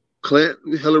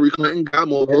 Hillary Clinton got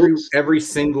more votes. Every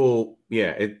single,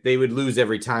 they would lose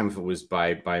every time if it was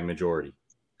by majority.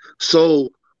 So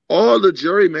all the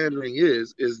gerrymandering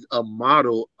is a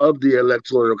model of the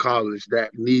Electoral College that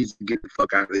needs to get the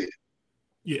fuck out of here.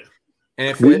 Yeah. And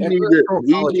if the Electoral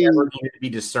College ever needed to be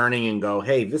discerning and go,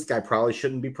 hey, this guy probably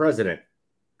shouldn't be president.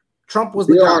 Trump was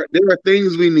the guy. There are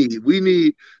things we need. We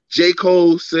need, J.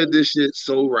 Cole said this shit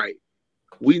so right.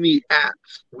 We need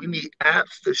apps. We need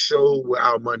apps to show where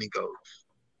our money goes.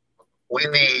 We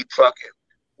need fucking,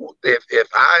 if you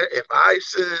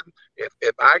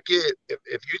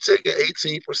take an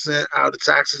 18% out of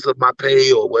taxes of my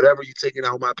pay or whatever you're taking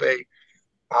out of my pay,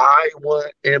 I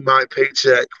want in my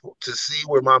paycheck to see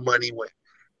where my money went.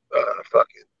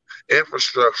 Fucking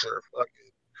infrastructure,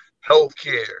 fucking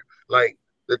healthcare, like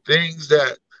the things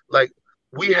that, like,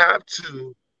 we have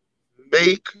to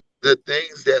make the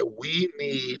things that we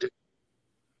need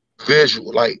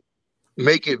visual, like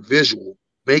make it visual,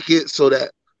 make it so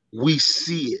that we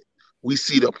see it, we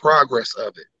see the progress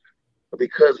of it.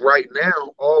 Because right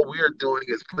now, all we're doing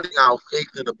is putting our faith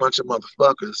in a bunch of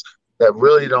motherfuckers that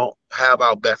really don't have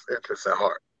our best interests at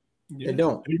heart. Yeah, they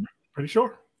don't. Pretty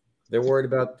sure. They're worried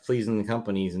about pleasing the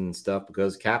companies and stuff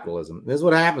because capitalism. This is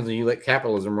what happens when you let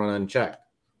capitalism run unchecked.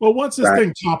 Well, once this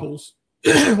thing topples,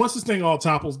 once this thing all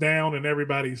topples down and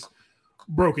everybody's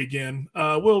broke again,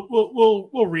 we'll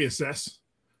reassess.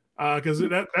 Because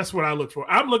that's what I look for.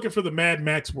 I'm looking for the Mad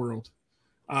Max world.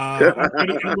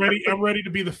 I'm ready to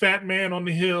be the fat man on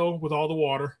the hill with all the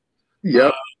water.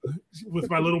 Yep. With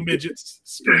my little midgets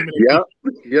screaming.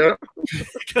 Yep.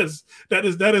 Because that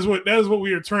is what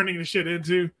we are turning the shit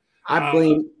into. I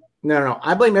blame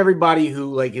I blame everybody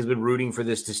who has been rooting for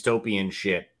this dystopian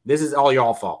shit. This is all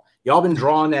y'all fault. Y'all been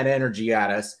drawing that energy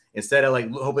at us instead of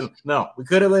hoping. No, we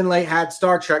could have been had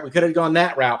Star Trek. We could have gone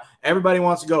that route. Everybody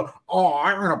wants to go. Oh,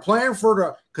 I'm gonna plan for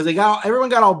the because everyone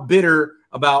got all bitter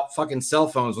about fucking cell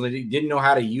phones when they didn't know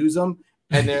how to use them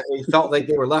and they felt like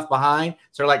they were left behind.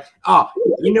 So they're like, oh,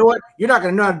 you know what? You're not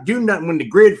gonna know how to do nothing when the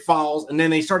grid falls. And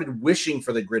then they started wishing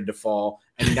for the grid to fall,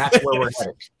 and that's where we're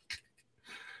headed.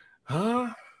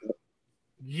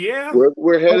 Yeah,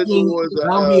 we're headed towards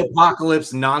zombie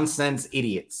apocalypse nonsense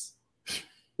idiots.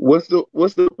 What's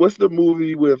the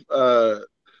movie with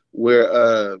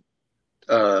where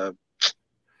the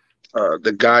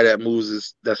guy that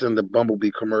moves that's in the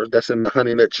Bumblebee commercial, that's in the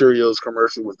Honey Nut Cheerios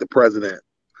commercial, was the president,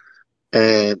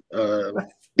 and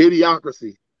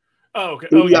Idiocracy. Oh, okay.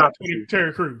 Oh, yeah,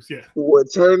 Terry Crews. Yeah, we're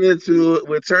turning into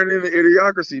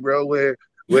Idiocracy, bro. Where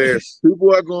people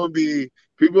are going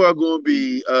to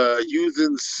be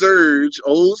using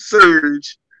old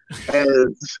Surge,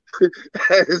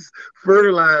 as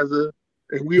fertilizer,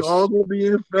 and we all gonna be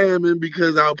in famine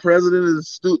because our president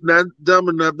is not dumb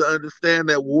enough to understand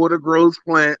that water grows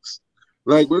plants.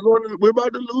 Like we're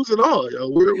about to lose it all, yo.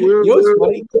 We're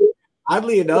funny.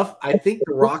 Oddly enough, I think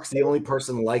The Rock's the only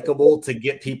person likable to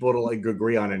get people to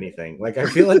agree on anything. Like I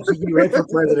feel like if he ran for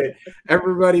president,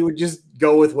 everybody would just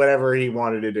go with whatever he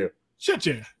wanted to do. Shit,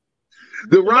 yeah.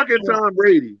 The Rock and Tom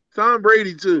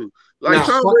Brady too. Like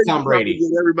Tom Brady get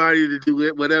everybody to do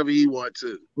it whatever he wants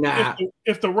to. Nah.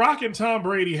 If The Rock and Tom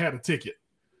Brady had a ticket,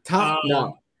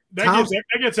 that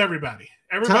gets everybody.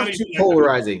 Tom's too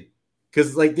polarizing.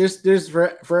 Because there's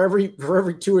for every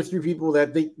 2 or 3 people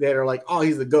that are like, oh,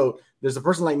 he's the GOAT. There's a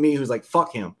person like me who's like,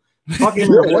 fuck him. Fuck him.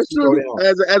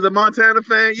 As a Montana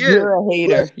fan, yeah. You're a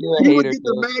hater. He'll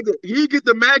get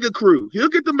the MAGA crew. Yeah.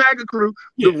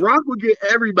 The Rock would get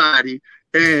everybody,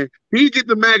 and he'd get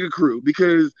the MAGA crew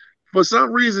because for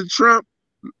some reason Trump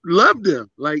loved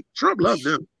him. Like Trump loved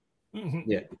him.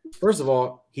 Yeah. First of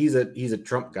all, he's a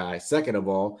Trump guy. Second of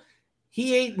all,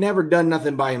 he ain't never done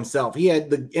nothing by himself. He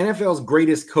had the NFL's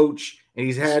greatest coach, and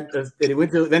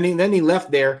then he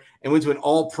left there and went to an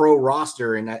all-pro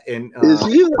roster. And are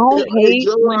you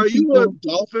a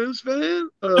Dolphins fan?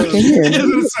 A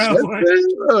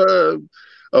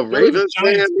Ravens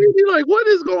fan? Maybe like what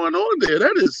is going on there?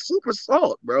 That is super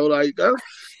salt, bro. I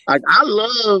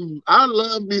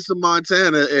love me some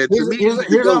Montana. And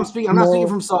here's how I'm speaking. I'm not speaking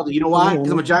from salt. You know why?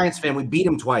 Because I'm a Giants fan. We beat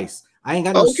him twice. I ain't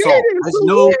got no salt.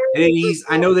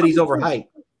 I know that he's overhyped.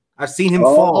 I've seen him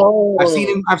fall.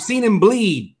 I've seen him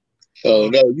bleed. Oh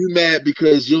no, you mad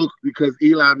because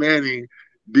Eli Manning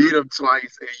beat him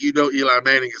twice, and Eli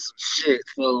Manning is some shit.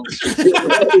 So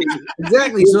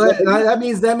exactly. So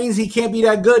that means he can't be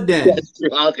that good then. That's true.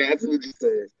 Okay, that's what you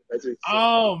said.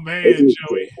 Oh man,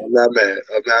 Joey. I'm not mad.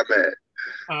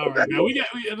 All right, now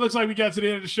it looks like we got to the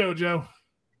end of the show, Joe.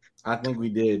 I think we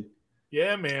did.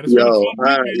 Yeah, man.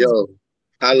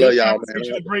 I love y'all,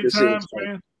 man. Great times,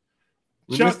 man.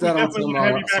 We Chuck, missed out on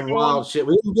some wild shit.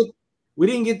 We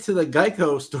didn't get to the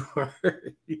Geico store.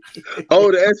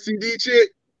 Oh, the STD chick?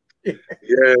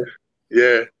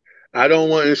 Yeah. I don't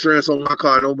want insurance on my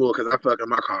car no more because I fuck in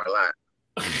my car a lot.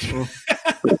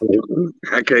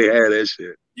 I can't have that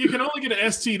shit. You can only get an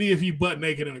STD if you butt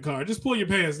naked in the car. Just pull your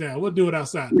pants down. We'll do it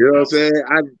outside. You know what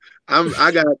I'm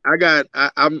saying?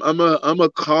 I'm a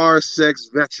car sex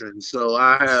veteran, so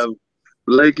I have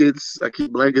blankets. I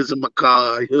keep blankets in my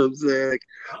car. You know what I'm saying?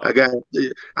 I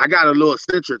got a little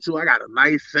Sentra too. I got a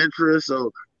nice Sentra,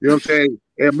 so you know what I'm saying.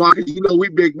 And Marcus, you know we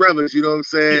big brothers. You know what I'm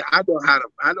saying? I know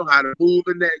how to move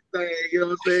in that thing. You know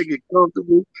what I'm saying? Get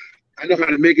comfortable. I know how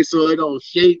to make it so it don't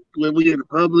shake when we in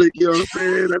public. You know what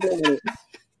I'm saying?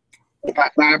 I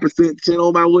got 5% tint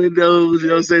on my windows. You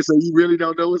know what I'm saying? So you really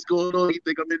don't know what's going on. You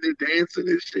think I'm in there dancing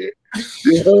and shit.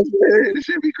 You know what I'm saying? It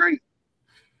should be great.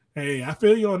 Hey, I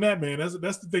feel you on that, man. That's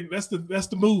the thing. That's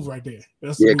the move right there.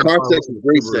 Car sex is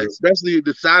great sex, especially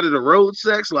the side of the road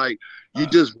sex. Like you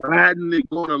just riding and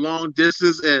going a long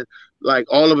distance, and like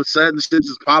all of a sudden shit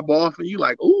just pop off, and you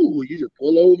like, ooh, you just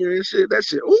pull over and shit. That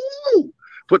shit, ooh,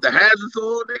 put the hazards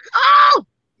on, nigga. Oh.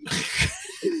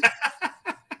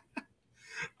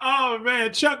 Oh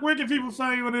man, Chuck, where can people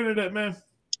find you on the internet, man?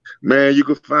 Man, you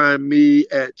can find me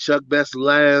at Chuck Best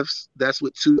Laughs. That's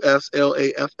with 2 F's,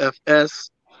 LAFFS.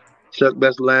 Chuck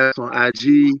Best Laughs on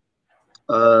IG.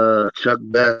 Chuck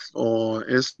Best on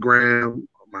Instagram.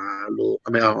 I'm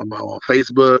on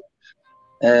Facebook,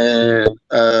 and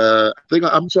I think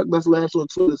I'm Chuck Best Laughs on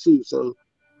Twitter too. So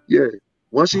yeah,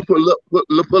 once you pull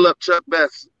up Chuck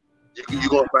Best, you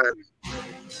gonna find me.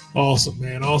 Awesome,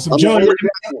 man. Awesome. I'm the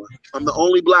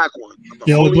only black one.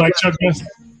 The only black Chuck Best?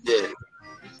 Yeah.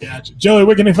 Gotcha. Joey,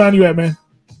 where can they find you at, man?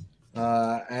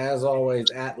 As always,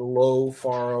 at Low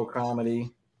Faro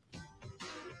Comedy.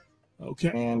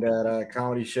 Okay. And at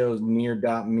comedy shows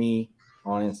near.me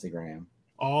on Instagram.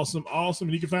 Awesome.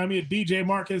 And you can find me at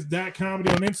djmarquez.comedy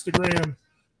on Instagram,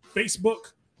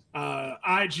 Facebook,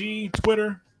 IG,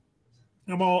 Twitter.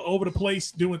 I'm all over the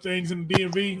place doing things in the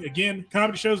DMV. Again,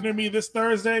 comedy shows near me this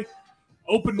Thursday.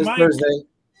 Open mic. Thursday.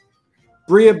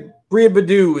 Bria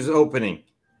Badu is opening.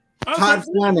 Okay. Todd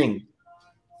Fleming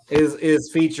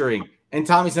is featuring. And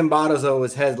Tommy Sambadozo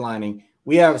is headlining.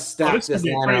 We have stacked this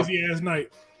lineup. Crazy ass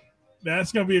night.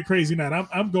 That's gonna be a crazy night.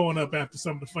 I'm going up after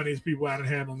some of the funniest people I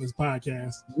had on this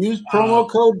podcast. Use promo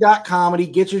code .comedy.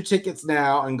 Get your tickets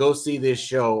now and go see this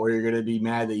show, or you're gonna be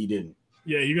mad that you didn't.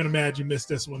 Yeah, you're gonna mad you missed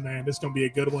this one, man. This is gonna be a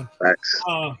good one. Thanks.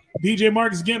 DJ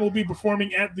Marcus again will be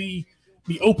performing at the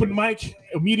open mic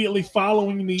immediately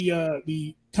following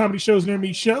the comedy shows near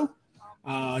me show.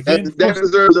 Again, that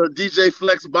deserves a DJ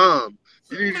Flex bomb.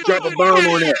 You need to drop a bomb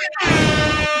on that.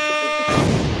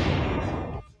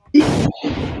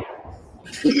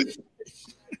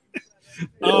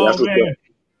 Man.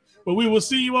 But we will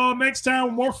see you all next time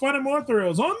with more fun and more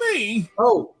thrills on me.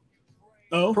 Oh,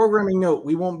 programming note: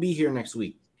 we won't be here next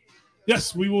week.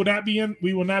 Yes, we will not be in.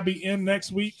 We will not be in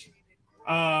next week.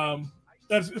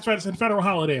 It's right. It's a federal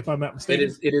holiday, if I'm not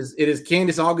mistaken. It is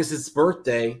Candace August's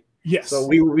birthday. Yes. So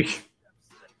we will be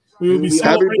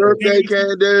happy birthday,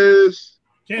 Candace.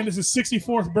 Candace's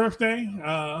 64th birthday.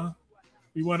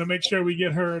 We want to make sure we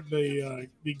get her the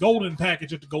golden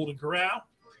package at the Golden Corral.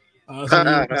 So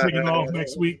we're taking off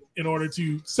next week in order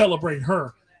to celebrate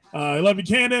her. I love you,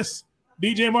 Candace.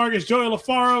 DJ Marcus, Joey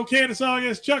LaFaro, Candace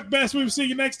August, Chuck Best. We will see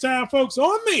you next time, folks,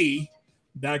 on the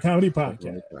Comedy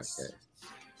Podcast.